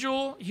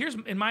individual, here's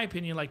in my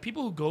opinion, like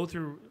people who go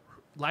through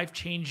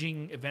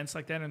life-changing events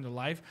like that in their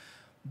life,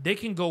 they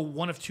can go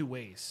one of two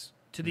ways,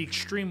 to the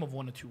extreme of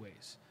one of two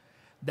ways.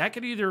 That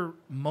could either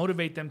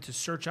motivate them to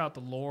search out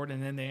the Lord,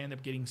 and then they end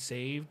up getting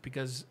saved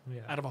because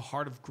out of a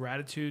heart of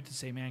gratitude to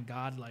say, man,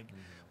 God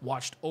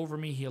watched over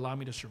me. He allowed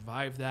me to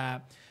survive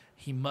that.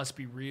 He must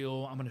be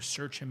real. I'm going to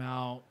search him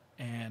out.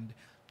 And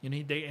you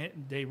know,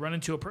 they run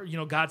into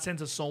God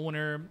sends a soul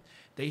winner.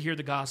 They hear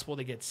the gospel,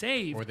 they get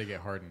saved, or they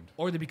get hardened,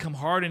 or they become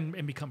hardened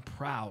and become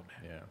proud.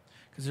 Yeah.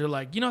 Because they're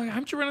like,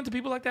 haven't you run into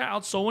people like that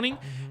out soul winning?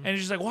 And it's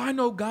just like, well, I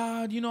know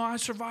God. I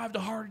survived a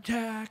heart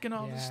attack and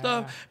all this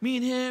stuff. Me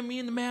and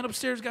the man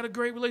upstairs got a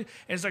great relationship.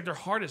 And it's like their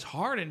heart is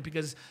hardened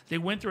because they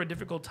went through a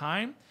difficult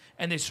time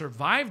and they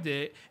survived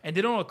it. And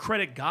they don't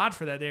accredit God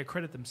for that. They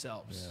accredit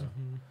themselves.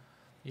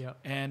 Yeah. Yep.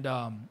 And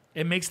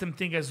it makes them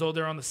think as though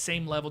they're on the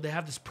same level. They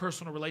have this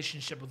personal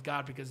relationship with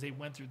God because they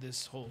went through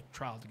this whole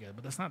trial together.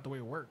 But that's not the way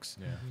it works.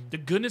 Yeah. The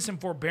goodness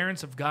and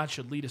forbearance of God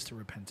should lead us to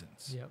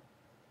repentance. Yep.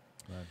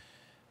 Right.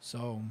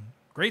 So,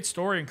 great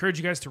story. Encourage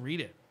you guys to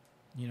read it,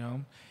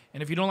 And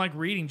if you don't like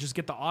reading, just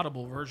get the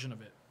Audible version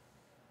of it.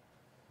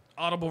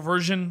 Audible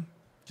version,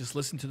 just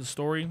listen to the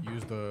story.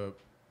 Use the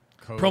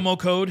Promo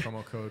code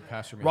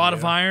Pastor Mania. Rod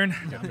of Iron.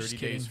 Get I'm just 30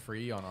 kidding. days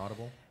free on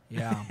Audible.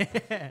 Yeah.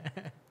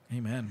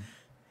 Amen.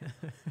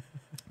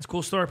 It's a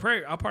cool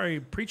story. I'll probably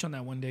preach on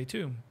that one day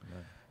too. Yeah.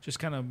 Just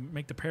kind of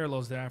make the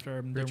parallels there after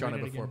I'm done Preach on it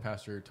reading before again.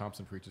 Pastor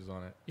Thompson preaches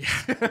on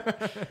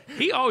it.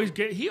 He always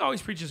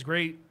preaches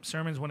great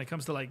sermons when it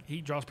comes to he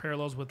draws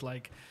parallels with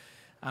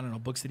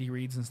books that he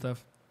reads and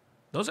stuff.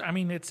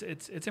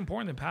 It's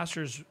important that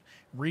pastors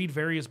read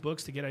various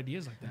books to get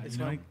ideas like that. It's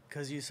funny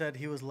because you said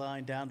he was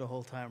lying down the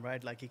whole time,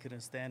 right? Like he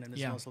couldn't stand and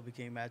his muscle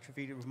became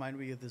atrophied. It reminded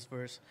me of this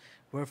verse.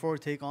 Wherefore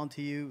take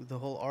unto you the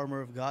whole armor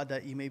of God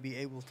that you may be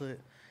able to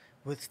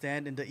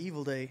withstand in the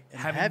evil day,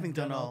 and having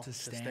done all to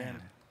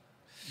stand.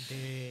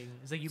 Dang.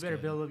 It's like you better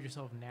build up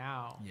yourself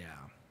now. Yeah.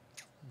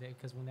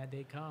 Because when that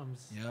day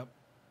comes, Yep.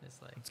 it's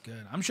like That's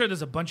good. I'm sure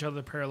there's a bunch of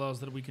other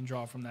parallels that we can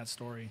draw from that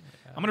story.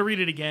 Yeah. I'm going to read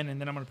it again,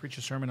 and then I'm going to preach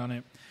a sermon on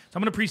it. So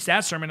I'm going to preach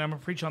that sermon, and I'm going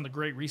to preach on the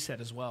Great Reset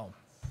as well.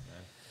 Okay.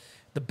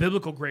 The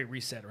biblical Great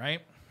Reset,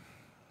 right?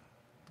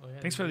 Oh,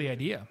 yeah, Thanks for the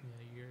idea. Yeah,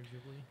 you're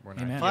Jubilee. We're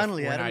Amen. idea,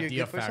 Finally, we're an Adam, you're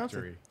idea good for something.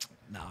 factory.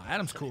 No,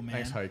 Adam's cool, man.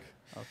 Thanks, Hike.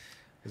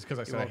 It's because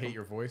I said I hate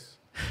your voice.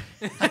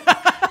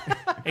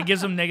 It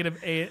gives him negative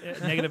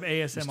ASMR.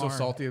 You still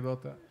salty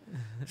about that?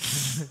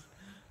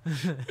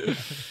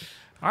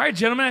 All right,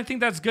 gentlemen, I think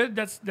that's good.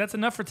 That's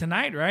enough for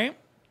tonight, right?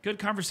 Good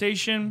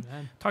conversation.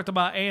 Man. Talked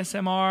about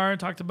ASMR.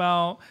 Talked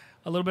about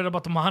a little bit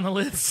about the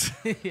monoliths.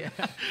 Yeah.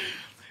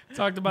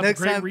 Talked about the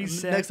Great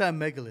Reset. Next time,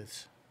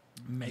 megaliths.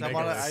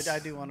 Megaliths. I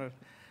do want to.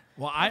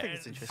 Well, I think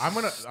it's interesting. I'm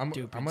gonna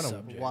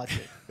subject. Watch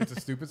it. It's a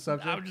stupid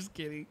subject. I'm just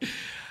kidding.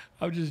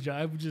 I'm just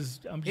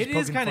It is poking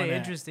kind of fun at it.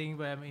 interesting,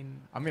 but I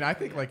mean, I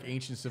think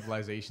ancient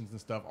civilizations and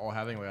stuff all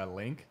having a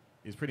link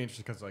is pretty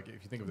interesting because if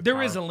you think of the There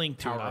Tower, is a link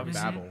to it, Tower of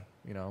obviously.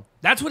 Babel,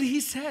 That's what he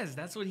says.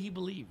 That's what he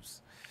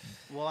believes.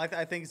 Well,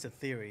 I think it's a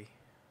theory.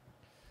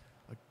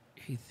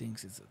 He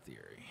thinks it's a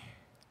theory.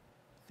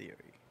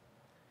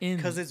 Theory.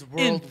 'Cause it's in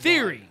worldwide.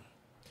 theory.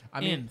 I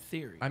mean, in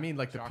theory.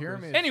 the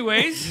pyramids.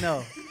 Anyways,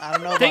 No, I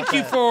don't know. thank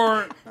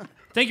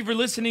about you for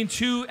listening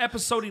to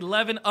episode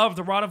 11 of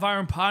the Rod of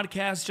Iron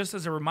podcast. Just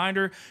as a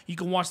reminder, you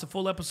can watch the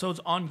full episodes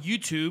on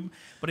YouTube,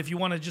 but if you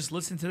want to just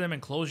listen to them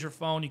and close your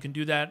phone, you can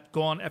do that.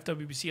 Go on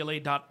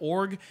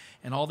fwbcla.org,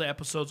 and all the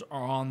episodes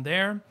are on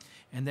there.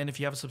 And then if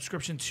you have a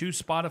subscription to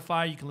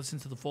Spotify, you can listen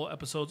to the full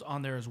episodes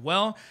on there as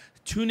well.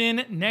 Tune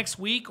in next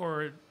week,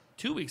 or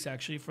 2 weeks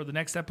actually, for the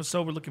next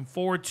episode. We're looking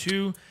forward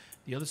to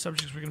the other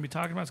subjects we're going to be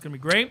talking about. It's going to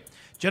be great.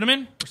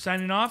 Gentlemen, we're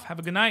signing off. Have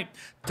a good night.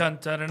 Dun,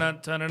 dun, dun, dun,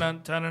 dun,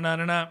 dun, dun, dun,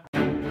 dun, dun.